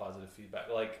sort of positive feedback.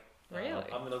 Like, really?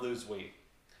 I'm going to lose weight.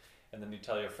 And then you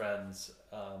tell your friends,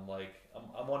 I'm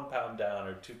 1 pound down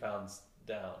or 2 pounds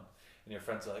down. And your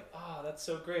friends are like, oh, that's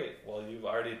so great. Well, you've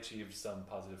already achieved some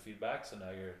positive feedback, so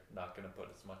now you're not going to put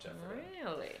as much effort in.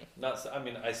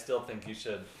 Really? I still think you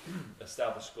should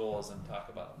establish goals and talk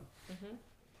about them. Mm-hmm.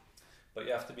 But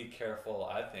you have to be careful,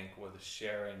 I think, with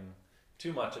sharing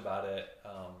too much about it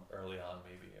early on,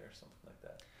 maybe, or something like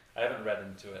that. I haven't read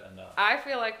into it enough. I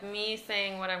feel like me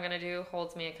saying what I'm going to do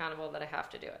holds me accountable that I have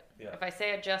to do it. Yeah. If I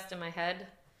say it just in my head,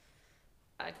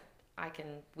 I can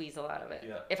weasel out of it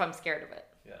if I'm scared of it.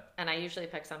 Yeah. And I usually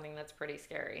pick something that's pretty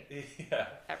scary.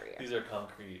 Every year. These are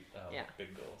concrete,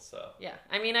 big goals. So. Yeah.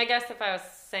 I guess if I was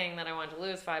saying that I wanted to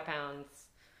lose 5 pounds,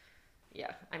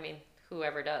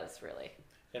 whoever does really.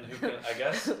 And who can? I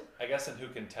guess, and who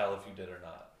can tell if you did or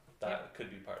not? That could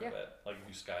be part of it. Like if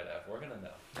you skydive, we're gonna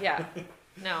know. Yeah.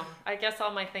 No, I guess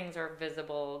all my things are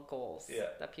visible goals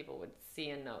that people would see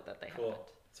and know that they happened.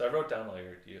 So I wrote down all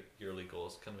your yearly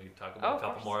goals. Can we talk about a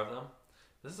couple more of them?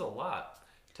 This is a lot.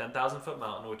 10,000-foot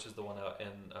mountain, which is the one out in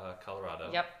Colorado.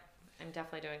 Yep, I'm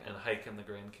definitely doing that. And hike in the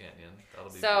Grand Canyon.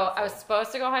 That'll be so beautiful. I was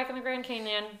supposed to go hike in the Grand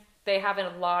Canyon. They have a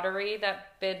lottery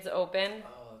that bids open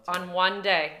on one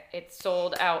day. It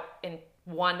sold out in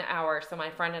 1 hour. So my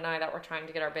friend and I that were trying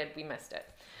to get our bid, we missed it.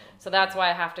 So that's why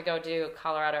I have to go do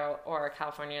Colorado or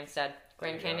California instead.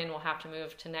 Grand Canyon will have to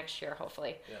move to next year,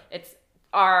 hopefully. Yeah. It's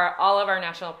all of our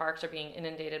national parks are being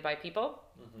inundated by people,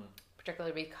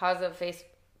 particularly because of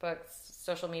Facebook's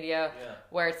social media,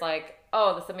 where it's like,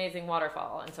 oh, this amazing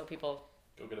waterfall, and so people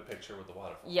go get a picture with the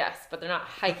waterfall. Yes, but they're not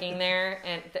hiking there,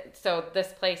 and so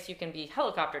this place you can be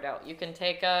helicoptered out. You can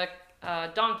take a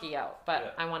donkey out,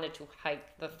 but I wanted to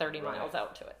hike the 30 miles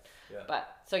out to it. Yeah. But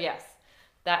so yes,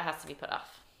 that has to be put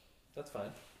off. That's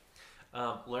fine.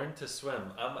 Learn to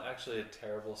swim. I'm actually a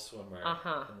terrible swimmer,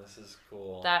 and this is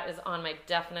cool. That is on my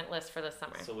definite list for this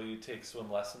summer. So will you take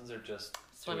swim lessons or just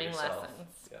swimming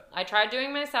lessons? Yeah. I tried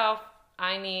doing myself.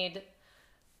 I need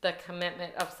the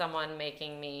commitment of someone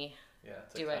making me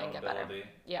do it and get better.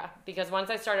 Yeah, because once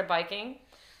I started biking,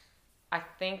 I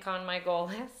think on my goal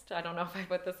list, I don't know if I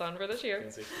put this on for this year,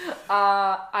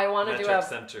 I want to do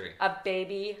a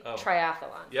baby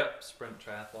triathlon. Yep, sprint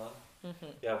triathlon.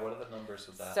 Yeah, what are the numbers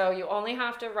with that? So you only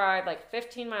have to ride like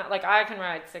 15 miles. Like I can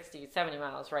ride 60, 70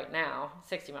 miles right now.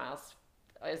 60 miles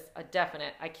is a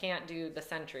definite. I can't do the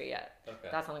Century yet. Okay.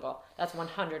 That's on the goal. That's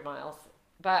 100 miles.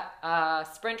 But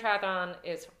sprint triathlon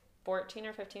is 14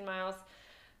 or 15 miles.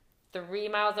 3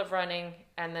 miles of running,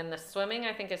 and then the swimming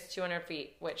I think is 200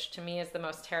 feet, which to me is the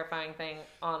most terrifying thing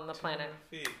on the planet.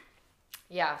 200 feet.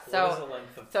 Yeah, what is the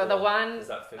length of the one is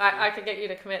that 50? I could get you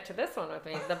to commit to this one with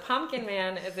me. The Pumpkin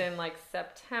Man is in like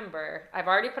September. I've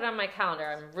already put it on my calendar.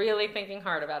 I'm really thinking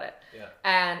hard about it. Yeah.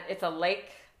 And it's a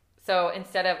lake. So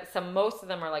instead of most of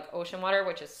them are like ocean water,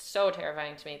 which is so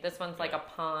terrifying to me. This one's like a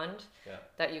pond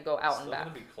that you go out and back. It's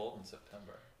still going to be cold in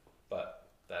September, but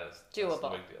that's doable. No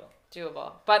big deal.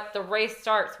 Doable. But the race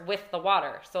starts with the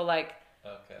water. So like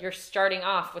you're starting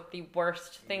off with the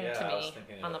worst thing to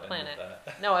me on the planet.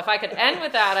 No, if I could end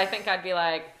with that, I think I'd be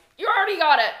like, you already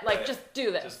got it. Like, just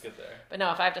do this. Just get there. But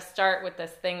no, if I have to start with this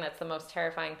thing that's the most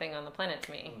terrifying thing on the planet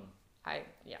to me,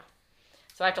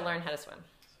 So I have to learn how to swim.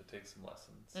 So take some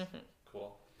lessons.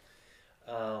 Cool.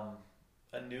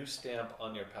 A new stamp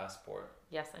on your passport.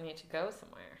 Yes, I need to go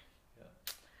somewhere.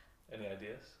 Yeah. Any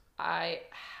ideas? I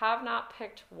have not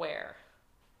picked where,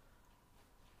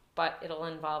 but it'll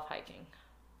involve hiking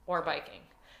or biking.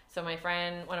 So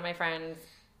one of my friends,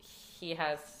 he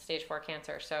has stage 4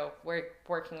 cancer, so we're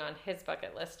working on his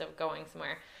bucket list of going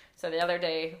somewhere. So the other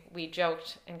day we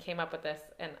joked and came up with this,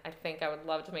 and I think I would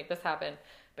love to make this happen,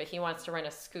 but he wants to rent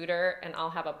a scooter and I'll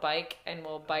have a bike and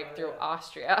we'll bike through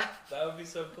Austria. That would be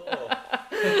so cool.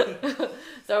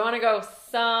 So I want to go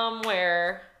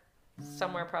somewhere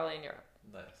probably in Europe.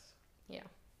 Nice. Yeah.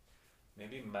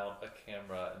 Maybe mount a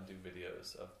camera and do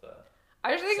videos of the...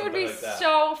 I just think it would be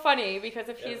so funny because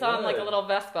if he's on like a little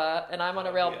Vespa and I'm on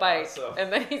a real bike, awesome.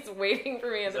 And then he's waiting for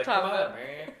me at the top of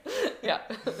it. Yeah.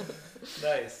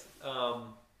 Nice.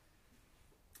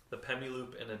 The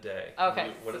Pemiloop in a day.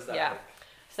 Okay. What is that like?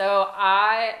 So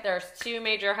there's 2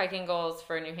 major hiking goals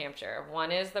for New Hampshire.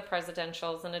 One is the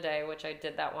presidentials in a day, which I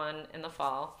did that one in the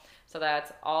fall. So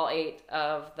that's all 8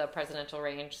 of the presidential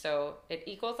range. So it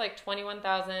equals like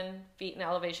 21,000 feet in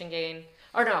elevation gain.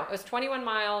 Or no, it was 21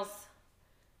 miles.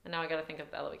 And now I got to think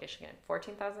of the elevation gain.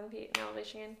 14,000 feet in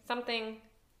elevation gain. Something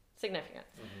significant.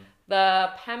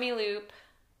 The Pemiloop,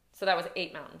 so that was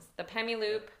 8 mountains. The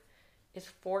Pemiloop is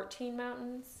 14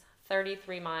 mountains,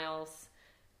 33 miles.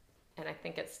 And I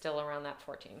think it's still around that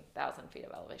 14,000 feet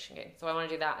of elevation gain. So I want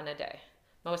to do that in a day.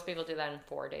 Most people do that in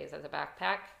 4 days as a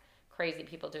backpack. Crazy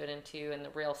people do it in 2, and the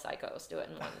real psychos do it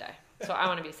in 1 day. So I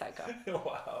want to be psycho.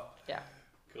 Wow. Yeah.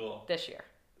 Cool. This year.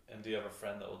 And do you have a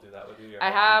friend that will do that with you?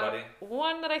 I have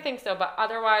one that I think so, but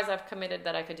otherwise I've committed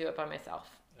that I could do it by myself.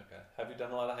 Okay. Have you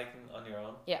done a lot of hiking on your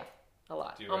own? Yeah, a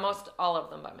lot. Almost all of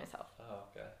them by myself. Oh,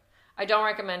 okay. I don't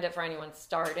recommend it for anyone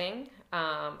starting.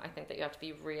 I think that you have to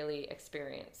be really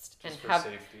experienced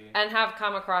and have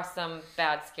come across some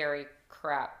bad, scary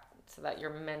crap so that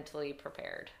you're mentally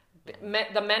prepared.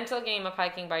 The mental game of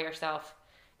hiking by yourself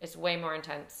is way more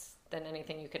intense than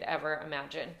anything you could ever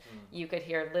imagine. You could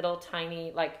hear little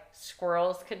tiny, like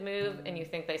squirrels could move and you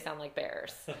think they sound like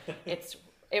bears.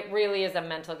 It really is a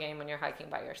mental game when you're hiking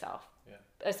by yourself. Yeah.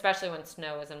 Especially when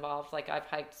snow is involved. Like I've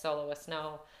hiked solo with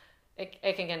snow.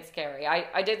 It can get scary.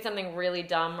 I did something really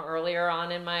dumb earlier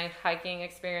on in my hiking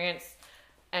experience.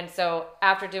 And so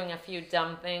after doing a few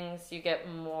dumb things, you get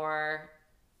more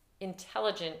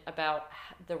intelligent about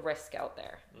the risk out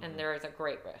there. And there is a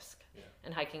great risk. Yeah.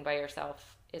 And hiking by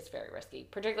yourself is very risky,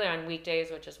 particularly on weekdays,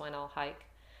 which is when I'll hike.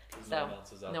 So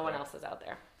no one else is out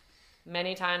there.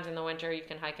 Many times in the winter, you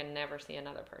can hike and never see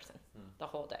another person the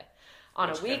whole day. On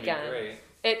a weekend,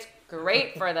 it's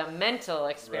great for the mental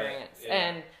experience. Right. Yeah.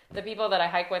 And the people that I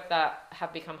hike with that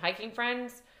have become hiking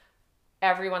friends,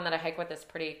 everyone that I hike with is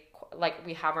pretty like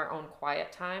we have our own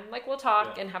quiet time. Like we'll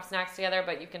talk Yeah. and have snacks together,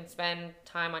 but you can spend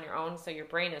time on your own, so your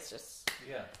brain is just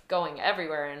Yeah. going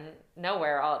everywhere and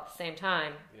nowhere all at the same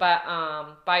time. Yeah.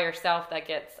 But by yourself, that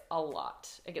gets a lot.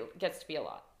 Gets to be a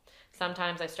lot.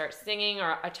 Sometimes I start singing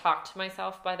or I talk to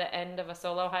myself by the end of a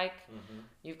solo hike. Mm-hmm.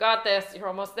 You've got this. You're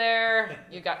almost there.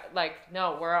 You got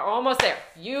no, we're almost there.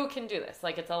 You can do this.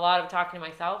 Like it's a lot of talking to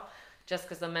myself just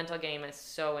because the mental game is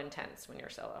so intense when you're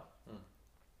solo.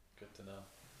 Good to know.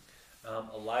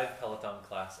 A live Peloton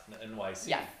class in NYC.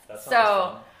 Yes. That sounds So,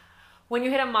 fun. when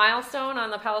you hit a milestone on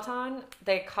the Peloton,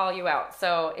 they call you out.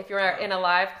 So if you're in a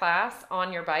live class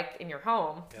on your bike in your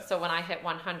home, Yeah. so when I hit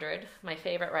 100, my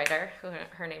favorite rider,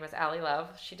 her name is Allie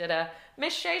Love, she did a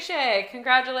Miss Shay Shay,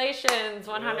 congratulations,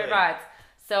 100 Really? rides.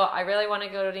 So I really want to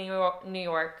go to New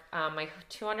York. My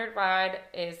 200 ride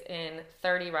is in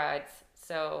 30 rides.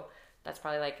 So that's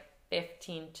probably like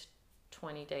 15 to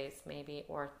 20 days maybe,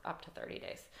 or up to 30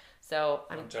 days. So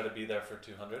I'm trying to be there for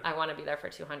 200. I want to be there for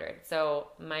 200.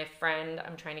 So my friend,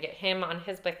 I'm trying to get him on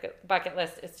his bucket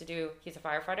list is to do, he's a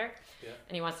firefighter, Yeah.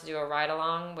 and he wants to do a ride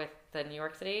along with the New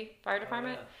York City Fire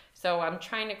Department. yeah. So I'm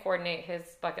trying to coordinate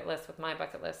his bucket list with my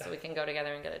bucket list so we can go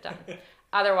together and get it done.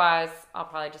 Otherwise, I'll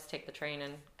probably just take the train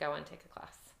and go and take a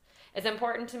class. It's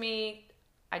important to me.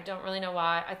 I don't really know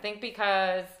why. I think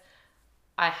because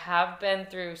I have been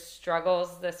through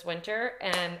struggles this winter,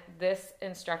 and this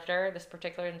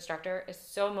particular instructor is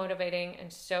so motivating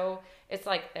and so, it's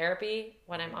like therapy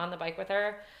when I'm on the bike with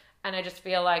her. And I just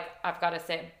feel like I've got to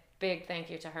say a big thank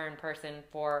you to her in person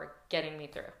for getting me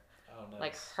through. Oh, nice.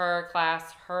 Like her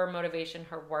class, her motivation,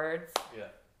 her words Yeah.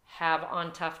 have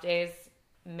on tough days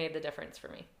made the difference for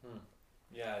me.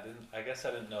 Yeah, I guess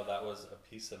I didn't know that was a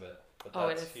piece of it, but Oh,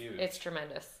 that's it is. huge. It's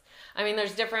tremendous. I mean,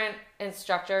 there's different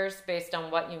instructors based on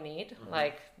what you need. Mm-hmm.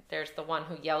 Like, there's the one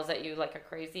who yells at you like a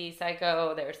crazy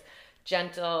psycho. There's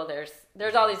gentle.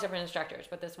 There's all these different instructors.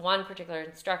 But this one particular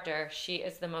instructor, she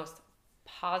is the most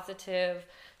positive.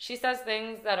 She says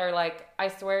things that are like, I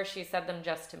swear she said them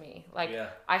just to me. Like, Yeah.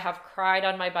 I have cried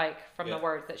on my bike from the Yeah.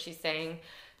 words that she's saying.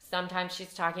 Sometimes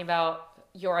she's talking about,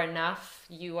 you're enough,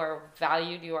 you are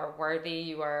valued, you are worthy,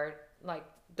 you are like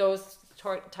those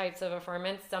types of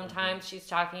affirmance. Sometimes she's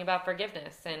talking about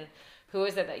forgiveness and who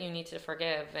is it that you need to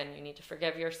forgive, and you need to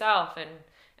forgive yourself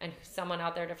and someone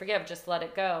out there to forgive, just let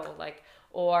it go. Like,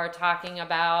 or talking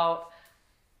about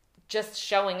just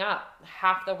showing up.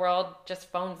 Half the world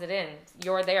just phones it in.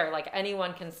 You're there. Like,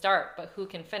 anyone can start, but who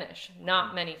can finish?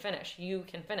 Not many finish. You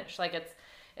can finish. Like,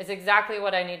 it's exactly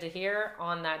what I need to hear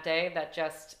on that day. That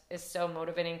just is so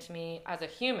motivating to me as a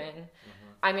human.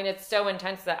 I mean, it's so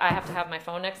intense that I have to have my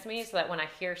phone next to me so that when I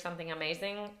hear something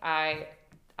amazing, I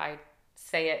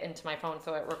say it into my phone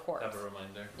so it records. Have a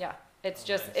reminder. Yeah, it's Oh,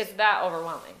 just, nice. it's that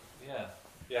overwhelming. Yeah.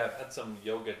 Yeah, I've had some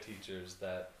yoga teachers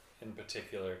that in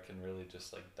particular can really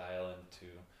just like dial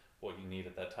into what you need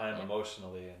at that time Yeah.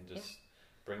 emotionally and just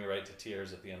bring you right to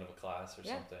tears at the end of a class or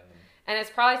Yeah. something. And it's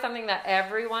probably something that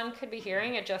everyone could be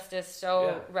hearing. It just is so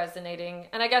Yeah. resonating.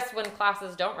 And I guess when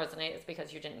classes don't resonate, it's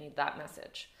because you didn't need that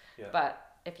message. Yeah. But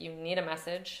if you need a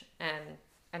message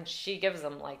and she gives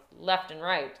them like left and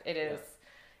right,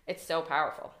 it's so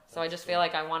powerful. So I just feel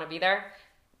like I want to be there.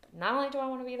 Not only do I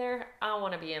want to be there, I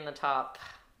want to be in the top.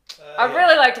 I Yeah.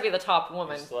 really like to be the top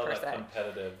woman, You still have per that se.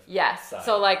 competitive Yes. side.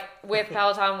 So like with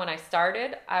Peloton, when I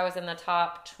started, I was in the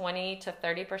top 20 to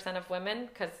 30% of women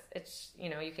because it's, you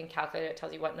know, you can calculate it,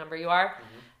 tells you what number you are.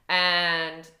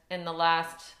 And in the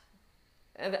last,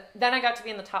 then I got to be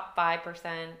in the top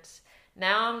 5%.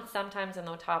 Now I'm sometimes in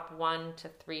the top 1 to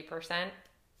 3%.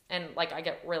 And like, I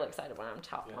get really excited when I'm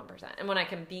top 1%. And when I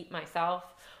can beat myself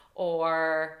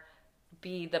or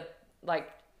be the like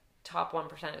top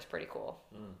 1% is pretty cool.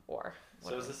 Or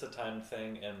So is this a time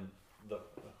thing, and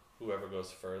whoever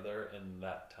goes further in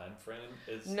that time frame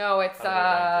is? No, it's how do they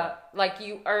rank it? like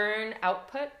you earn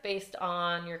output based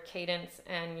on your cadence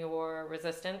and your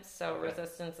resistance. So Okay.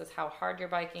 resistance is how hard you're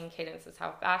biking, cadence is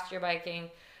how fast you're biking.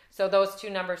 So those two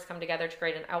numbers come together to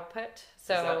create an output.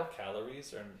 So Is that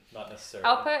calories or not necessarily?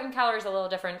 output and calories are a little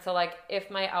different. So like if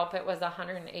my output was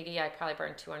 180, I probably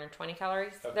burned 220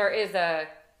 calories. Okay. There is a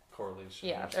correlation.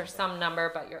 yeah, or there's something. some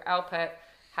number, but your output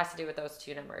has to do with those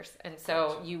two numbers. And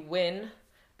so Gotcha. you win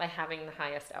by having the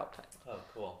highest output. Oh,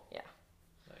 cool. Yeah.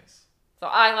 Nice. So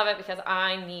I love it because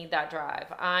I need that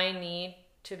drive. I need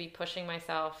to be pushing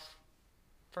myself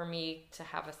for me to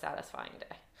have a satisfying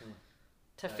day.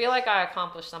 To Nice. feel like I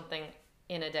accomplished something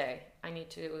in a day, I need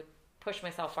to push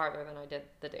myself farther than I did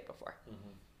the day before.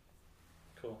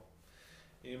 Cool.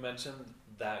 You mentioned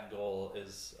that goal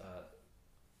is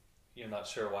you're not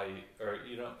sure why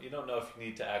you don't know if you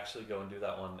need to actually go and do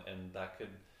that one, and that could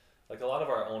like a lot of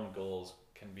our own goals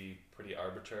can be pretty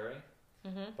arbitrary,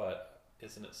 Mm-hmm. but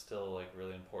isn't it still like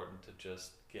really important to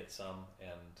just get some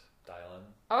and dial in?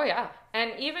 Oh, yeah.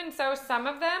 And even so, some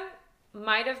of them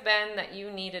might have been that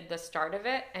you needed the start of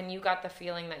it and you got the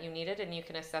feeling that you needed, and you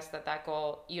can assess that that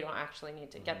goal, you don't actually need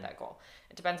to get that goal.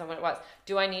 It depends on what it was.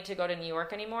 Do I need to go to New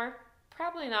York anymore?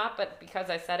 Probably not, but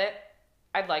because I said it,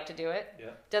 I'd like to do it.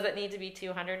 Yeah. Does it need to be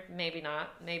 200? Maybe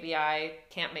not. Maybe I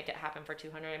can't make it happen for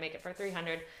 200. I make it for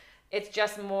 300. It's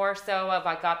just more so of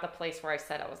I got the place where I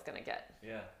said I was going to get.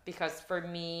 Yeah. Because for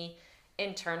me,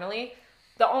 internally,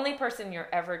 the only person you're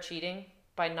ever cheating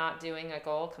by not doing a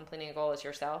goal, completing a goal, is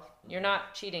yourself. Mm-hmm. You're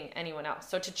not cheating anyone else.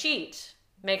 So to cheat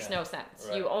makes no sense.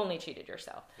 Right. You only cheated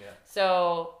yourself. Yeah.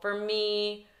 So for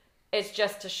me, it's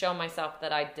just to show myself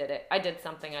that I did it. I did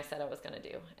something I said I was going to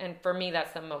do. And for me,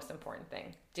 that's the most important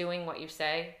thing. Doing what you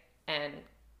say and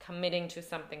committing to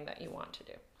something that you want to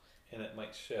do. And it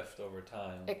might shift over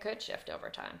time. It could shift over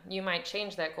time. You might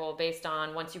change that goal based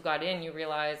on once you got in, you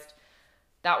realized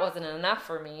that wasn't enough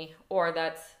for me, or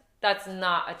that's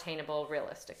not attainable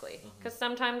realistically. Because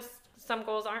sometimes some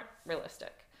goals aren't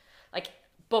realistic. Like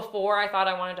before, I thought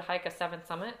I wanted to hike a 7th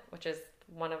summit, which is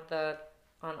one of the,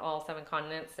 on all 7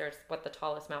 continents, there's what the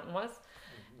tallest mountain was.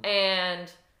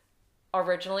 And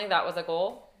originally that was a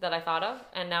goal that I thought of.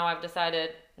 And now I've decided,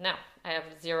 no, I have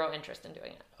zero interest in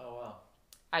doing it. Oh, wow.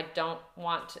 I don't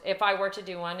want to, if I were to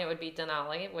do one, it would be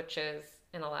Denali, which is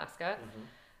in Alaska.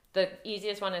 The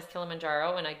easiest one is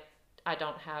Kilimanjaro, and I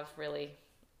don't have really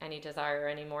any desire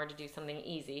anymore to do something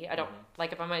easy. I don't,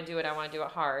 like if I'm going to do it, I want to do it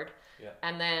hard. Yeah.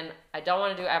 And then I don't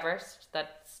want to do Everest.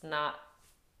 That's not,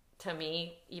 to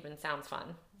me, even sounds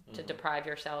fun. To deprive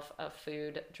yourself of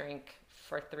food, drink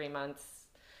for 3 months,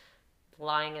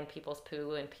 lying in people's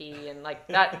poo and pee, and like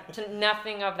that, to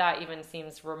nothing of that even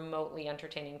seems remotely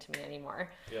entertaining to me anymore.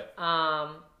 Yeah.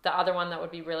 The other one that would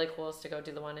be really cool is to go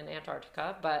do the one in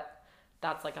Antarctica, but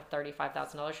that's like a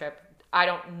 $35,000 trip. I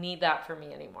don't need that for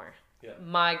me anymore. Yeah.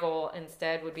 My goal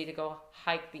instead would be to go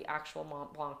hike the actual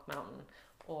Mont Blanc mountain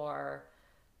or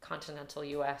continental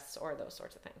US or those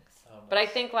sorts of things. Oh, nice. But I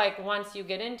think like once you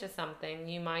get into something,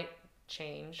 you might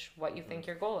change what you think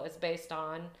your goal is based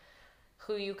on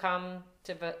who you come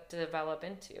to develop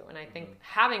into. And I think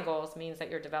having goals means that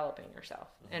you're developing yourself.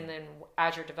 And then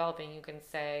as you're developing, you can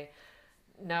say,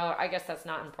 no, I guess that's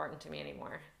not important to me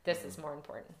anymore. This is more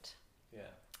important. Yeah.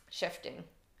 Shifting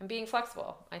and being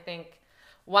flexible. I think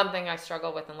one thing I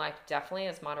struggle with in life definitely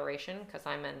is moderation, because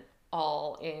I'm an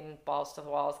all in, balls to the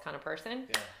walls kind of person.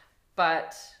 Yeah.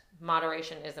 But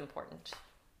moderation is important.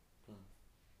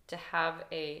 To have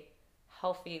a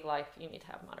healthy life, you need to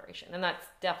have moderation. And that's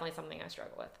definitely something I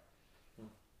struggle with.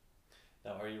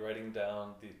 Now, are you writing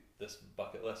down this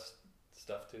bucket list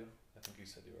stuff too? I think you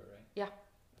said you were, right?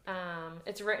 Yeah.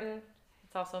 It's written.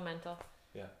 It's also mental.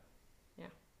 Yeah. Yeah.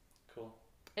 Cool.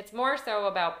 It's more so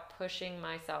about pushing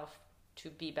myself to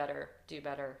be better, do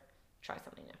better, try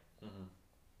something new.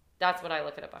 That's what I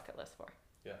look at a bucket list for.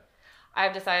 Yeah.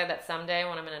 I've decided that someday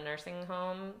when I'm in a nursing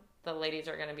home, the ladies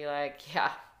are going to be like,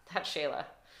 yeah, that's Shayla.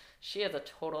 She is a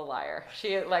total liar.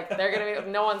 They're going to be,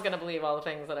 no one's going to believe all the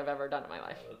things that I've ever done in my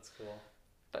life. Oh, that's cool.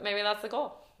 But maybe that's the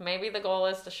goal. Maybe the goal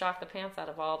is to shock the pants out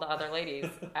of all the other ladies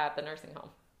at the nursing home.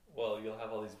 Well, you'll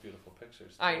have all these beautiful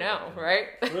pictures. I know,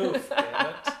 right? Proof,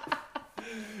 damn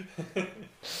it.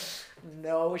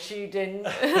 No, she didn't.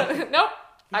 Nope.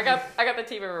 I got the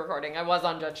TV recording. I was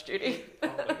on Judge Judy. Oh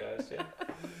my gosh, yeah.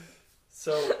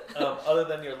 So, other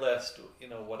than your list,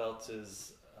 what else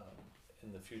is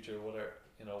in the future? What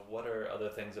are other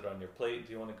things that are on your plate?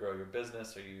 Do you want to grow your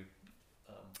business? Are you,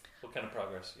 what kind of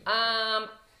progress?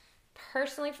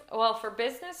 Personally, well, for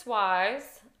business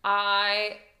wise,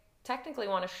 I technically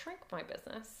want to shrink my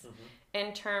business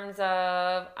in terms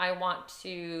of I want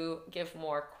to give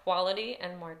more quality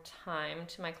and more time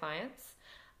to my clients,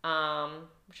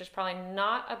 which is probably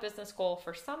not a business goal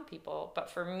for some people, but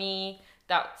for me,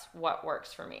 that's what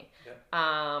works for me.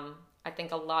 Yeah. I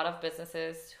think a lot of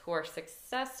businesses who are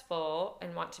successful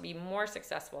and want to be more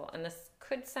successful, and this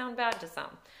could sound bad to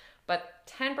some, but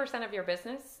 10% of your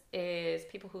business is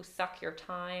people who suck your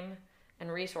time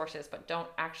and resources, but don't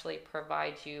actually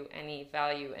provide you any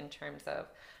value in terms of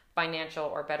financial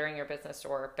or bettering your business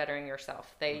or bettering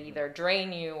yourself. They either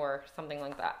drain you or something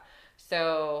like that.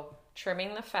 So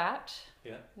trimming the fat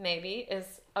maybe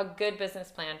is a good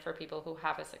business plan for people who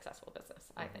have a successful business,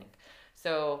 I think.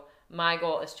 So my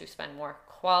goal is to spend more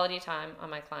quality time on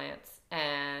my clients,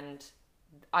 and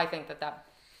I think that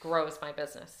grows my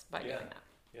business by doing that.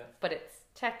 Yeah. But it's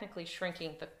technically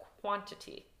shrinking the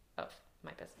quantity of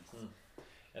my business.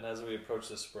 And as we approach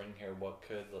the spring here, what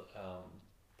could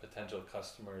potential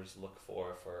customers look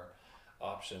for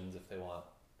options if they want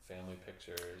family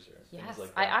pictures or things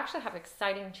like that. I actually have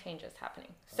exciting changes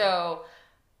happening. So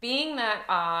being that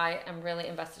I am really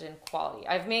invested in quality,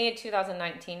 I've made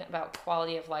 2019 about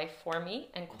quality of life for me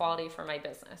and quality for my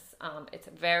business. It's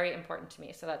very important to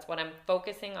me. So that's what I'm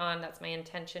focusing on. That's my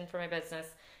intention for my business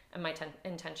and my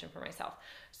intention for myself.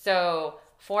 So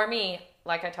for me,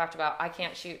 like I talked about, I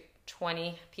can't shoot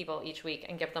 20 people each week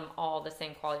and give them all the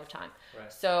same quality of time.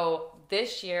 Right. So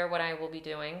this year, what I will be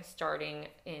doing starting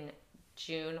in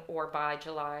June or by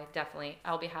July, definitely,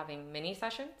 I'll be having mini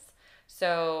sessions.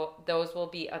 So those will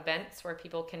be events where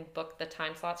people can book the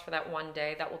time slots for that one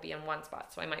day that will be in one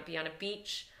spot. So I might be on a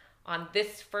beach on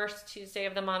this first Tuesday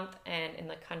of the month and in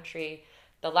the country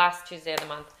the last Tuesday of the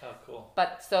month. Oh, cool.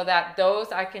 But so that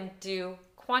those I can do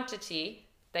quantity,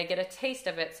 they get a taste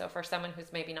of it. So for someone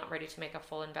who's maybe not ready to make a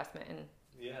full investment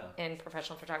in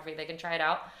professional photography, they can try it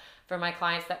out. For my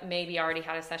clients that maybe already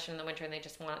had a session in the winter and they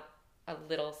just want a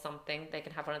little something, they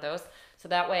can have one of those. So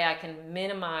that way I can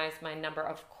minimize my number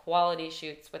of quality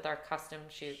shoots with our custom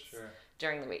shoots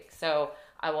during the week. So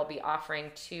I will be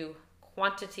offering 2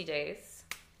 quantity days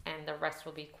and the rest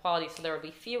will be quality. So there will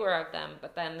be fewer of them,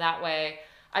 but then that way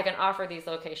I can offer these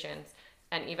locations.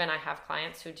 And even I have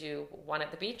clients who do one at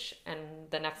the beach and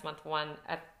the next month one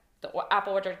at the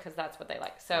apple orchard because that's what they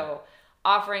like. So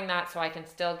offering that so I can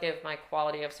still give my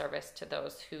quality of service to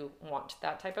those who want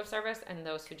that type of service, and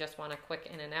those who just want a quick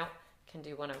in and out can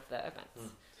do one of the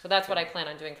events. So that's what I plan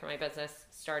on doing for my business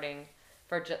starting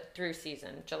through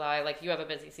season. July, like you have a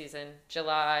busy season.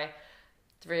 July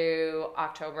through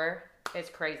October is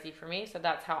crazy for me. So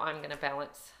that's how I'm going to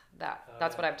balance that.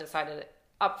 That's what I've decided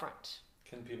up front.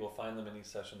 Can people find the mini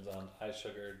sessions on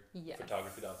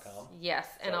iSugaredPhotography.com? Yes,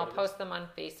 and I'll post them on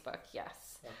Facebook,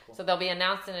 yes. Oh, cool. So they'll be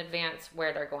announced in advance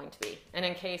where they're going to be. And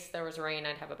in case there was rain,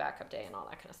 I'd have a backup day and all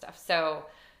that kind of stuff. So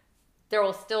there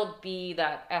will still be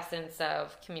that essence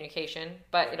of communication,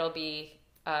 but it'll be,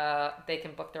 they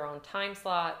can book their own time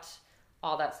slot,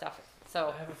 all that stuff.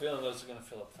 So I have a feeling those are going to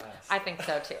fill up fast. I think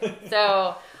so too.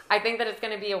 So I think that it's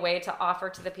going to be a way to offer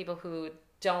to the people who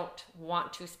don't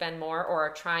want to spend more or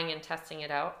are trying and testing it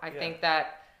out. I think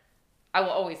that I will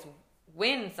always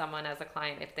win someone as a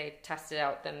client. If they test it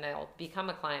out, then they'll become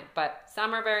a client. But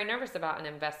some are very nervous about an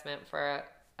investment for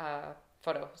a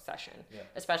photo session,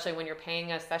 especially when you're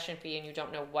paying a session fee and you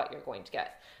don't know what you're going to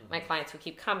get. My clients who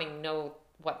keep coming know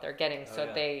what they're getting, so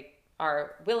they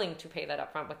are willing to pay that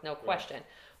upfront with no question.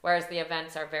 Whereas the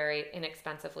events are very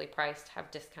inexpensively priced,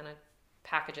 have discounted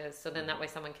packages, so then that way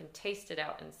someone can taste it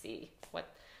out and see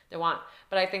what they want.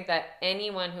 But I think that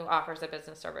anyone who offers a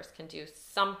business service can do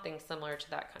something similar to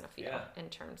that kind of feel in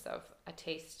terms of a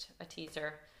taste, a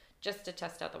teaser, just to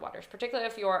test out the waters, particularly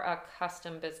if you're a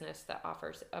custom business that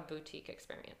offers a boutique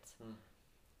experience.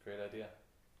 Great idea.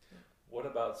 What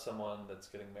about someone that's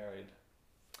getting married?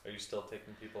 Are you still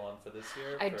taking people on for this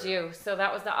year? I do. So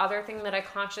that was the other thing that I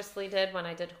consciously did when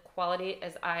I did quality,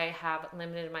 is I have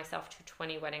limited myself to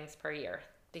 20 weddings per year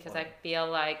because I feel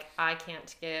like I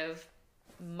can't give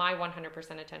my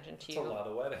 100% attention to you. That's a lot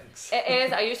of weddings. It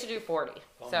is. I used to do 40.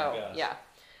 Oh my so gosh. yeah.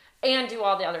 And do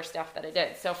all the other stuff that I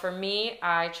did. So for me,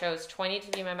 I chose 20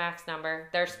 to be my max number.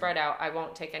 They're spread out. I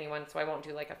won't take anyone, so I won't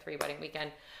do like a 3 wedding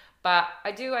weekend. But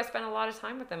I spend a lot of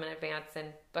time with them in advance and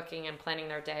booking and planning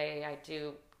their day. I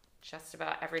do just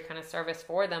about every kind of service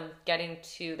for them getting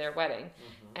to their wedding.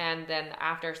 And then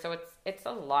after, so it's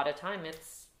a lot of time.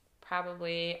 It's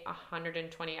probably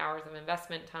 120 hours of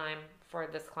investment time for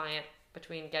this client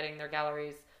between getting their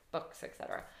galleries, books,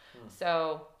 etc.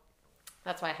 So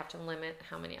that's why I have to limit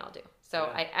how many I'll do.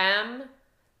 So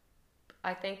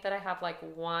I think that I have like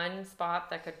one spot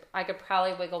that I could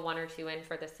probably wiggle 1 or 2 in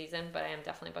for this season, but I am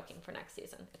definitely booking for next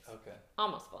season. It's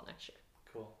almost full next year.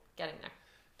 Cool. Getting there.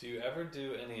 Do you ever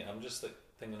do any, I'm just like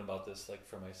thinking about this like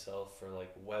for myself, for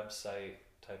like website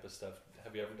type of stuff.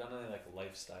 Have you ever done any like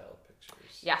lifestyle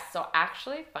pictures? Yes. So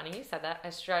actually, funny you said that. I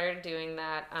started doing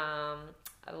that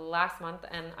last month,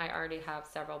 and I already have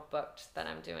several booked that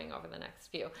I'm doing over the next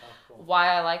few. Oh, cool. Why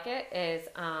I like it is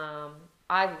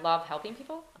I love helping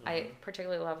people. I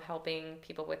particularly love helping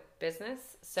people with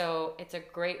business. So it's a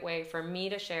great way for me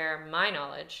to share my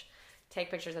knowledge,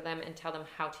 take pictures of them and tell them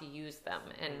how to use them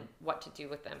and what to do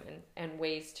with them and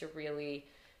ways to really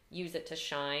use it to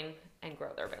shine and grow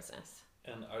their business.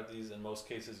 And are these in most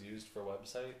cases used for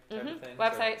website type of things?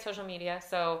 Website, social media.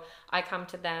 So I come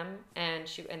to them and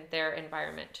shoot in their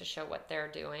environment to show what they're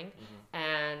doing.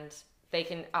 And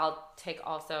I'll take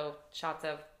also shots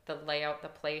of the layout, the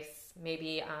place.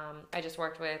 Maybe I just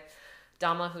worked with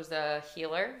Dama, who's a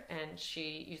healer, and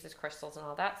she uses crystals and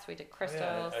all that. So we did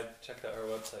crystals. Oh, yeah, I checked out her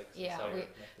website. Yeah.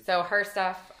 So her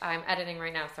stuff, I'm editing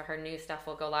right now, so her new stuff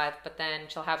will go live. But then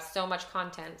she'll have so much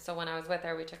content. So when I was with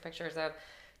her, we took pictures of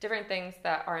different things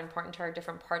that are important to her,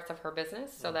 different parts of her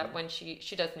business, so that when she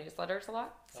does newsletters a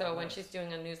lot. So when she's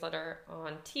doing a newsletter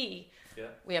on tea,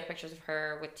 we have pictures of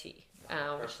her with tea.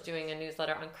 When she's doing a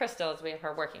newsletter on crystals, we have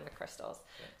her working with crystals.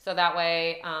 Yeah. So that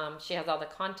way she has all the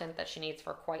content that she needs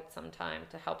for quite some time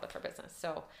to help with her business.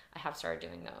 So I have started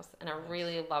doing those. And I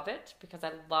really love it because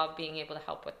I love being able to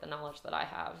help with the knowledge that I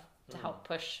have to help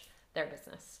push their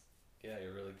business. Yeah,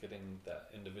 you're really getting that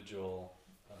individual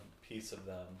piece of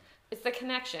them. It's the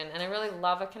connection, and I really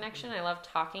love a connection. I love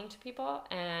talking to people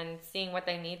and seeing what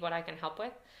they need, what I can help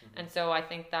with. And so I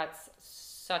think that's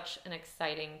such an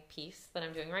exciting piece that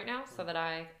I'm doing right now, so that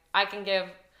I can give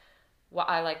what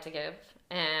I like to give,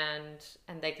 and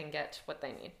they can get what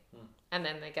they need. And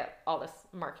then they get all this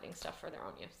marketing stuff for their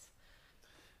own use.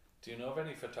 Do you know of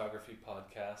any photography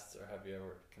podcasts, or have you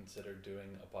ever considered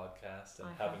doing a podcast and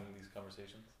having these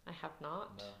conversations? I have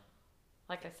not. No.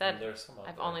 Like I said, there's some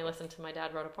I've only listened to My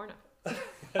Dad Wrote a Porno.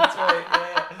 That's right,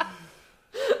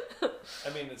 yeah. I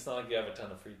mean, it's not like you have a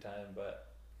ton of free time, but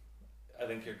I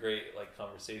think you're great, like,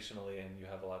 conversationally, and you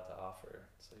have a lot to offer,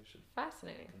 so you should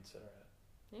Fascinating. Consider it.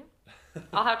 Yeah.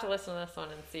 I'll have to listen to this one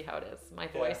and see how it is. My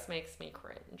voice makes me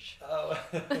cringe. Oh.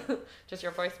 Does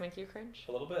your voice make you cringe?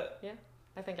 A little bit. Yeah.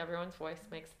 I think everyone's voice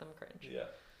makes them cringe. Yeah.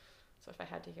 So if I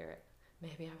had to hear it,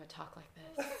 maybe I would talk like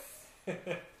this.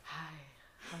 Hi.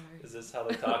 Is this how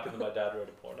they talk in the My Dad Wrote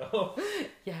a Porno?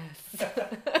 Yes.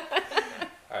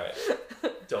 Alright.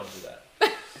 Don't do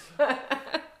that.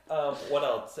 What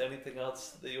else? Anything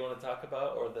else that you want to talk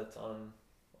about, or that's on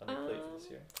your plate for this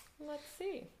year? Let's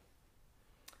see.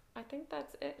 I think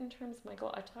that's it in terms of my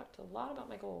goal. I talked a lot about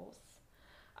my goals.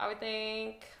 I would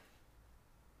think,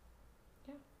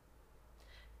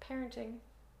 parenting.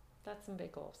 That's some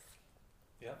big goals.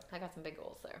 Yeah. I got some big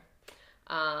goals there.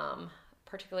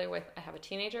 Particularly with, I have a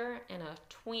teenager and a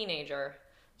tweenager,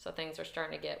 so things are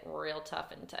starting to get real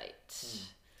tough and tight.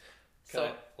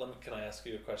 Can I ask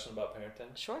you a question about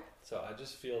parenting? Sure. So I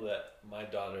just feel that my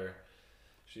daughter,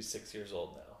 she's 6 years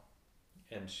old now,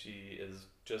 and she is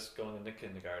just going into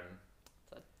kindergarten.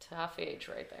 It's a tough age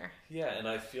right there. Yeah, and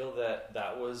I feel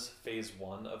that was phase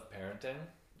one of parenting,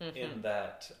 in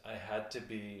that I had to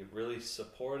be really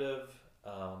supportive,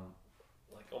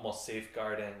 like almost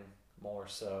safeguarding more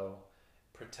so,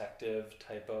 protective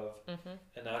type of,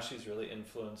 and now she's really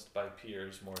influenced by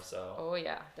peers more so. Oh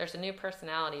yeah, there's a new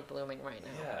personality blooming right now.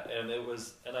 Yeah,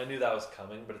 and I knew that was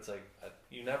coming, but it's like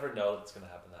you never know that it's going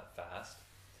to happen that fast.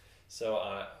 So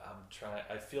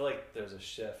I feel like there's a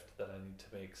shift that I need to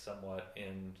make somewhat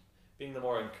in being the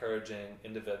more encouraging,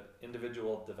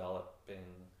 individual developing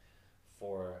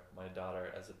for my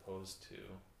daughter, as opposed to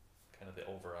kind of the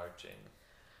overarching.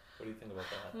 What do you think about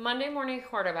that? Monday morning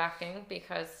quarterbacking,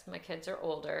 because my kids are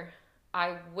older.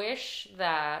 I wish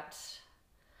that,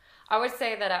 I would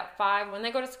say that at 5, when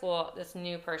they go to school, this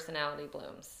new personality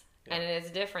blooms. Yeah. And it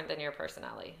is different than your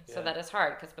personality. Yeah. So that is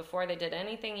hard, because before they did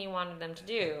anything you wanted them to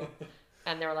do,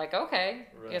 and they were like, okay,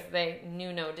 because they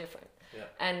knew no different. Yeah.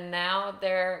 And now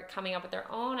they're coming up with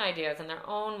their own ideas and their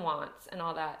own wants and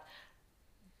all that.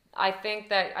 I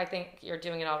think you're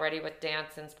doing it already with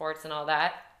dance and sports and all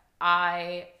that.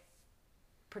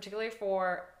 Particularly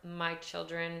for my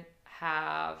children,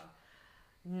 have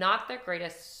not the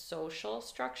greatest social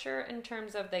structure in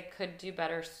terms of they could do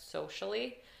better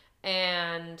socially.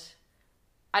 And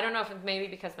I don't know if it's maybe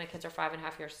because my kids are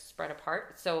 5.5 years spread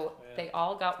apart. So they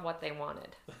all got what they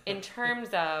wanted. In terms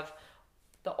of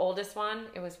the oldest one,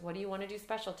 it was, what do you want to do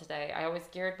special today? I always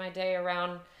geared my day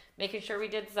around making sure we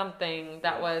did something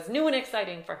that was new and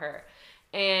exciting for her.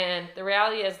 And the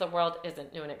reality is the world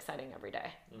isn't new and exciting every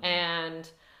day. And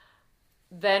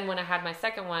then when I had my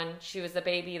second one, she was a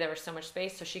baby. There was so much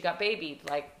space. So she got babied.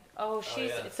 Like,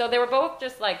 so they were both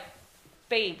just like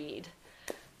babied.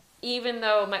 Even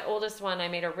though my oldest one, I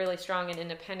made her really strong and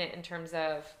independent in terms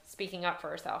of speaking up for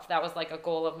herself. That was like a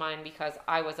goal of mine, because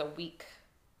I was a weak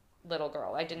little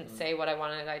girl. I didn't say what I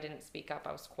wanted. I didn't speak up.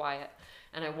 I was quiet.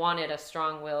 And I wanted a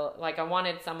strong will. Like, I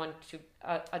wanted someone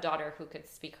a daughter who could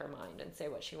speak her mind and say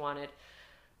what she wanted,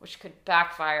 which could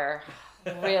backfire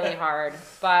really hard.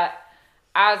 But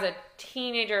as a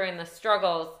teenager in the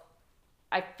struggles,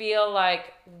 I feel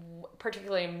like,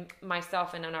 particularly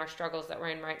myself and in our struggles that we're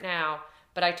in right now,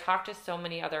 but I talk to so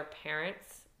many other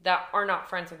parents that are not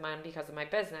friends of mine because of my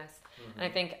business. And I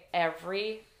think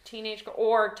every teenage girl,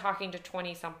 or talking to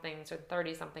 20-somethings or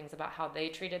 30-somethings about how they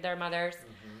treated their mothers.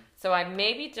 So I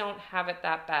maybe don't have it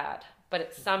that bad,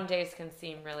 but some days can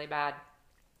seem really bad.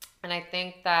 And I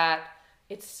think that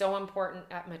it's so important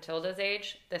at Matilda's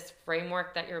age, this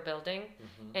framework that you're building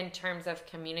in terms of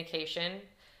communication,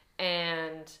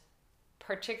 and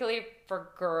particularly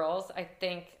for girls, I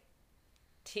think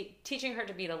teaching her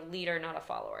to be the leader, not a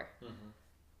follower,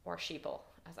 or sheeple,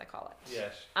 as I call it.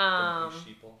 Yes.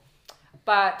 Sheeple.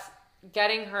 But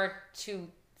getting her to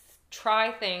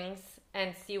try things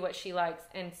and see what she likes,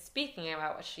 and speaking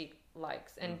about what she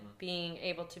likes, and being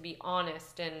able to be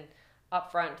honest and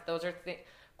upfront. Those are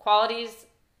qualities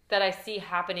that I see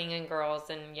happening in girls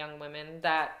and young women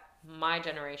that my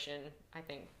generation, I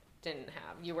think, didn't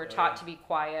have. You were taught to be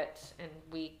quiet and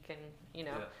weak, and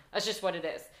that's just what it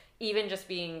is. Even just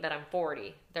being that I'm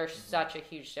 40, there's such a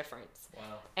huge difference.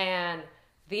 Wow. And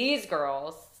these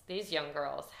girls, these young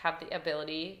girls, have the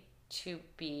ability to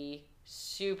be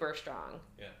super strong,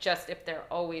 just if they're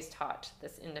always taught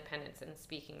this independence and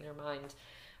speaking their mind.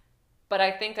 But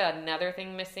I think another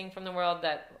thing missing from the world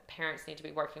that parents need to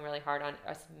be working really hard on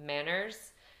is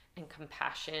manners and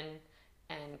compassion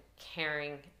and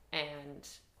caring and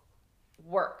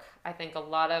work. I think a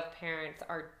lot of parents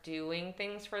are doing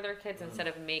things for their kids instead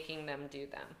of making them do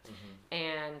them,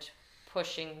 and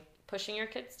pushing your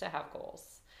kids to have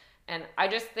goals. And I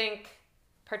just think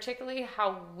particularly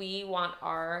how we want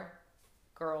our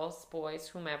girls, boys,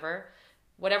 whomever,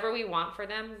 whatever we want for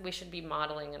them, we should be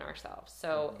modeling in ourselves.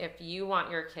 So if you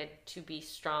want your kid to be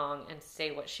strong and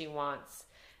say what she wants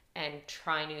and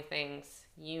try new things,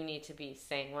 you need to be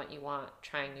saying what you want,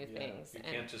 trying new things. You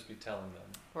can't just be telling them.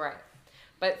 Right.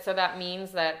 But so that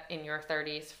means that in your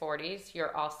 30s, 40s,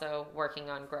 you're also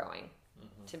working on growing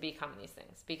to become these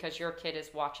things, because your kid is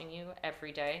watching you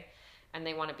every day and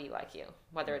they want to be like you.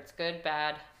 Whether it's good,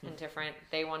 bad, indifferent,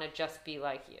 they want to just be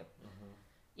like you,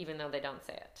 even though they don't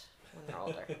say it when they're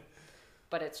older.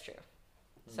 But it's true.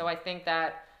 So I think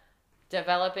that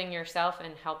developing yourself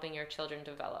and helping your children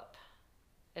develop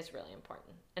is really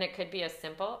important. And it could be as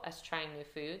simple as trying new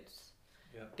foods,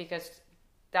 because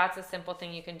that's a simple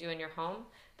thing you can do in your home.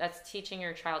 That's teaching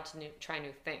your child to try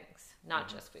new things, not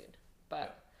just food,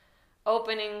 but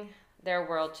opening their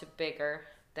world to bigger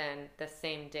than the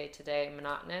same day-to-day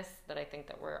monotonous that I think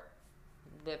that we're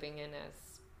living in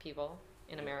as people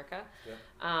in America.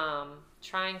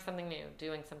 Trying something new,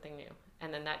 doing something new,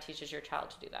 and then that teaches your child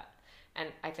to do that. And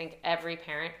I think every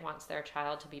parent wants their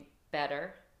child to be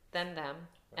better than them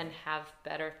and have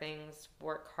better things,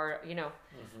 work hard,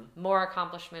 more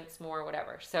accomplishments, more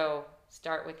whatever. So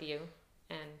start with you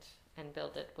and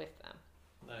build it with them.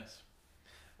 Nice.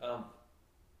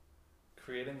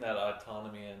 Creating that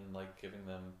autonomy and like giving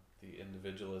them the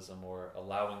individualism, or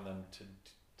allowing them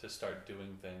to start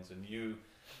doing things, and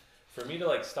for me to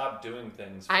like stop doing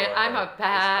things. I'm a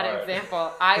bad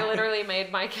example. I literally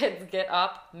made my kids get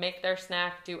up, make their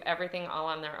snack, do everything all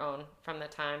on their own from the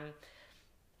time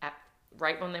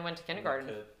right when they went to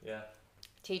kindergarten.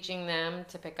 Teaching them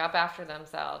to pick up after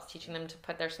themselves, teaching them to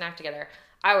put their snack together.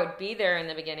 I would be there in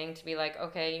the beginning to be like,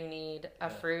 okay, you need a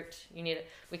fruit.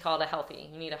 We call it a healthy.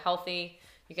 You need a healthy.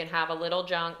 You can have a little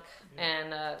junk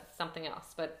and something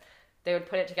else. But they would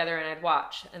put it together and I'd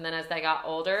watch. And then as they got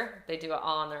older, they do it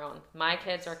all on their own. My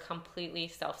kids are completely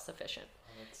self-sufficient.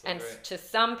 Great. To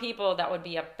some people, that would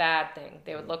be a bad thing.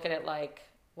 They would look at it like,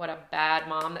 what a bad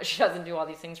mom that she doesn't do all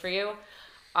these things for you.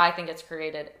 I think it's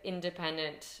created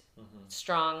independent,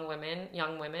 strong women,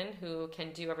 young women who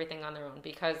can do everything on their own.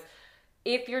 Because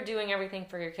if you're doing everything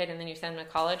for your kid and then you send them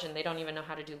to college and they don't even know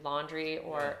how to do laundry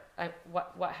or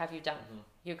what have you done?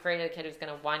 You created a kid who's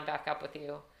going to wind back up with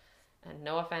you. And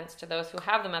no offense to those who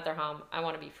have them at their home. I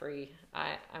want to be free.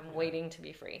 I'm waiting to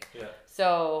be free.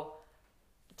 So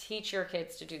teach your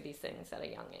kids to do these things at a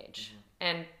young age.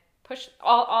 And push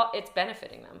all it's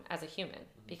benefiting them as a human,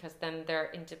 because then they're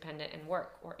independent in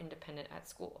work or independent at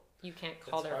school. You can't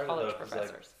call their college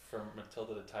professors. Like, for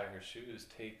Matilda to tie her shoes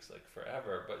takes like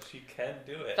forever, but she can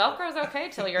do it. Velcro's okay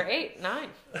till you're 8, 9.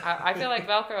 I feel like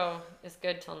Velcro is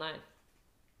good till 9.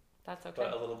 That's okay.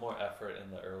 But a little more effort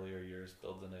in the earlier years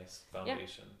builds a nice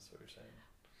foundation, is what you're saying.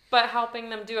 But helping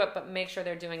them do it, but make sure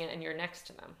they're doing it and you're next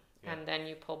to them. And then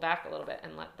you pull back a little bit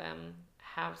and let them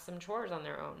have some chores on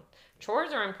their own.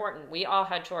 Chores are important. We all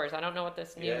had chores. I don't know what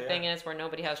this new thing is where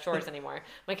nobody has chores anymore.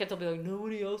 My kids will be like,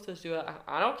 nobody else has to do it.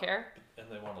 I don't care. And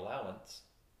they want allowance.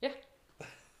 Yeah.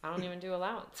 I don't even do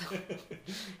allowance.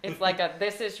 It's like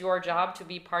this is your job to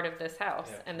be part of this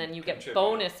house. And then you get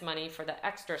bonus money for the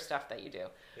extra stuff that you do.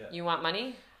 You want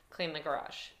money? Clean the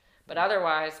garage. But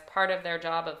otherwise, part of their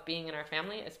job of being in our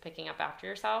family is picking up after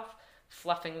yourself,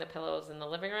 fluffing the pillows in the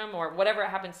living room, or whatever it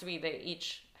happens to be. They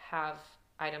each have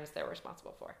items they're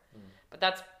responsible for. But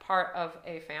that's part of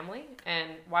a family.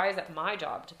 And why is it my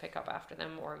job to pick up after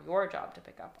them or your job to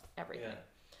pick up everything?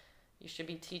 Yeah. You should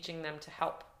be teaching them to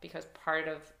help, because part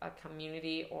of a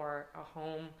community or a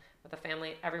home with a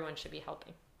family, everyone should be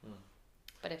helping.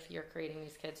 But if you're creating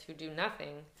these kids who do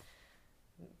nothing,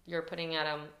 you're putting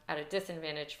them at a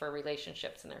disadvantage for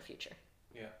relationships in their future.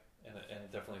 Yeah, and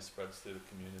it definitely spreads through the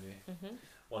community.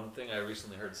 One thing I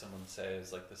recently heard someone say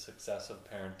is like the success of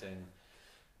parenting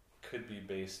could be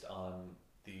based on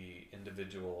the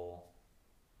individual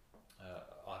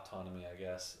autonomy, I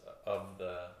guess, of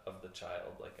the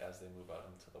child, like as they move out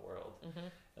into the world.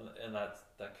 And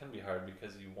that can be hard,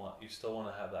 because you still want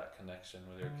to have that connection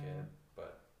with your kid,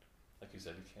 but like you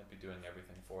said, you can't be doing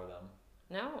everything for them.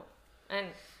 No. And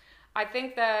I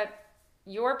think that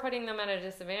you're putting them at a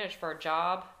disadvantage for a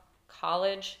job,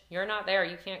 college. You're not there.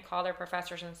 You can't call their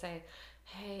professors and say,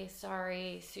 hey,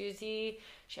 sorry, Susie,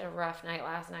 she had a rough night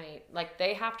last night. Like,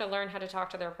 they have to learn how to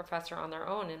talk to their professor on their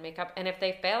own and make up. And if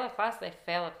they fail a class, they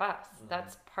fail a class.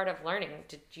 That's part of learning.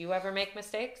 Did you ever make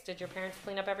mistakes? Did your parents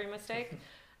clean up every mistake?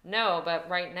 No, but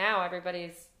right now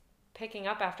everybody's picking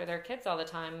up after their kids all the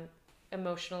time,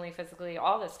 emotionally, physically,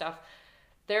 all this stuff.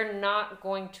 They're not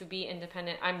going to be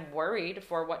independent. I'm worried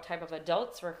for what type of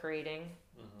adults we're creating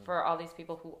for all these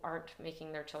people who aren't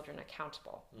making their children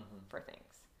accountable for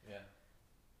things. Yeah.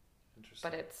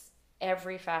 Interesting. But it's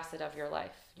every facet of your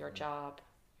life, your job,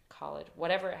 college,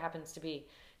 whatever it happens to be.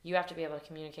 You have to be able to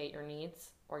communicate your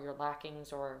needs or your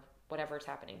lackings or whatever's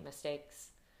happening, mistakes,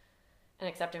 and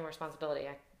accepting responsibility.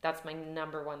 That's my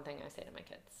number one thing I say to my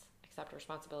kids. Accept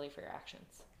responsibility for your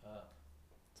actions.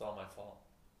 It's all my fault.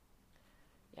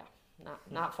 Yeah,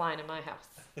 not flying in my house.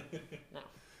 No.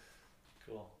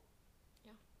 Cool.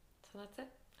 Yeah. So that's it,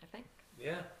 I think.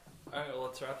 Yeah. All right. Well,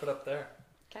 let's wrap it up there.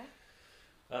 Okay.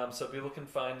 So people can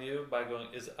find you by going,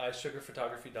 is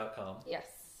iSugarPhotography.com. Yes.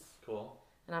 Cool.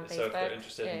 And on Facebook, so if they're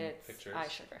interested in it's pictures.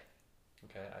 iSugar.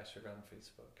 Okay, iSugar on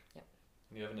Facebook. Yep.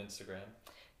 And you have an Instagram.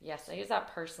 Yes, I use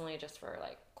that personally just for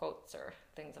like quotes or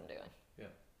things I'm doing. Yeah.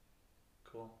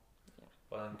 Cool. Yeah.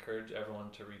 Well, I encourage everyone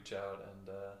to reach out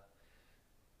and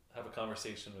have a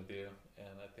conversation with you,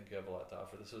 and I think you have a lot to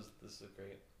offer. This is a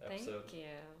great episode. Thank you.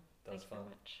 That was Thank you fun. very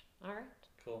much. All right.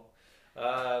 Cool.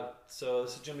 So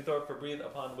this is Jimmy Thorpe for Breathe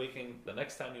Upon Waking. The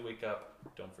next time you wake up,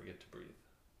 don't forget to breathe.